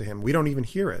whispers to him. We don't even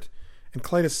hear it. And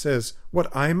Clitus says, what,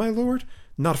 I, my lord?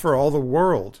 Not for all the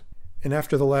world. And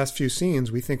after the last few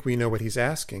scenes, we think we know what he's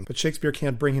asking, but Shakespeare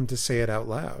can't bring him to say it out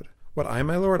loud. What, I,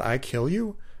 my lord? I kill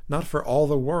you? Not for all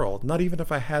the world, not even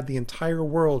if I had the entire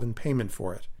world in payment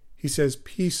for it. He says,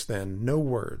 peace then, no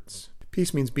words.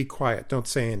 Peace means be quiet, don't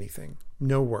say anything.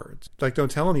 No words. Like,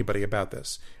 don't tell anybody about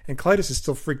this. And Clitus is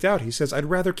still freaked out. He says, I'd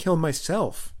rather kill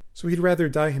myself. So he'd rather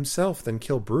die himself than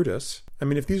kill Brutus. I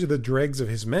mean, if these are the dregs of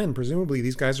his men, presumably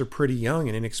these guys are pretty young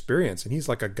and inexperienced, and he's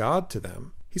like a god to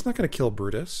them. He's not going to kill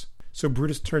Brutus. So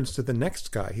Brutus turns to the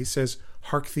next guy. He says,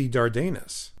 hark thee,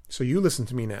 Dardanus. So you listen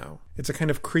to me now. It's a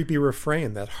kind of creepy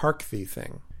refrain, that hark thee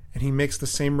thing. And he makes the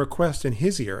same request in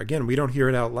his ear. Again, we don't hear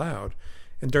it out loud.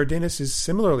 And Dardanus is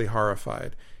similarly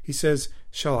horrified. He says,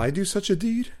 shall I do such a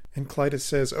deed? And Clitus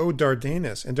says, oh,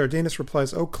 Dardanus. And Dardanus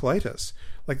replies, oh, Clitus.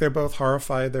 Like they're both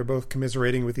horrified, they're both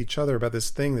commiserating with each other about this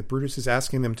thing that Brutus is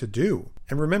asking them to do.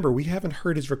 And remember, we haven't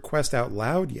heard his request out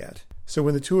loud yet. So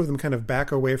when the two of them kind of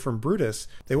back away from Brutus,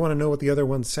 they want to know what the other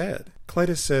one said.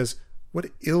 Clitus says, what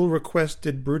ill request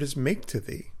did Brutus make to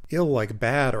thee? Ill like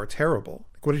bad or terrible.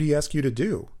 What did he ask you to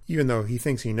do? Even though he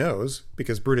thinks he knows,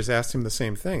 because Brutus asked him the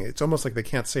same thing. It's almost like they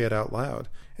can't say it out loud.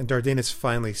 And Dardanus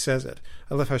finally says it.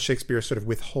 I love how Shakespeare sort of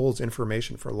withholds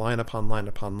information for line upon line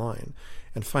upon line.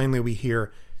 And finally we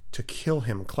hear, to kill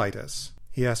him, Clitus.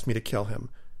 He asked me to kill him.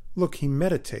 Look, he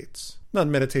meditates. Not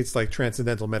meditates like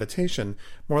transcendental meditation,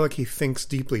 more like he thinks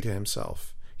deeply to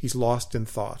himself. He's lost in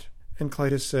thought. And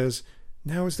Clitus says,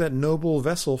 now is that noble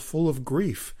vessel full of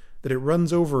grief, that it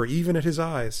runs over even at his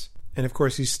eyes. And of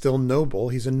course he's still noble.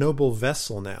 He's a noble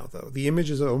vessel now, though. The image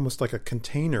is almost like a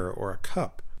container or a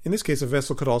cup. In this case, a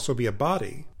vessel could also be a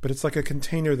body, but it's like a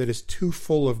container that is too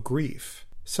full of grief,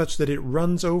 such that it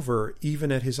runs over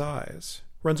even at his eyes.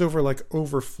 Runs over like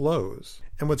overflows.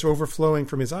 And what's overflowing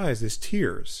from his eyes is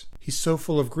tears. He's so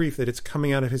full of grief that it's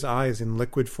coming out of his eyes in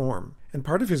liquid form. And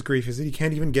part of his grief is that he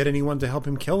can't even get anyone to help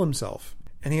him kill himself.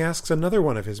 And he asks another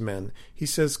one of his men. He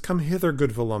says, "Come hither,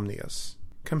 good Volumnius.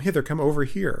 Come hither, come over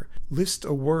here. List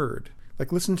a word.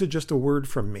 Like, listen to just a word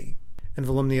from me." And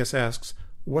Volumnius asks,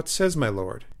 "What says my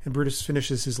lord?" And Brutus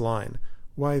finishes his line.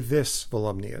 "Why this,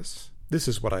 Volumnius? This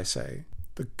is what I say.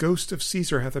 The ghost of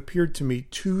Caesar hath appeared to me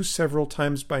 2 several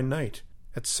times by night.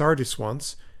 At Sardis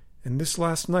once, and this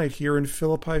last night here in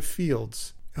Philippi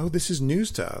fields." Oh, this is news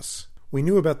to us. We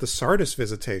knew about the Sardis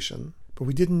visitation, but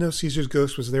we didn't know Caesar's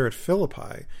ghost was there at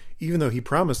Philippi, even though he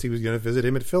promised he was going to visit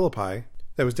him at Philippi.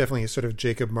 That was definitely a sort of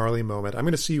Jacob Marley moment. "I'm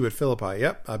going to see you at Philippi."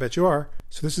 "Yep, I bet you are."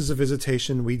 So this is a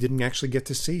visitation we didn't actually get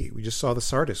to see. We just saw the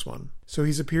Sardis one. So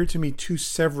he's appeared to me 2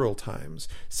 several times.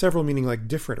 Several meaning like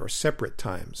different or separate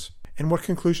times. And what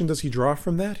conclusion does he draw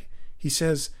from that? He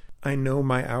says, "I know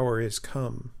my hour is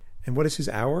come." And what is his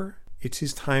hour? It's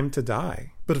his time to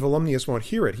die. But Volumnius won't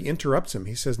hear it. He interrupts him.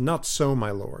 He says, "Not so,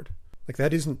 my lord." Like,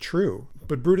 that isn't true.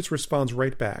 But Brutus responds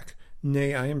right back,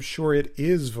 "Nay, I am sure it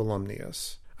is,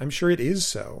 Volumnius. I'm sure it is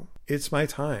so. It's my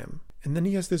time." And then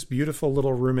he has this beautiful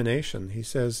little rumination. He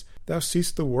says, "Thou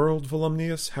seest the world,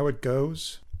 Volumnius, how it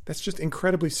goes." That's just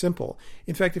incredibly simple.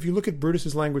 In fact, if you look at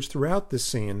Brutus's language throughout this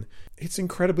scene, it's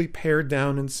incredibly pared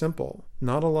down and simple.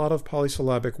 Not a lot of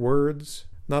polysyllabic words,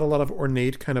 not a lot of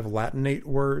ornate kind of Latinate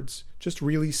words, just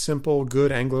really simple,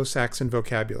 good Anglo-Saxon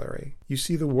vocabulary. You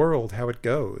see the world, how it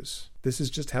goes. This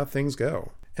is just how things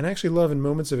go. And I actually love in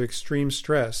moments of extreme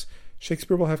stress,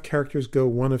 Shakespeare will have characters go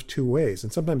one of 2 ways,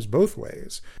 and sometimes both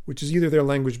ways, which is either their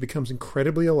language becomes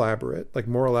incredibly elaborate, like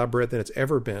more elaborate than it's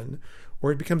ever been,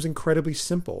 or it becomes incredibly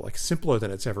simple, like simpler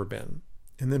than it's ever been.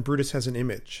 And then Brutus has an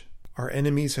image. "Our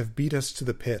enemies have beat us to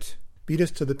the pit." Beat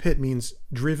us to the pit means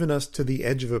driven us to the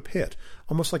edge of a pit,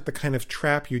 almost like the kind of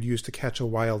trap you'd use to catch a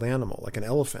wild animal, like an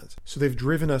elephant. So they've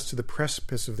driven us to the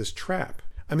precipice of this trap.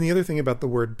 I mean, the other thing about the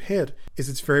word pit is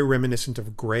it's very reminiscent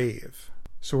of grave.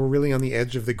 So we're really on the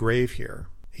edge of the grave here.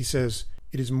 He says,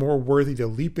 "It is more worthy to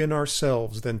leap in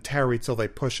ourselves than tarry till they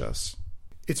push us."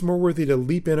 It's more worthy to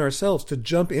leap in ourselves, to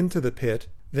jump into the pit,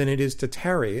 than it is to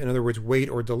tarry, in other words, wait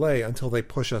or delay until they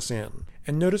push us in.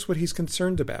 And notice what he's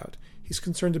concerned about. He's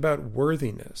concerned about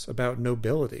worthiness, about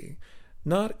nobility.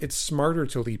 Not it's smarter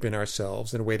to leap in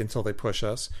ourselves than wait until they push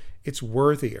us. It's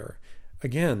worthier.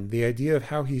 Again, the idea of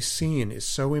how he's seen is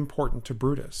so important to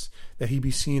Brutus, that he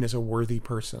be seen as a worthy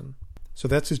person. So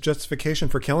that's his justification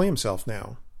for killing himself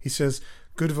now. He says,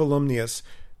 "Good Volumnius,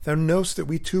 thou knowst that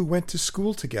we 2 went to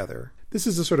school together." This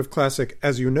is a sort of classic,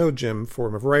 as you know, Jim,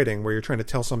 form of writing, where you're trying to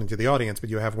tell something to the audience, but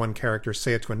you have one character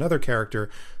say it to another character,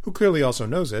 who clearly also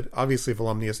knows it. Obviously,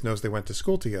 Volumnius knows they went to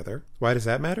school together. Why does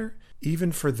that matter?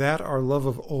 "Even for that our love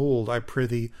of old, I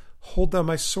prithee, hold thou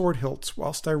my sword hilts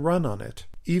whilst I run on it."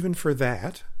 Even for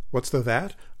that, what's the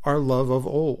that? Our love of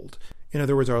old. In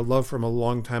other words, our love from a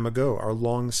long time ago, our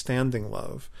long-standing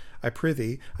love. "I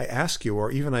prithee, I ask you,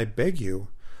 or even I beg you,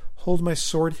 hold my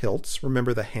sword hilts,"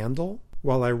 remember the handle,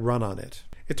 "while I run on it."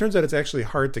 It turns out it's actually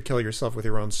hard to kill yourself with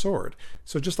your own sword.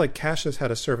 So just like Cassius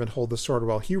had a servant hold the sword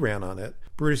while he ran on it,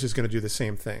 Brutus is going to do the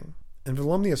same thing. And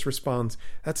Volumnius responds,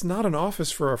 "That's not an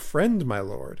office for a friend, my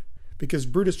lord." Because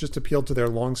Brutus just appealed to their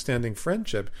long-standing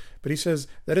friendship, but he says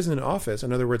that isn't an office,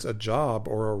 in other words, a job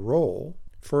or a role,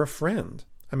 for a friend.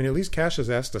 I mean, at least Cassius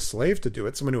asked a slave to do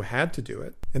it, someone who had to do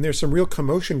it. And there's some real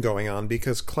commotion going on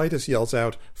because Clytus yells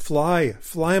out, "Fly,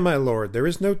 fly, my lord, there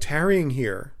is no tarrying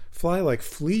here." Fly like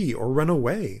flee or run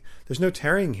away. There's no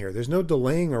tarrying here. There's no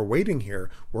delaying or waiting here.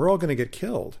 We're all going to get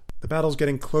killed. The battle's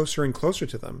getting closer and closer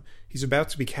to them. He's about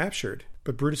to be captured.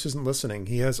 But Brutus isn't listening.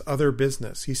 He has other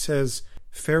business. He says,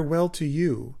 "Farewell to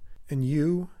you, and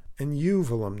you,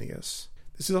 Volumnius."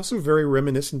 This is also very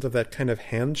reminiscent of that kind of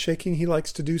handshaking he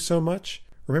likes to do so much.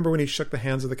 Remember when he shook the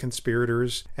hands of the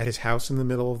conspirators at his house in the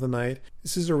middle of the night?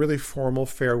 This is a really formal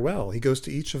farewell. He goes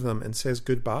to each of them and says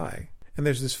goodbye. And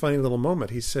there's this funny little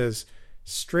moment. He says,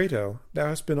 "Strato, thou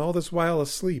hast been all this while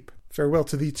asleep. Farewell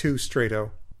to thee too,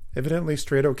 Strato." Evidently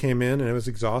Strato came in and was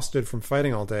exhausted from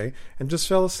fighting all day and just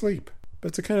fell asleep. But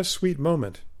it's a kind of sweet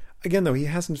moment. Again, though, he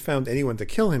hasn't found anyone to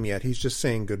kill him yet. He's just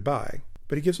saying goodbye.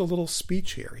 But he gives a little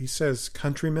speech here. He says,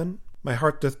 "Countrymen, my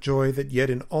heart doth joy that yet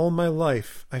in all my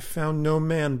life I found no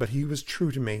man but he was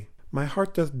true to me. My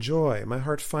heart doth joy, my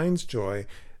heart finds joy,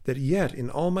 that yet in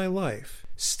all my life,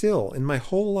 still in my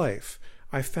whole life,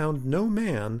 I found no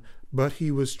man but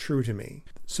he was true to me."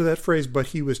 So that phrase, "but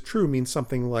he was true," means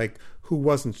something like, who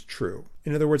wasn't true.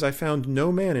 In other words, I found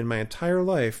no man in my entire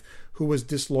life who was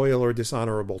disloyal or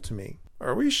dishonorable to me.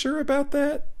 Are we sure about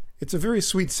that? It's a very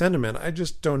sweet sentiment. I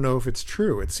just don't know if it's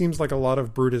true. It seems like a lot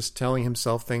of Brutus telling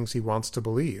himself things he wants to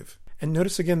believe. And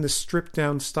notice again this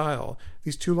stripped-down style.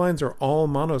 These two lines are all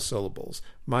monosyllables.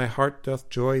 My heart doth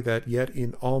joy that yet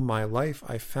in all my life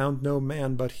I found no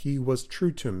man, but he was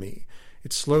true to me.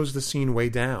 It slows the scene way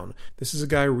down. This is a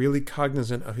guy really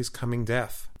cognizant of his coming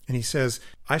death. And he says,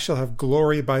 I shall have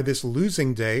glory by this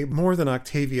losing day, more than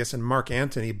Octavius and Mark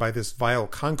Antony by this vile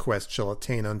conquest shall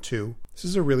attain unto. This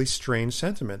is a really strange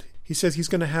sentiment. He says he's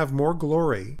going to have more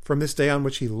glory from this day on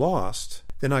which he lost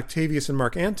than Octavius and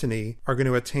Mark Antony are going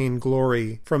to attain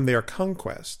glory from their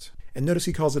conquest. And notice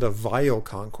he calls it a vile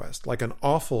conquest, like an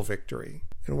awful victory.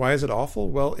 And why is it awful?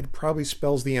 Well, it probably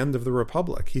spells the end of the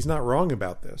Republic. He's not wrong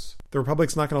about this. The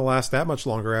Republic's not going to last that much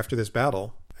longer after this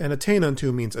battle. And attain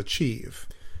unto means achieve.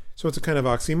 So it's a kind of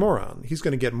oxymoron. He's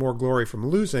going to get more glory from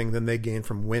losing than they gain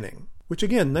from winning. Which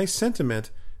again, nice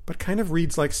sentiment, but kind of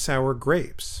reads like sour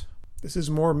grapes. This is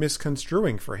more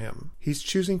misconstruing for him. He's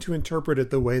choosing to interpret it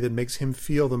the way that makes him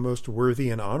feel the most worthy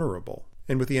and honorable.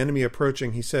 And with the enemy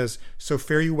approaching, he says, So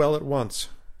fare you well at once,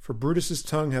 for Brutus's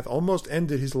tongue hath almost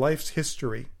ended his life's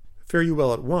history. Fare you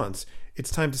well at once.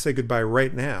 It's time to say goodbye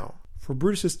right now. For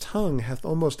Brutus's tongue hath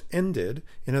almost ended,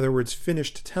 in other words,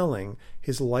 finished telling,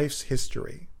 his life's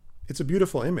history. It's a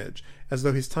beautiful image, as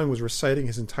though his tongue was reciting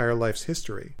his entire life's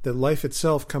history, that life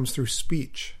itself comes through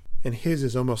speech, and his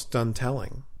is almost done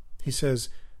telling. He says,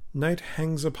 Night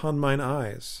hangs upon mine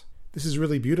eyes. This is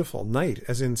really beautiful. Night,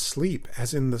 as in sleep,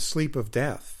 as in the sleep of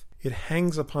death. It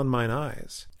hangs upon mine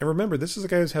eyes. And remember, this is a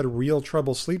guy who's had real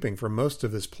trouble sleeping for most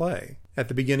of this play. At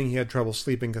the beginning, he had trouble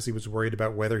sleeping because he was worried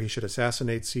about whether he should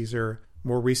assassinate Caesar.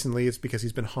 More recently, it's because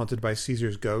he's been haunted by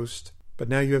Caesar's ghost. But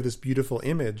now you have this beautiful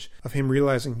image of him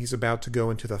realizing he's about to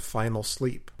go into the final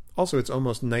sleep. Also, it's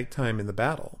almost nighttime in the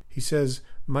battle. He says,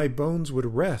 My bones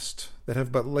would rest that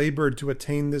have but labored to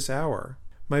attain this hour.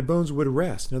 My bones would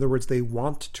rest. In other words, they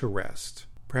want to rest.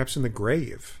 Perhaps in the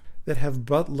grave. That have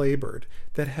but labored.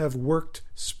 That have worked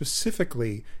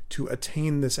specifically to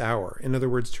attain this hour. In other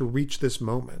words, to reach this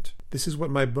moment. This is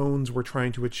what my bones were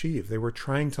trying to achieve. They were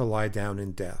trying to lie down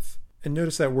in death. And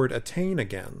notice that word attain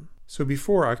again. So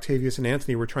before, Octavius and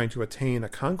Antony were trying to attain a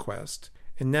conquest,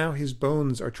 and now his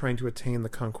bones are trying to attain the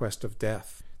conquest of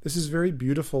death. This is very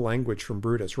beautiful language from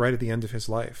Brutus right at the end of his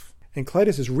life. And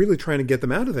Clytus is really trying to get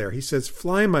them out of there. He says,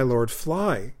 Fly, my lord,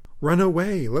 fly. Run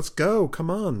away. Let's go. Come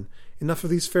on. Enough of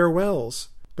these farewells.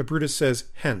 But Brutus says,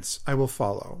 Hence, I will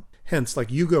follow. Hence,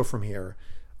 like you go from here,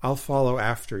 I'll follow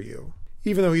after you.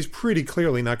 Even though he's pretty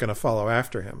clearly not going to follow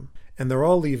after him. And they're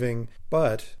all leaving,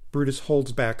 but Brutus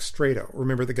holds back Strato.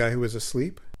 Remember the guy who was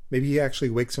asleep? Maybe he actually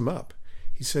wakes him up.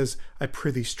 He says, I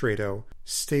prithee, Strato,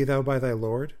 stay thou by thy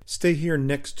lord. Stay here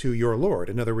next to your lord,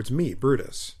 in other words me,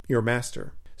 Brutus, your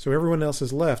master. So everyone else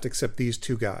is left except these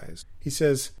two guys. He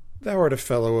says, Thou art a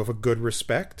fellow of a good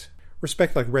respect.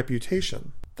 Respect like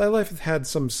reputation. Thy life hath had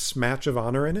some smatch of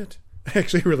honor in it. I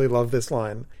actually really love this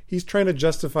line. He's trying to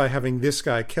justify having this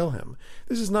guy kill him.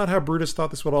 This is not how Brutus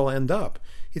thought this would all end up.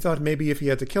 He thought maybe if he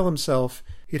had to kill himself,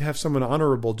 he'd have someone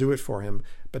honorable do it for him.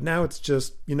 But now it's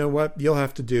just, you know what, you'll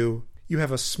have to do. You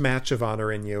have a smatch of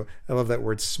honor in you. I love that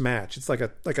word smatch. It's like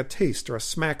a taste or a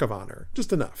smack of honor.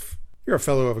 Just enough. You're a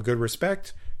fellow of a good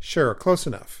respect? Sure, close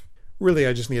enough. Really,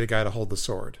 I just need a guy to hold the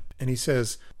sword. And he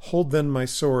says, Hold then my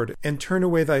sword, and turn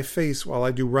away thy face while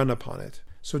I do run upon it.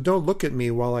 So don't look at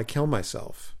me while I kill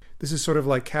myself. This is sort of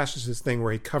like Cassius's thing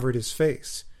where he covered his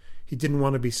face. He didn't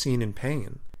want to be seen in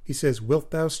pain. He says, Wilt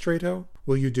thou, Strato?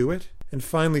 Will you do it? And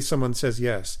finally someone says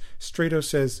yes. Strato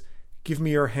says, Give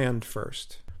me your hand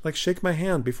first. Like, shake my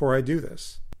hand before I do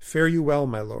this. Fare you well,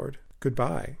 my lord.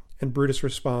 Goodbye. And Brutus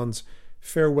responds,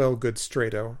 Farewell, good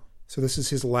Strato. So this is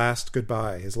his last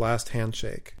goodbye, his last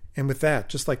handshake. And with that,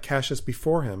 just like Cassius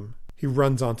before him, he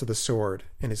runs onto the sword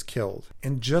and is killed.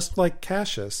 And just like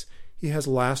Cassius, he has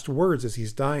last words as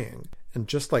he's dying. And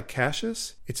just like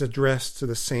Cassius, it's addressed to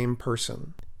the same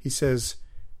person. He says,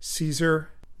 Caesar,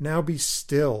 now be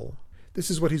still.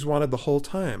 This is what he's wanted the whole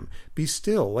time. Be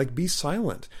still, like be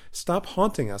silent. Stop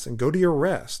haunting us and go to your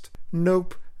rest.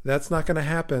 Nope, that's not going to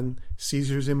happen.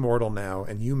 Caesar's immortal now,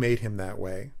 and you made him that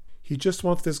way. He just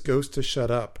wants this ghost to shut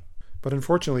up. But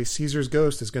unfortunately, Caesar's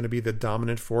ghost is going to be the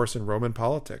dominant force in Roman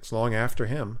politics long after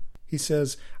him. He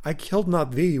says, I killed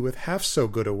not thee with half so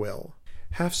good a will.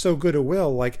 Half so good a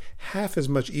will, like half as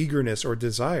much eagerness or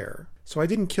desire. So I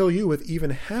didn't kill you with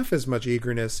even half as much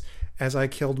eagerness as I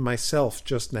killed myself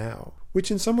just now. Which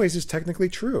in some ways is technically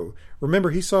true.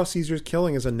 Remember, he saw Caesar's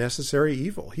killing as a necessary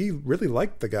evil. He really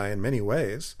liked the guy in many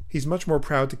ways. He's much more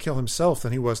proud to kill himself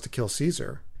than he was to kill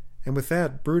Caesar. And with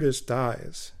that, Brutus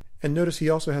dies. And notice he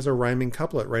also has a rhyming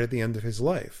couplet right at the end of his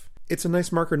life. It's a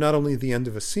nice marker not only of the end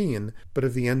of a scene, but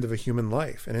of the end of a human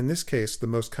life, and in this case, the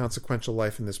most consequential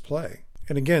life in this play.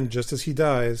 And again, just as he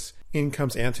dies, in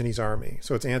comes Antony's army.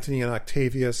 So it's Antony and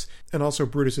Octavius, and also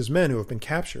Brutus's men who have been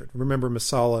captured. Remember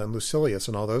Messala and Lucilius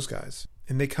and all those guys.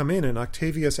 And they come in, and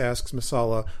Octavius asks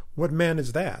Messala, "What man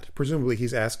is that?" Presumably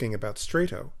he's asking about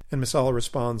Strato. And Messala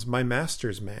responds, "My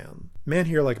master's man." Man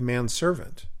here like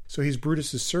manservant. So he's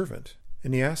Brutus's servant.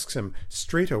 And he asks him,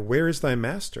 "Strato, where is thy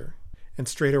master?" And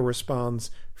Strato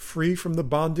responds, "Free from the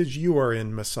bondage you are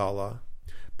in, Messala."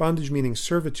 Bondage meaning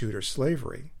servitude or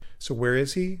slavery. So where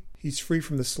is he? He's free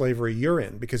from the slavery you're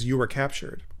in, because you were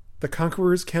captured. The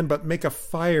conquerors can but make a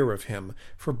fire of him,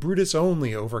 for Brutus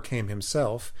only overcame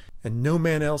himself, and no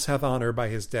man else hath honor by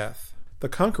his death. The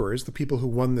conquerors, the people who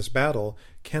won this battle,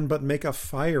 can but make a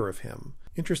fire of him.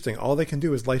 Interesting, all they can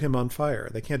do is light him on fire.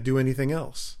 They can't do anything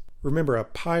else. Remember, a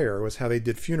pyre was how they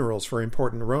did funerals for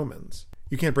important Romans.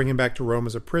 You can't bring him back to Rome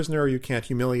as a prisoner, you can't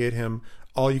humiliate him.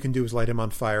 All you can do is light him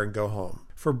on fire and go home.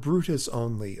 For Brutus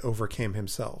only overcame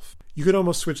himself. You could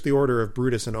almost switch the order of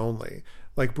Brutus and only.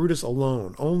 Like Brutus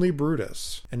alone, only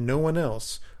Brutus, and no one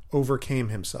else, overcame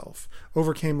himself.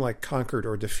 Overcame like conquered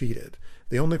or defeated.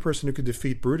 The only person who could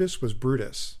defeat Brutus was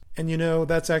Brutus. And you know,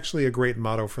 that's actually a great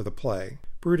motto for the play.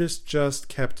 Brutus just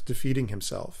kept defeating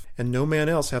himself, and no man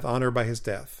else hath honor by his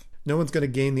death. No one's going to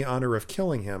gain the honor of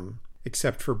killing him,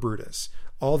 except for Brutus.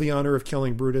 All the honor of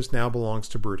killing Brutus now belongs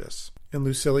to Brutus. And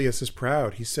Lucilius is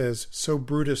proud. He says, "So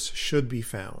Brutus should be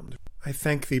found." I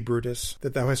thank thee, Brutus,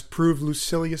 that thou hast proved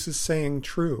Lucilius' saying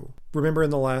true. Remember in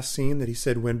the last scene that he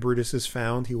said when Brutus is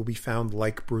found, he will be found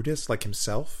like Brutus, like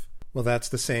himself? Well, that's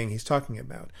the saying he's talking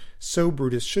about. So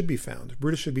Brutus should be found.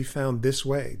 Brutus should be found this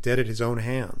way, dead at his own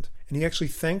hand. And he actually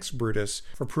thanks Brutus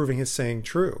for proving his saying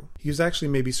true. He was actually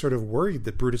maybe sort of worried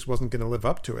that Brutus wasn't going to live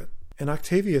up to it. And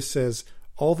Octavius says,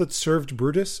 "All that served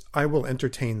Brutus, I will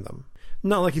entertain them."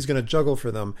 Not like he's going to juggle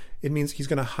for them. It means he's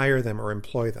going to hire them or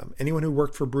employ them. Anyone who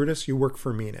worked for Brutus, you work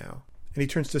for me now. And he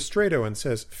turns to Strato and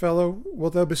says, "Fellow,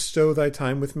 wilt thou bestow thy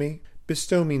time with me?"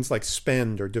 Bestow means like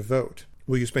spend or devote.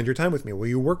 Will you spend your time with me? Will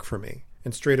you work for me?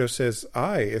 And Strato says,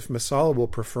 "Aye, if Messala will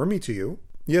prefer me to you."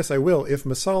 "Yes, I will, if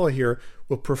Messala here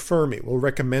will prefer me, will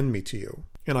recommend me to you."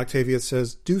 And Octavius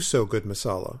says, "Do so, good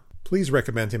Messala. Please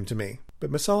recommend him to me."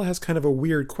 But Messala has kind of a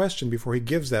weird question before he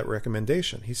gives that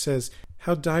recommendation. He says,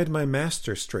 "How died my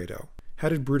master, Strato? How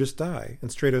did Brutus die?"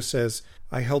 And Strato says,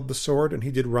 "I held the sword and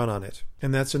he did run on it."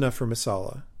 And that's enough for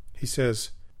Messala. He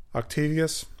says,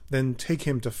 "Octavius, then take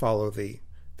him to follow thee,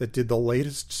 that did the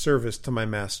latest service to my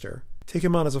master. Take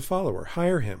him on as a follower,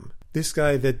 hire him. This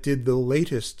guy that did the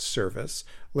latest service,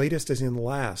 latest as in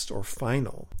last or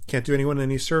final, can't do anyone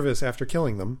any service after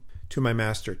killing them, to my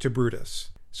master, to Brutus."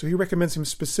 So he recommends him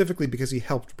specifically because he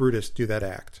helped Brutus do that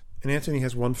act. And Antony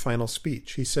has one final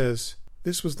speech. He says,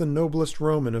 "This was the noblest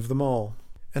Roman of them all."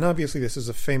 And obviously this is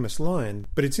a famous line,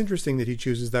 but it's interesting that he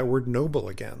chooses that word noble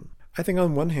again. I think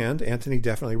on one hand, Antony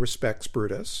definitely respects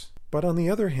Brutus, but on the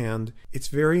other hand, it's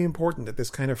very important at this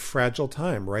kind of fragile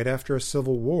time, right after a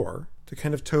civil war, to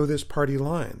kind of toe this party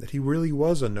line, that he really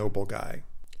was a noble guy,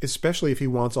 especially if he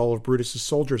wants all of Brutus's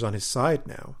soldiers on his side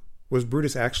now. Was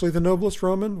Brutus actually the noblest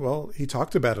Roman? Well, he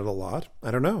talked about it a lot. I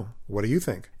don't know. What do you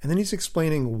think? And then he's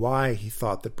explaining why he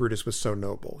thought that Brutus was so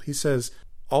noble. He says,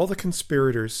 "All the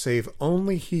conspirators, save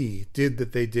only he, did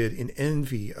that they did in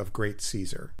envy of great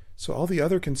Caesar." So all the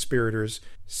other conspirators,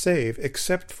 save,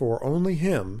 except for only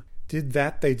him, did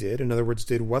that they did, in other words,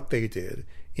 did what they did,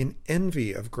 in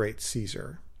envy of great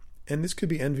Caesar. And this could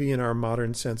be envy in our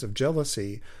modern sense of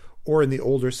jealousy, or in the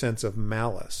older sense of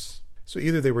malice. So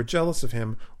either they were jealous of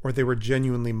him, or they were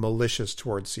genuinely malicious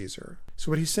toward Caesar. So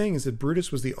what he's saying is that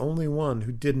Brutus was the only one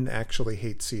who didn't actually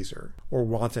hate Caesar, or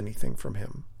want anything from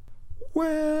him.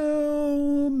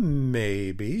 Well,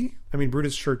 maybe. I mean,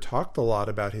 Brutus sure talked a lot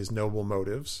about his noble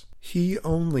motives. He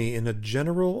only, in a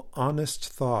general, honest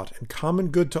thought, and common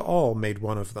good to all, made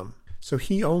one of them. So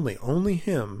he only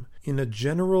him, in a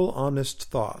general, honest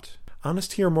thought.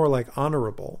 Honest here more like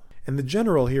honorable. And the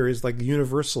general here is like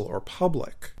universal or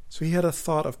public. So he had a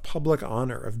thought of public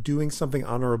honor, of doing something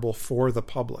honorable for the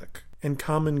public. And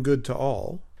common good to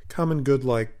all. Common good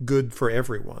like good for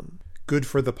everyone. Good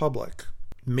for the public.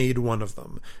 Made one of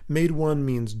them. Made one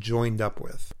means joined up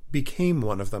with. Became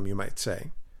one of them, you might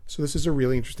say. So this is a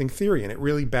really interesting theory, and it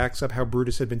really backs up how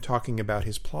Brutus had been talking about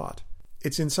his plot.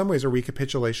 It's in some ways a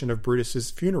recapitulation of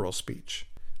Brutus's funeral speech.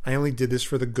 "I only did this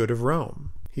for the good of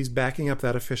Rome." He's backing up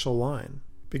that official line.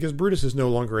 Because Brutus is no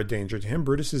longer a danger to him.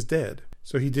 Brutus is dead.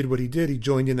 So he did what he did. He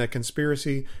joined in that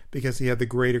conspiracy because he had the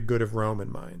greater good of Rome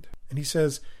in mind. And he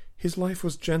says, "His life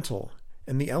was gentle,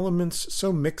 and the elements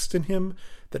so mixed in him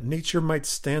that nature might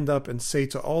stand up and say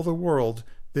to all the world,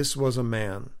 this was a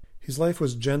man." His life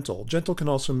was gentle. Gentle can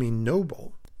also mean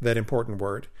noble. that important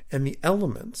word. And the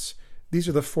elements, these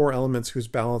are the four elements whose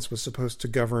balance was supposed to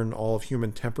govern all of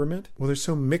human temperament. Well, they're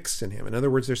so mixed in him. In other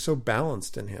words, they're so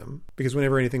balanced in him. Because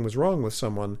whenever anything was wrong with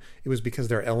someone, it was because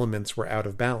their elements were out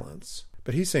of balance.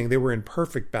 But he's saying they were in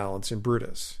perfect balance in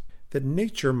Brutus. That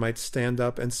nature might stand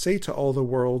up and say to all the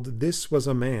world, this was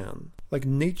a man. Like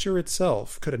nature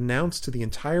itself could announce to the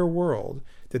entire world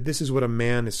that this is what a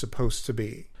man is supposed to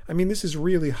be. I mean, this is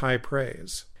really high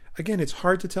praise. Again, it's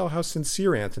hard to tell how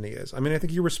sincere Antony is. I mean, I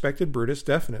think he respected Brutus,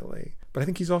 definitely. But I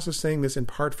think he's also saying this in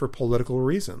part for political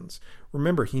reasons.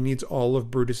 Remember, he needs all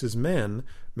of Brutus's men,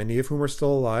 many of whom are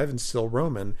still alive and still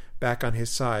Roman, back on his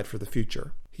side for the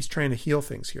future. He's trying to heal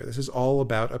things here. This is all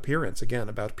about appearance, again,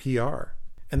 about PR.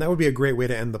 And that would be a great way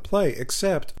to end the play,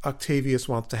 except Octavius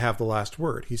wants to have the last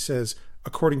word. He says,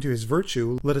 according to his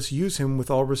virtue, let us use him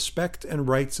with all respect and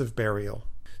rights of burial.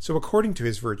 So according to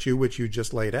his virtue, which you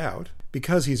just laid out,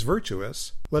 because he's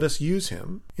virtuous, let us use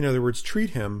him, in other words, treat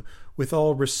him with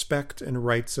all respect and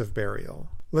rights of burial.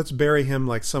 Let's bury him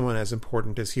like someone as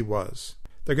important as he was.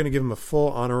 They're going to give him a full,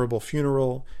 honorable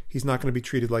funeral. He's not going to be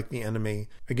treated like the enemy.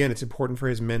 Again, it's important for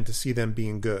his men to see them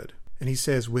being good. And he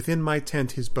says, within my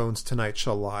tent his bones tonight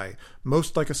shall lie,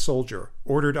 most like a soldier,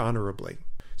 ordered honorably.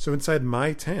 So inside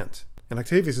my tent, and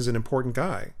Octavius is an important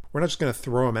guy. We're not just going to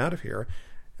throw him out of here.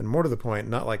 And more to the point,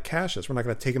 not like Cassius, we're not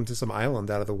going to take him to some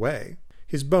island out of the way.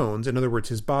 His bones, in other words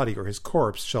his body or his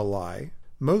corpse, shall lie,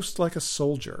 most like a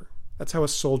soldier. That's how a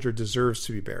soldier deserves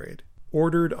to be buried.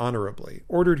 Ordered honorably.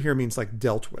 Ordered here means like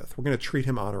dealt with. We're going to treat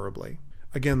him honorably.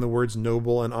 Again, the words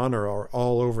noble and honor are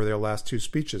all over their last two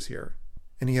speeches here.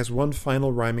 And he has one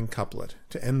final rhyming couplet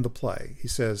to end the play. He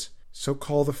says, so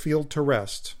call the field to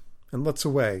rest, and let's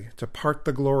away to part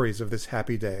the glories of this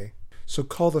happy day. So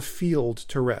call the field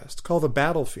to rest. Call the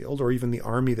battlefield, or even the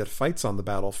army that fights on the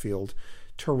battlefield,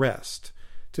 to rest,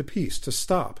 to peace, to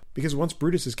stop. Because once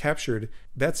Brutus is captured,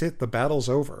 that's it, the battle's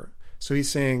over. So he's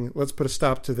saying, let's put a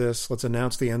stop to this, let's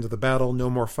announce the end of the battle, no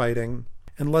more fighting,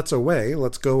 and let's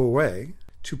go away,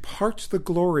 to part the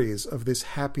glories of this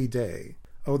happy day.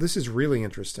 Oh, this is really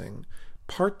interesting.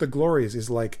 Part the glories is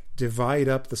like divide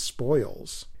up the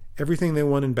spoils. Everything they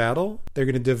won in battle, they're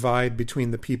going to divide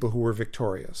between the people who were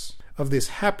victorious. Of this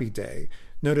happy day,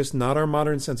 notice not our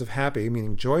modern sense of happy,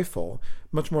 meaning joyful,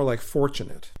 much more like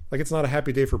fortunate. Like it's not a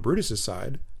happy day for Brutus's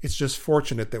side, it's just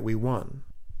fortunate that we won.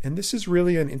 And this is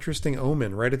really an interesting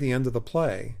omen right at the end of the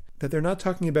play, that they're not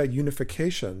talking about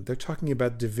unification, they're talking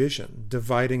about division,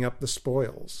 dividing up the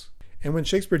spoils. And when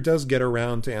Shakespeare does get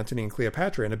around to Antony and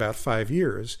Cleopatra in about 5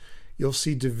 years, you'll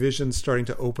see divisions starting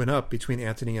to open up between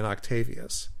Antony and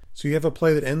Octavius. So you have a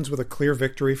play that ends with a clear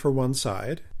victory for one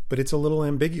side, but it's a little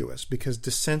ambiguous because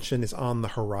dissension is on the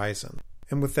horizon.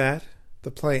 And with that, the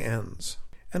play ends.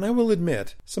 And I will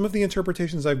admit, some of the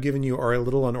interpretations I've given you are a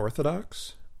little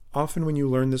unorthodox. Often when you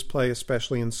learn this play,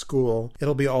 especially in school,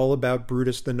 it'll be all about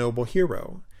Brutus the noble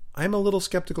hero. I'm a little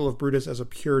skeptical of Brutus as a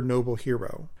pure noble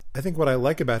hero. I think what I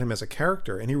like about him as a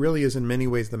character, and he really is in many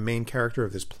ways the main character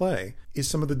of this play, is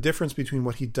some of the difference between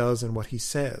what he does and what he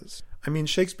says. I mean,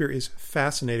 Shakespeare is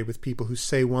fascinated with people who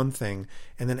say one thing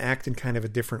and then act in kind of a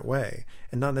different way,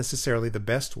 and not necessarily the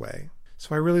best way.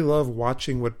 So I really love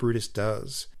watching what Brutus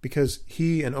does, because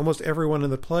he and almost everyone in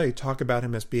the play talk about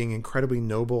him as being incredibly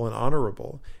noble and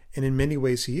honorable, and in many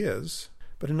ways he is,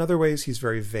 but in other ways he's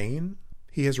very vain.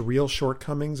 He has real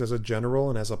shortcomings as a general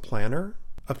and as a planner.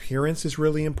 Appearance is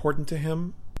really important to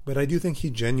him, but I do think he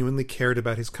genuinely cared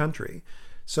about his country.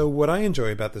 So what I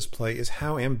enjoy about this play is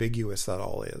how ambiguous that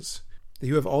all is. That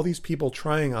you have all these people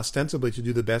trying ostensibly to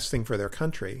do the best thing for their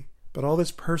country, but all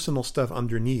this personal stuff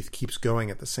underneath keeps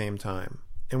going at the same time.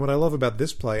 And what I love about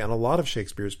this play, and a lot of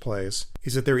Shakespeare's plays,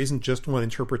 is that there isn't just one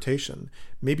interpretation.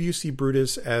 Maybe you see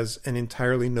Brutus as an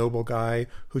entirely noble guy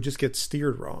who just gets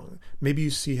steered wrong. Maybe you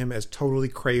see him as totally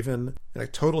craven and a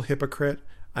total hypocrite.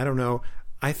 I don't know.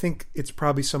 I think it's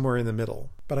probably somewhere in the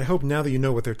middle. But I hope now that you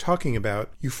know what they're talking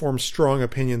about, you form strong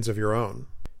opinions of your own.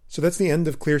 So that's the end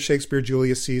of Clear Shakespeare,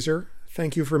 Julius Caesar.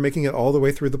 Thank you for making it all the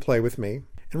way through the play with me.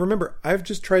 And remember, I've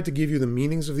just tried to give you the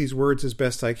meanings of these words as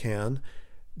best I can.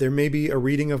 There may be a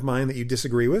reading of mine that you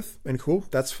disagree with, and cool,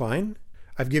 that's fine.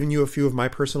 I've given you a few of my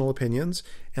personal opinions,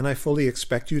 and I fully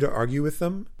expect you to argue with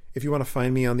them. If you want to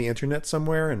find me on the internet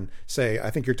somewhere and say, I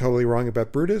think you're totally wrong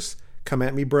about Brutus, come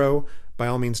at me, bro, by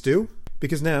all means do.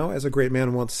 Because now, as a great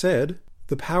man once said,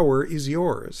 the power is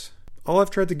yours. All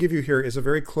I've tried to give you here is a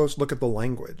very close look at the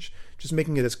language, just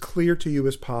making it as clear to you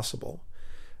as possible.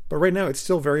 But right now, it's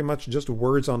still very much just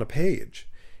words on a page.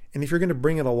 And if you're going to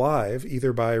bring it alive,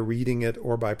 either by reading it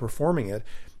or by performing it,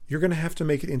 you're going to have to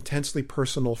make it intensely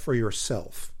personal for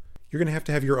yourself. You're going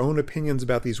to have your own opinions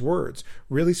about these words,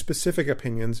 really specific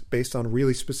opinions based on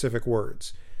really specific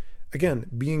words. Again,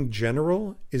 being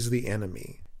general is the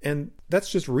enemy. And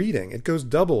that's just reading. It goes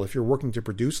double if you're working to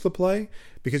produce the play,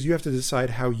 because you have to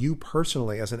decide how you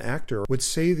personally, as an actor, would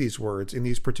say these words in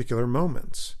these particular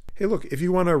moments. Hey, look, if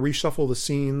you want to reshuffle the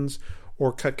scenes,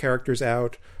 or cut characters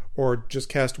out, or just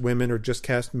cast women, or just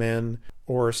cast men,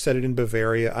 or set it in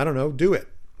Bavaria, I don't know, do it.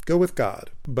 Go with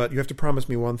God. But you have to promise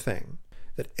me one thing,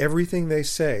 that everything they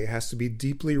say has to be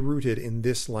deeply rooted in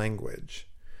this language.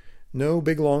 No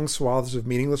big long swaths of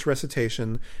meaningless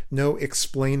recitation, no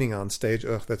explaining on stage,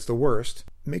 ugh, that's the worst.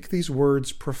 Make these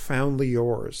words profoundly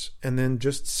yours, and then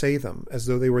just say them as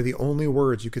though they were the only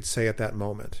words you could say at that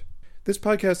moment. This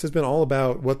podcast has been all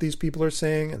about what these people are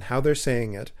saying and how they're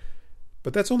saying it,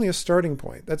 but that's only a starting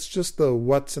point. That's just the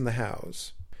what's and the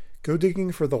how's. Go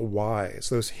digging for the whys,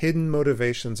 those hidden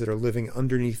motivations that are living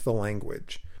underneath the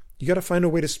language. You got to find a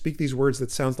way to speak these words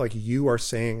that sounds like you are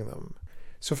saying them.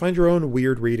 So find your own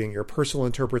weird reading, your personal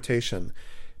interpretation,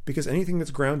 because anything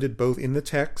that's grounded both in the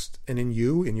text and in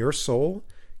you, in your soul,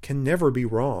 can never be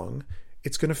wrong.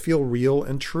 It's going to feel real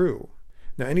and true.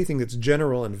 Now, anything that's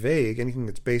general and vague, anything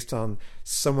that's based on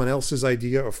someone else's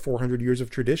idea of 400 years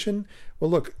of tradition, well,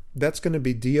 look, that's going to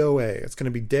be DOA. It's going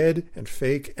to be dead and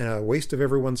fake and a waste of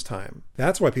everyone's time.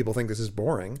 That's why people think this is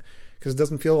boring, because it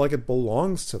doesn't feel like it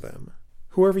belongs to them.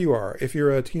 Whoever you are, if you're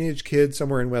a teenage kid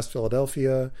somewhere in West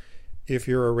Philadelphia, if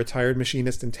you're a retired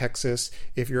machinist in Texas,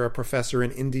 if you're a professor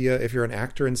in India, if you're an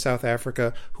actor in South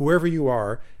Africa, whoever you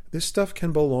are, this stuff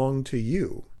can belong to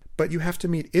you. But you have to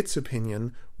meet its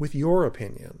opinion with your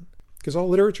opinion. Because all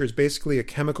literature is basically a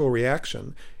chemical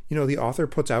reaction. You know, the author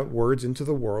puts out words into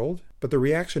the world, but the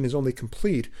reaction is only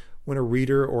complete when a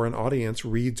reader or an audience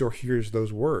reads or hears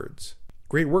those words.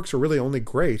 Great works are really only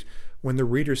great when the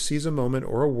reader sees a moment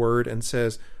or a word and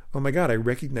says, oh my God, I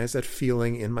recognize that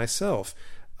feeling in myself.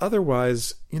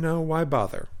 Otherwise, why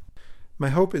bother? My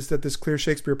hope is that this Clear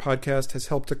Shakespeare podcast has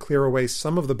helped to clear away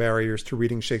some of the barriers to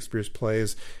reading Shakespeare's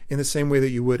plays in the same way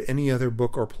that you would any other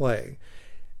book or play.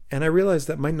 And I realize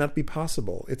that might not be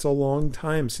possible. It's a long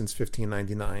time since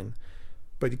 1599.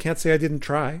 But you can't say I didn't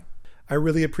try. I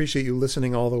really appreciate you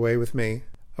listening all the way with me.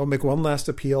 I'll make one last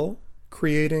appeal.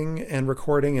 Creating and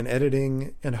recording and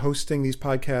editing and hosting these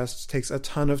podcasts takes a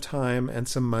ton of time and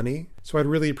some money, so I'd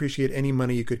really appreciate any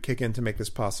money you could kick in to make this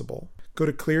possible. Go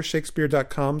to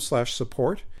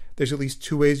clearshakespeare.com/support. There's at least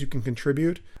 2 ways you can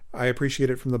contribute. I appreciate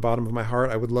it from the bottom of my heart.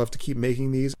 I would love to keep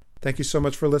making these. Thank you so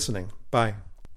much for listening. Bye.